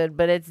stupid,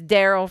 but it's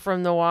Daryl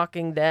from The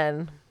Walking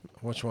Dead.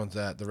 Which one's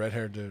that? The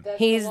red-haired dude.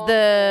 He's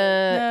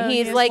No, he's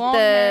he has like long the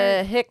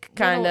hair, hick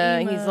kind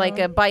of. little He's like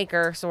a emo.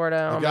 biker sort The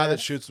of. guy that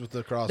shoots with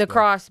the crossbow. the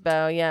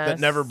crossbow, yeah. That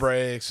never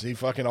breaks. He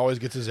fucking always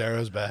gets his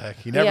arrows back.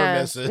 He never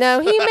misses. No,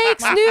 he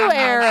makes new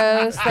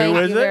arrows. Thank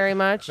is you it? very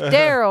much.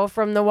 Daryl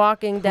from The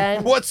Walking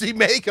Dead. What's he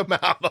make them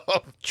out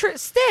of?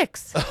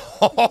 Sticks.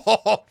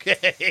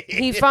 Okay.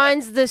 He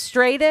finds the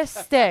straightest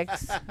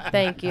sticks.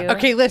 Thank you.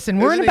 Okay, listen.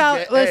 We're Isn't in he about.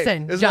 gay? Hey, Listen,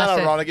 isn't that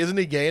Justin. ironic? Isn't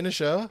he gay in the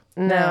show?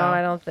 No, No.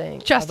 I don't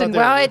think. Justin, I thought they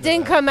were Well, into it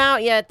didn't that. come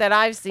out yet that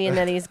I've seen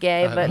that he's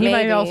gay, but he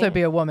maybe. might also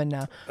be a woman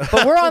now.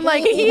 But we're on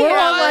like Yeah, we're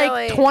on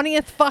like really.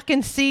 20th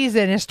fucking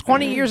season. It's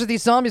 20 years of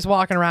these zombies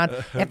walking around.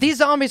 If these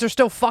zombies are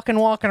still fucking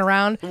walking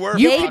around, We're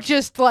you fucked. could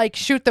just like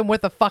shoot them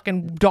with a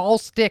fucking doll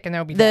stick and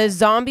they'll be The dead.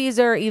 zombies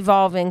are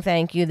evolving,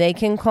 thank you. They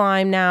can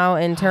climb now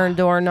and turn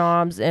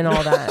doorknobs and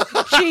all that.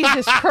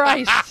 Jesus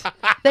Christ.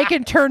 They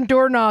can turn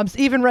doorknobs.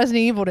 Even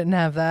Resident Evil didn't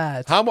have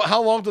that.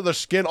 How long till their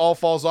skin all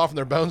falls off and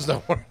their bones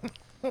don't work?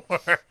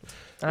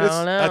 I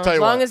don't know. I tell you As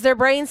long what. as their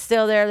brain's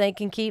still there, they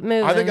can keep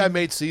moving. I think I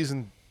made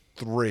season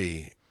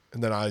 3,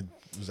 and then I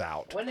was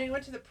out. When they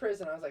went to the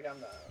prison, I was like, I'm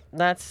not.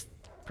 That's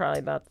probably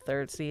about the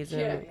third season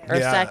Yeah. or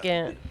Yeah.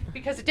 second.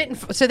 Because it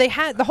didn't. So they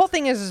had the whole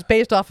thing is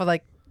based off of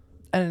like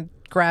a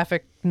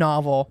graphic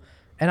novel,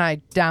 and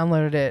I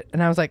downloaded it,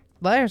 and I was like,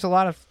 there's a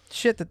lot of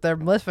shit that they're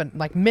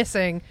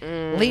missing,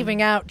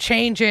 leaving out,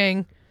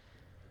 changing.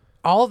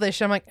 all this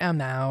shit, I'm like,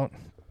 I'm out.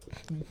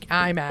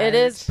 I'm out. It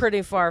is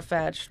pretty far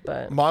fetched,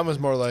 but Mine was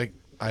more like,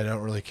 I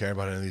don't really care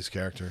about any of these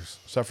characters,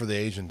 except for the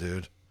Asian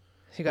dude.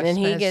 He got And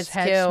he his gets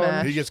head killed.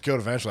 smashed. He gets killed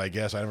eventually, I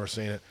guess. I never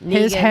seen it.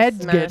 His Negan head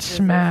smashes gets his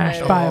smashed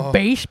head. by Oh. a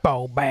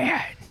baseball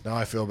bat. Now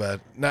I feel bad.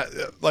 Now,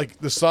 like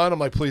the son, I'm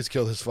like, please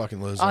kill this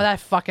fucking loser. Oh, that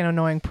fucking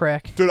annoying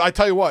prick. Dude, I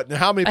tell you what.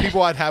 How many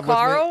people I'd have with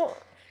me?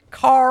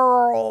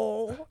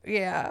 Carl.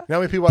 Yeah. You know how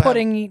many people I'd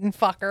Pudding eating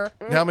fucker. have?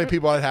 You know how many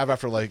people I'd have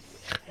after like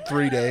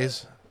 3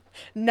 days?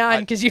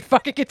 None, because you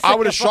fucking get sick I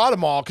would have of shot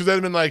them all because they'd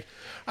have been like,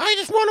 I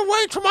just want to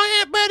wait till my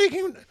Aunt Betty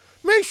can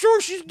make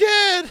sure she's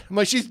dead. I'm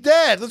like, she's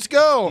dead. Let's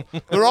go.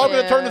 They're all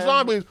going to turn to Yeah.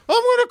 zombies.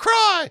 I'm going to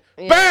cry.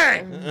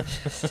 Bang. them.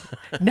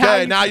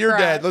 Okay, now can you're cry.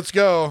 dead. Let's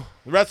go.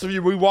 The rest of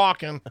you, we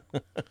walking.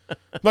 I'm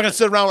not going to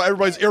sit around while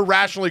everybody's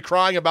irrationally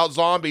crying about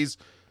zombies.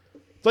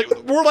 It's like,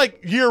 we're like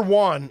year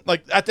one,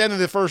 like at the end of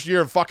the first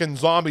year of fucking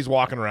zombies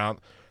walking around.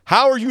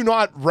 How are you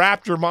not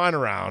wrapped your mind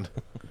around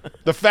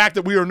the fact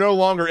that we are no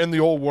longer in the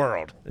old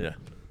world? Yeah.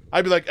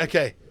 I'd be like,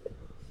 okay,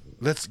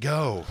 let's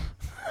go.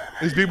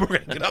 These people are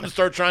going to get up and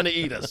start trying to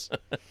eat us. No,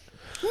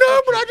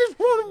 but I just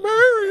want to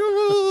marry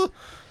you.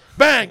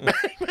 Bang,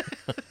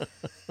 bang.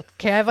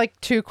 Okay, I have like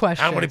 2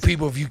 questions. How many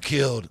people have you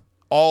killed?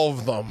 All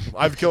of them.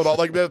 I've killed all.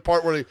 Like that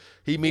part where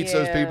he meets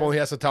those Yeah. people and he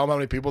has to tell them how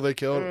many people they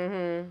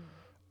killed.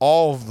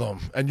 All of them.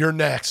 And you're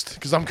next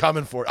because I'm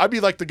coming for it. I'd be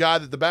like the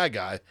bad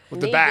guy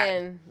with the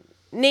bat.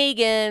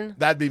 Negan.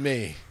 That'd be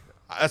me.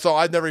 That's all.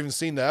 I'd never even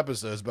seen the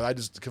episodes, but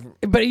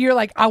But you're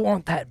like, I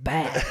want that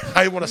bat.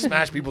 I want to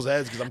smash people's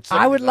heads because I'm. Sick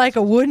I of would these like a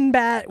guys. wooden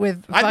bat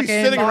with I'd fucking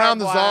be sitting around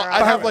the barbed zombie.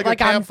 wire I'd have like a I'm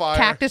campfire.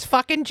 Cactus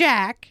fucking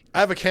Jack. I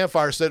have a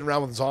campfire sitting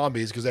around with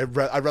zombies because I'd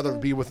rather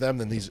be with them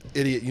than these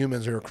idiot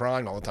humans who are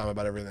crying all the time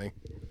about everything.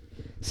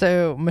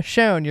 So,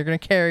 Michonne, you're going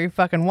to carry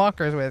fucking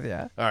walkers with you.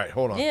 All right,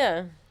 hold on.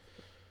 Yeah.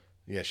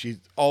 Yeah, she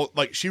was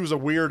a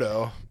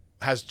weirdo,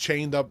 has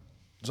chained up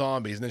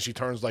zombies, and then she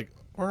turns like,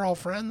 we're all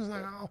friends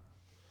now.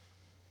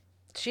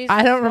 She's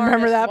I the don't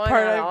remember smartest that one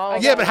part. out of I- all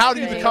of Yeah, them. but how do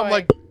you Anyway. become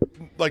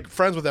like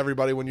friends with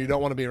everybody when you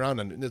don't want to be around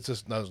them? It's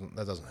just that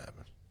doesn't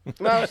happen.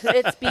 Well,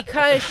 it's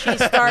because she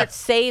starts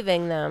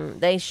saving them.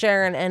 They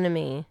share an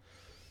enemy.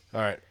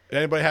 All right.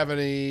 Anybody have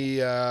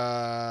any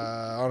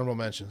honorable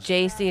mentions?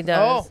 JC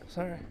does. Oh,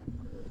 sorry.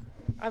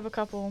 I have a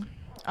couple.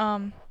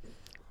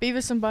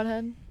 Beavis and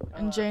Butthead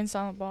and Jay and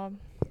Silent Bob.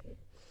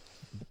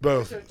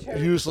 Both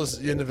useless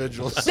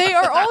individuals. They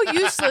are all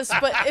useless,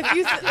 but if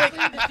you like,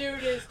 The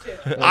dude is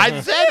too. I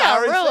said, I yeah,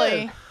 already really.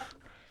 said.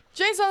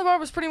 Jay and Silent Bob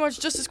was pretty much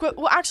just as quick.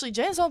 Well, actually,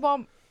 Jay and Silent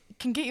Bob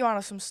can get you out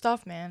of some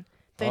stuff, man.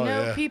 They Oh,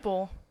 know yeah.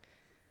 people.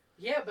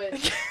 Yeah, but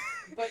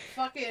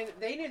fucking,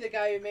 they knew the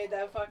guy who made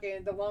that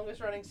fucking the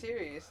longest running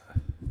series.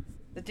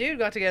 The dude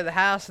got to go to the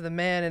house of the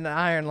man in the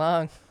iron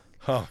lung.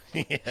 Oh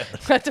yeah.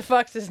 What the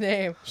fuck's his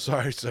name?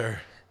 Sorry, sir.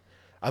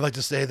 I'd like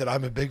to say that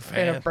I'm a big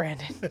fan.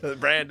 Brandon.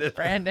 Brandon.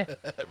 Brandon.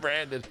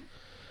 Brandon.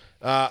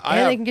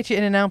 And they can get you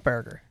In-N-Out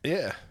Burger.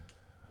 Yeah.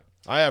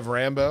 I have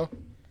Rambo.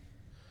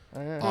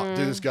 Oh,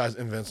 dude, this guy's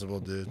invincible,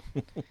 dude.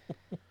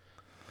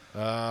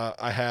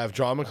 I have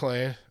John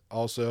McClane.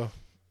 Also,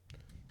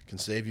 can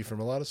save you from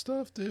a lot of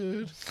stuff,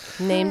 dude.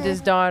 Named his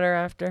daughter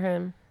after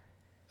him.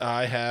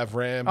 I have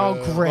Rambo.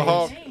 Oh, great.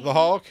 The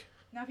Hulk.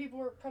 Now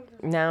people are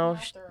probably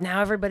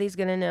Now everybody's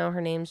gonna know her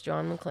name's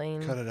John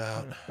McClane. Cut it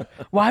out.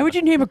 Why would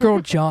you name a girl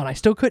John? I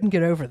still couldn't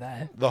get over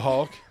that. The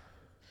Hulk.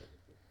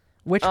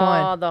 Which Oh,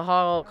 one? the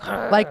Hulk.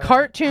 Like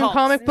cartoon Hulk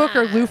comic book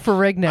or Lou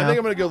Ferrigno? I think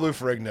I'm gonna go Lou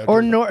Ferrigno.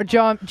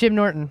 or Jim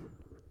Norton.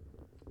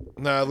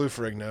 Nah, Lou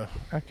Ferrigno.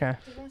 Okay.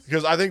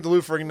 Because I think the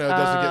Lou Ferrigno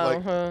doesn't get like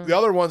Uh-huh. the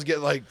other ones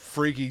get like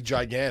freaky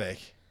gigantic.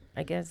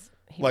 I guess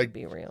he Like- would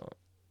be real.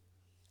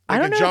 I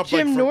They don't can know jump, if Jim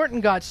like, from- Norton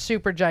got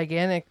super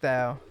gigantic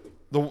though.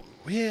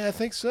 Yeah, I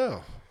think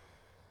so.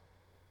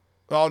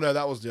 Oh no,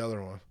 that was the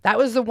other one. That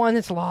was the one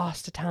that's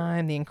lost to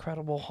time, the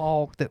Incredible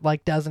Hulk that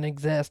like doesn't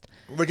exist.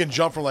 We can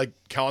jump from like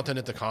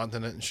continent to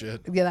continent and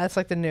shit. Yeah, that's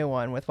like the new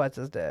one with what's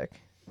his dick.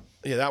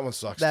 Yeah, that one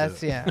sucks. That's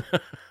too. yeah.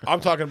 I'm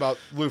talking about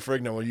Lou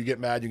Ferrigno. When you get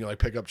mad, you can like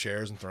pick up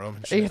chairs and throw them.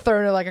 And You're shit.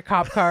 throwing it like a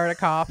cop car at a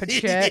cop and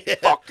shit. Yeah.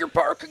 Fuck your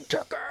parking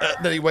ticket.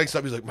 Then he wakes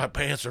up. He's like, my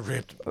pants are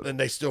ripped, and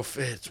they still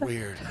fit. It's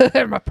weird.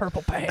 They're my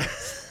purple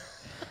pants.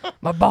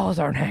 My balls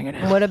aren't hanging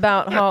out. What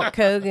about Hulk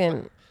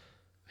Hogan?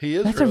 He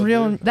is. That's a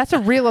real. dude. That's a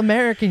real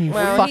American. You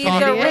Well, fucking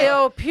he's a idiot.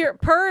 real pure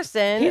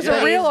person. He's a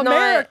but real not-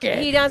 American.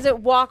 He doesn't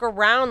walk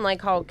around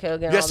like Hulk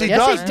Hogan. Yes, all he the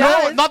Yes, does. he time.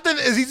 No, does. nothing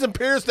is he's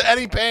impervious to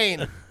any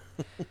pain.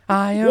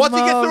 I am Once he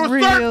gets to a a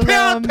real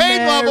certain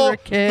pain level,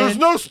 American. there's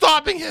no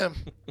stopping him.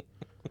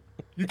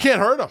 You can't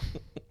hurt him.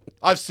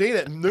 I've seen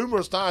it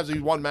numerous times.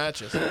 He's won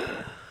matches.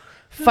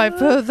 Fight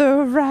for the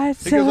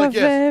rights He goes of like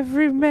this.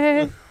 every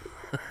man.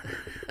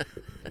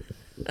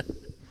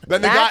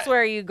 Then the That's guy.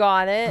 where you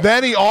got it.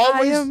 Then he I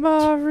always. am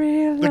a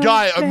real The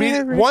guy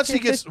immediately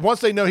American.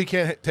 once they know he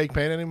can't take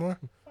pain anymore.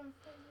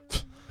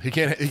 They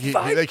can't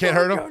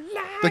hurt him.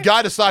 The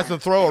guy decides to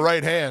throw a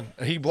right hand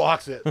and he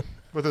blocks it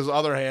with his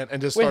other hand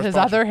and just with starts his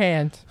punching. other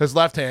hand. His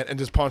left hand and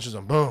just punches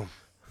him. Boom,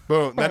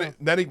 boom.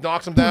 Then he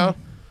knocks him down.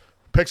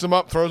 Picks him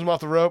up, throws him off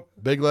the rope,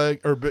 big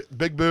leg or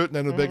big boot, and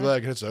then a big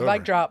leg, and it's over.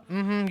 Leg drop.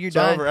 You're It's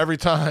done. over every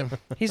time.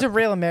 He's a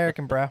real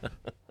American, bro.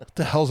 What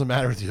the hell's the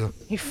matter with you?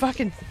 You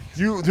fucking.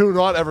 You do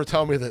not ever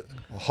tell me that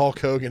Hulk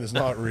Hogan is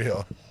not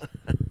real.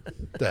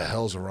 What the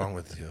hell's wrong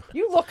with you?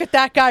 You look at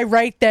that guy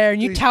right there,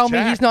 and you He's tell me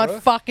he's jacked, not bro.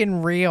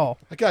 fucking real.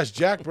 That guy's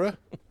Jack, bro.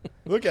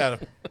 Look at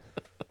him.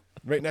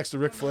 Right next to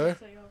Ric Flair.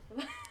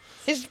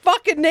 His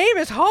fucking name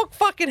is Hulk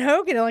fucking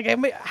Hogan. Like, I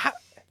mean,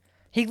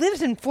 he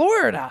lives in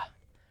Florida,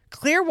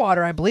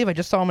 Clearwater, I believe. I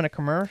just saw him in a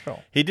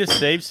commercial. He just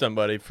saved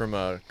somebody from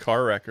a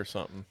car wreck or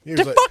something. He The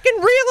was like, fucking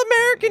real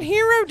American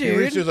hero, he reached,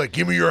 he dude. was like,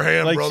 "Give me your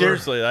hand, Like brother."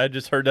 seriously, I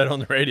just heard that on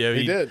the radio.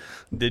 He did.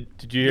 Did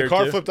you hear The it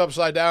car too? flipped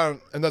upside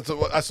down, and that's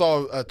what I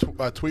saw a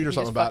tweet or You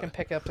something just about fucking it.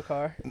 pick up the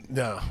car.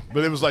 No,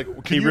 but it was like,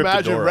 He can you ripped the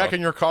imagine door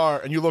wrecking your car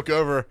and you look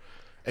over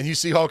and you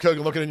see Hulk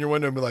Hogan looking in your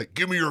window and be like,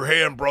 "Give me your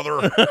hand, brother,"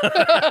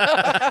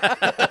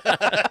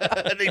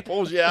 and he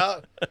pulls you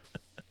out.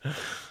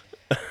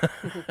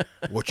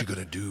 What you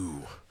gonna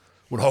do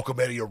when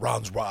Hulkamania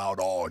runs wild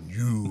on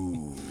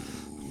you?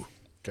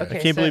 Okay, I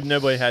can't so- believe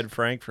nobody had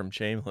Frank from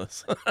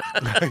Shameless.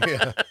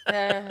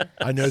 Yeah.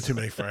 I know too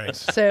many Franks.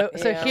 So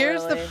Yeah,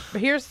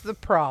 here's the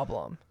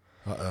problem.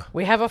 Uh-uh.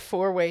 We have a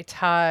 4-way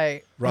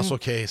tie. Russell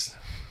Case.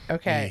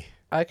 Okay.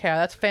 Okay,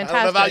 that's I don't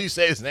fantastic. know how you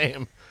say his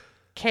name.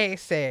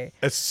 Casey.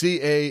 It's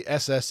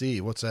Casse.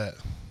 What's that?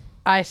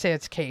 I say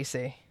it's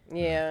Casey.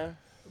 Yeah.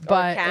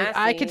 But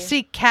I could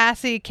see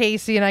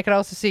Casey, and I could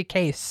also see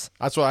Case.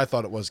 That's what I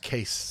thought it was.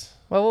 Case.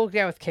 Well, we'll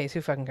go with Case.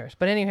 Who fucking cares?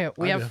 But anywho,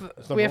 we I have do.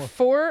 It's number we have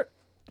one.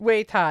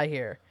 4-way tie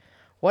here.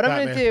 What I'm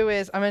Batman. gonna do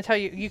is I'm gonna tell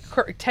you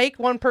take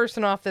one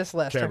person off this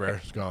list. Care okay?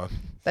 Bear's gone.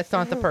 That's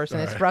not the person.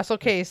 It's Alright. Russell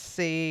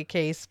Casey.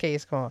 Case.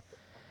 Come on.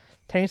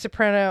 Tony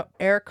Soprano,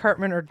 Eric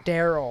Cartman, or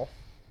Daryl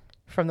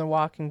from The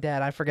Walking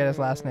Dead. I forget his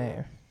last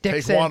name.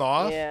 Dixon. Take one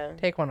off. Yeah.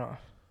 Take one off.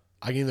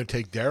 I can either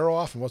take Daryl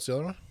off, and what's the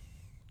other one?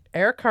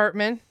 Eric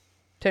Cartman,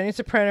 Tony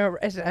Soprano,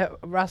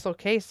 Russell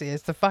Casey.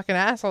 It's the fucking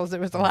assholes. It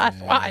was the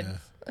last one.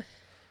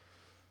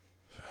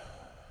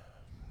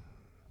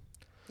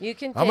 You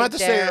can. I'm gonna have take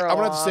to say. Daryl I'm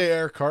gonna have to off. say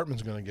Eric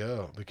Cartman's gonna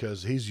go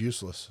because he's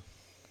useless.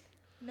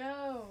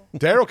 No.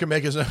 Daryl can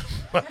make his own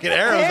fucking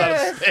arrows out of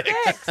Arrows,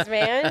 sticks, sticks,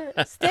 man.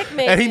 Stick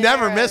making. and he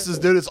never arrows. misses,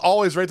 dude. It's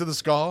always right to the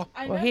skull.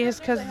 Well, he is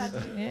because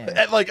yeah.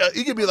 And like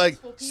he could be like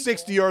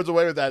 60 yards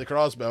away with that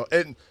crossbow,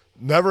 and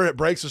never it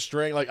breaks a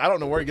string. Like I don't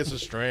know where he gets the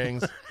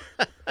strings.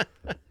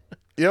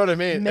 You know what I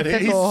mean? And he's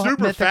Mythical-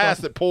 super mythical.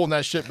 fast at pulling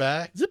that shit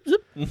back. Zip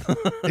zip.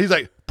 He's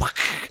like,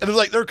 and it's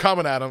like they're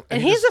coming at him,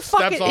 And he he's a just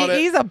steps fucking on it.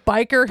 he's a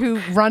biker who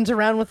runs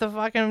around with a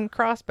fucking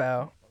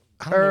crossbow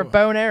or a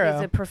bow and arrow.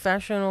 He's a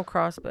professional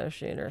crossbow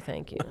shooter.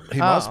 Thank you. He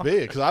must be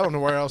because I don't know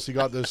where else he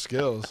got those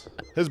skills.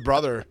 His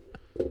brother.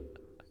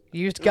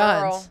 Used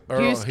guns.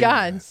 Earl, Used he-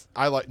 guns.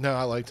 I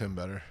liked him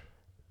better.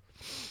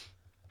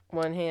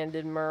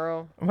 One-handed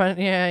Merle. But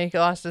yeah, he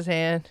lost his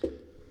hand.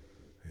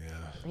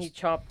 He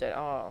chopped it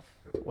off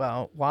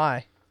Well,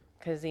 why?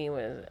 because he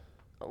was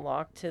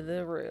locked to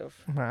the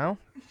roof. Well,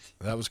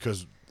 That was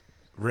because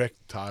Rick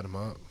tied him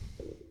up.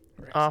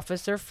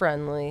 Officer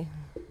friendly.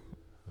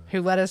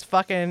 who let his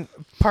fucking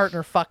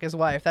partner fuck his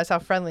wife? That's how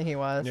friendly he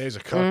was. Yeah, he's a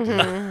cuck.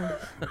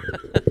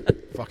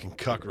 Dude. Fucking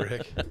cuck,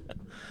 Rick.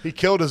 He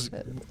killed his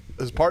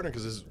partner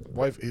because his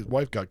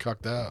wife got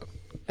cucked out,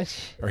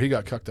 or he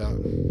got cucked out.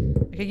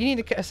 Okay, you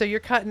need to. So you're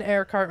cutting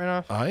Eric Cartman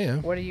off. I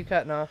am. What are you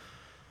cutting off?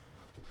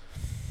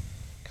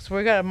 Because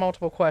we got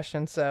multiple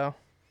questions. So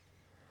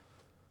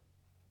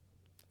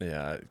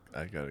Yeah,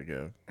 I gotta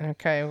go.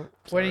 okay, what are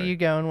Sorry. you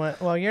going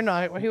with? Well, you're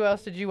not. Who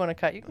else did you want to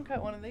cut? You can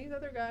cut one of these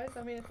other guys.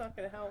 I mean, it's not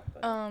going to help.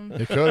 But.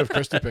 It could if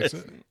Christy picks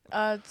it.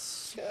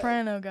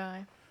 Soprano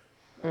guy.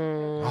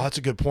 Oh, that's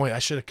a good point. I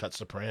should have cut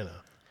Soprano.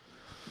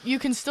 You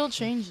can still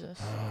change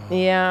this.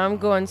 Yeah, I'm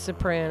going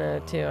soprano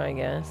too, I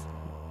guess.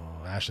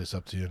 Ashley, it's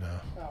up to you now.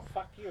 Oh,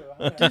 fuck you.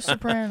 Do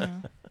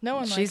Soprano. No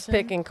one She's likes him.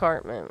 picking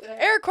Cartman.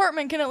 Eric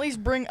Cartman can at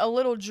least bring a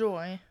little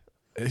joy.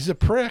 He's a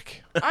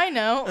prick. I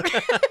know.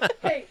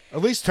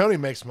 At least Tony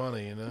makes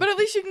money, you know. But at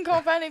least you can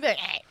call Fanny and be like,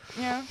 hey.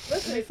 Yeah,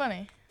 it'd be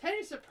funny.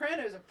 Tony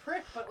Soprano's a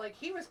prick, but like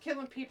he was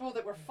killing people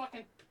that were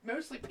fucking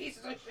mostly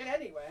pieces of shit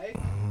anyway.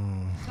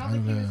 It's not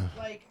like he was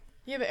like.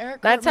 Yeah, but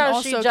Eric That's Cartman how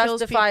also she kills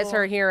justifies people.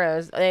 her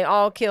heroes. They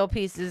all kill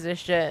pieces of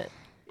shit.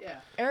 Yeah.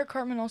 Eric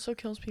Cartman also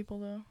kills people,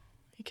 though.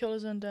 He killed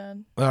his own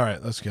dad. All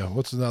right, let's go.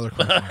 What's another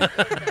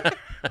question?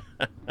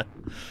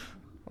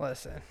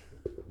 Listen,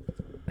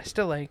 I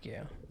still like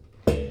you.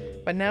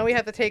 But now we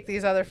have to take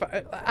these other.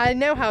 I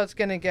know how it's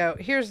gonna go.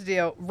 Here's the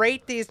deal: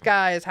 rate these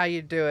guys how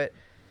you do it.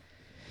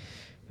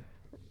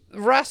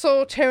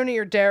 Russell, Tony,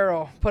 or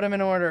Daryl. Put them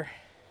in order.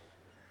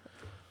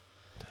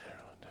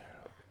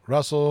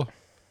 Russell,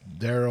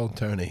 Daryl,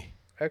 Tony.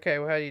 Okay,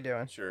 well, how are you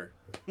doing? Sure.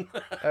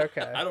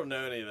 Okay. I don't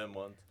know any of them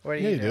ones. What are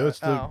Yeah, you you doing? do. It's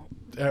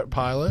the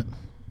pilot,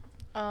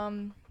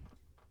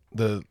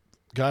 the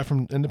guy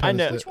from Independence I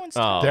know. Day. Which one's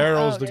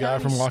Daryl's Oh, the guy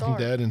Tony from Walking Stark.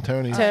 Dead, and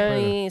Tony's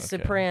Tony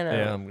Soprano. Soprano.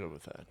 Yeah, I'm good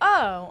with that.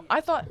 Oh,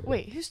 I thought.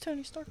 Wait, who's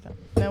Tony Stark then?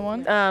 No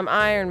one.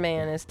 Iron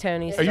Man is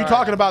Tony Are Stark. you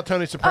talking about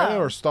Tony Soprano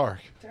Oh. or Stark?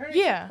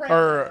 Yeah.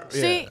 Or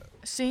See,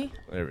 See,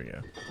 There we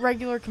go.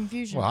 regular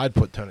confusion. Well, I'd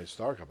put Tony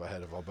Stark up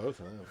ahead of all both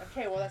of them.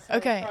 Okay, well that's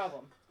Okay. the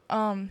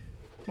problem.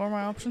 What are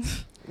my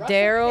options?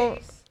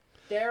 Daryl.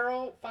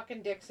 Daryl,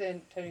 fucking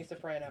Dixon, Tony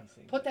Soprano.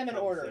 Put them in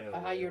order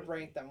of how you'd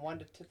rank them. 1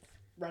 to 2,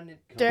 run it.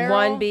 Daryl.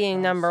 One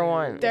being number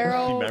one.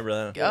 Daryl.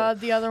 Remember that?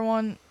 The other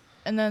one,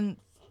 and then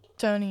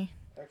Tony.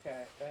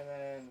 Okay, and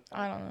then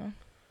I don't know.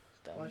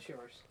 what's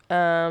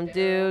yours?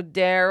 Dude,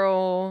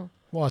 Daryl.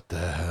 What the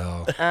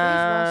hell?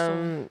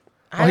 I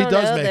Oh, he don't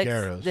does know make this,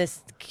 arrows.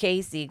 This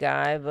Casey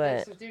guy,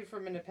 This but is dude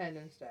from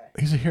Independence Day.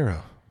 He's a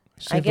hero.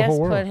 He I saved the guess whole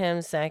world. put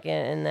him second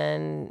and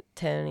then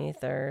Tony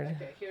third.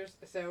 Okay,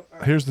 all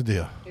right, Here's the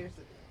deal. here's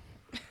the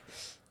deal.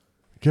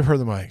 Give her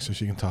the mic so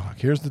she can talk.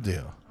 Here's the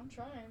deal. I'm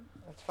trying.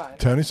 That's fine.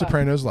 Tony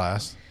Soprano's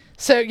last.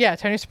 So yeah,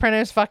 Tony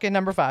Soprano's fucking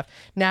number 5.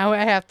 Now I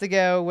have to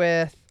go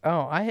with.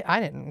 Oh, I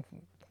didn't.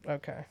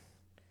 Okay,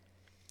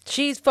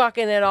 She's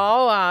fucking it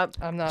all up.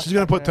 I'm not. She's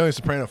gonna put fucking Tony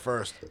Soprano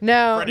first.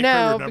 No, Freddy Krueger,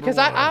 no, number because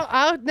one.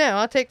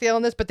 I'll take the L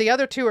on this, but the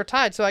other two are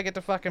tied, so I get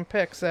to fucking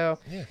pick. So.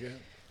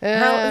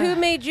 Who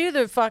made you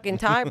the fucking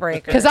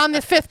tiebreaker? Because I'm the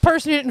 5th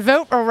person who didn't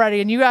vote already,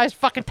 and you guys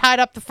fucking tied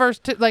up the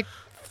first two, like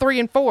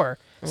 3 and 4.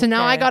 So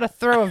now I Okay. got to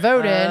throw a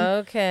vote in.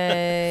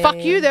 Okay. Fuck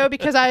you though,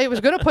 because I was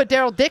gonna put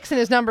Daryl Dixon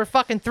as number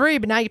fucking 3,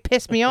 but now you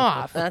pissed me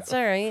off. That's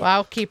all right. Well,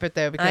 I'll keep it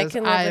though I because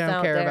can live I without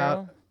don't care Daryl.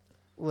 about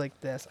like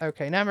this.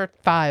 Okay, number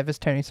 5 is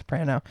Tony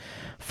Soprano.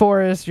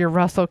 4 is your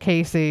Russell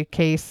Casey,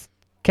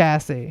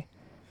 Cassie.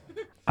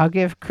 I'll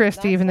give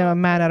Christy, even though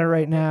I'm mad at her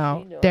right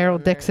now.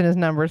 Daryl Dixon is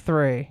number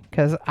 3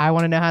 because I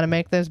want to know how to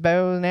make those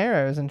bows and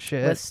arrows and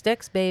shit. With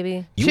sticks,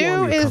 baby. You 2 arm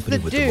your is company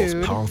the with the most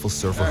dude. powerful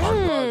surfer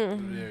hardware.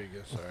 There you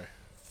go. Sorry.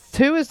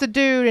 2 is the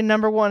dude, and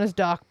number 1 is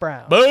Doc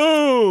Brown.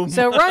 Boom.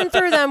 So run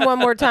through them one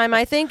more time.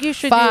 I think you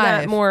should do 5.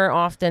 that more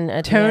often.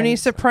 At the Tony end.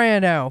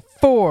 Soprano.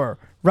 4,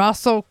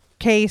 Russell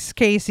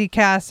Casey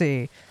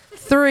Cassie.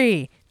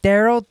 3,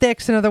 Daryl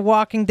Dixon of The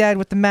Walking Dead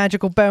with the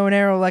magical bow and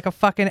arrow like a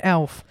fucking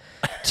elf.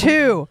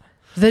 2,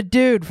 the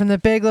dude from The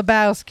Big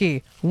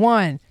Lebowski.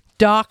 1,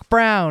 Doc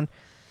Brown,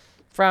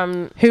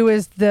 From who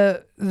is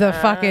the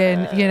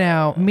fucking,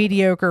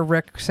 mediocre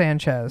Rick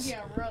Sanchez.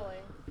 Yeah, really.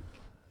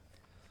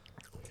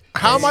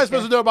 How am I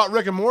supposed to know about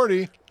Rick and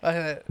Morty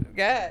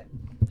Good.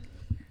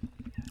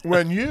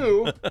 when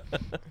you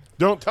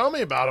don't tell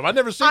me about him? I've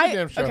never seen the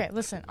damn show. Okay,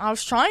 listen. I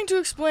was trying to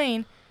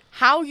explain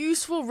how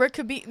useful Rick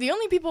could be. The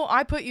only people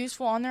I put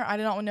useful on there, I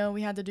did not know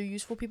we had to do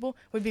useful people,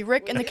 would be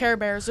Rick and the Care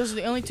Bears. Those are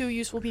the only 2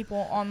 useful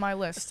people on my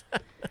list.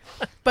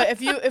 But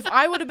if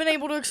I would have been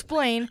able to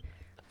explain,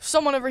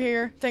 someone over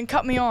here then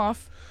cut me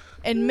off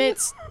in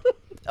midst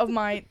of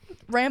my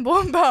ramble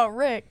about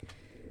Rick.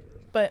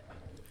 But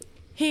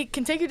he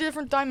can take you to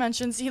different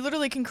dimensions. He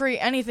literally can create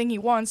anything he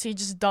wants. He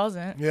just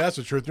doesn't. Yeah, that's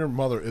the truth. Your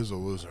mother is a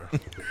loser.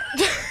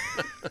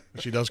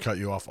 She does cut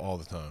you off all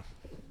the time.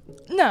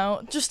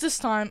 No, just this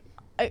time.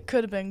 It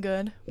could have been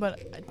good, but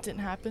it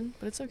didn't happen.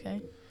 But it's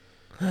okay.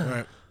 All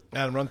right.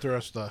 Adam, run through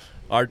our stuff.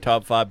 Our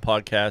top 5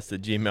 podcast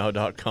at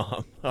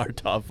gmail.com. Our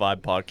top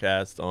 5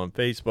 podcast on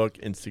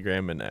Facebook,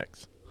 Instagram, and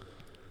X.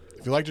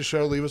 If you like the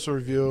show, leave us a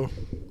review.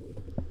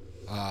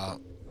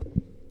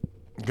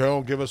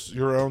 Go give us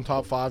your own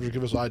top 5s or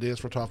give us ideas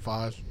for top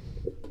 5s.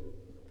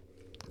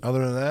 Other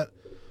than that,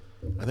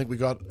 I think we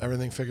got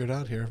everything figured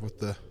out here with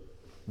the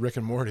Rick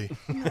and Morty.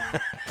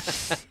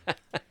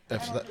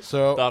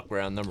 So Doc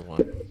Brown, number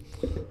 1.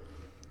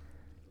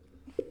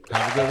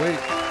 have a good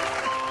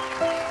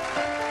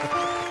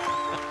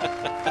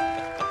week.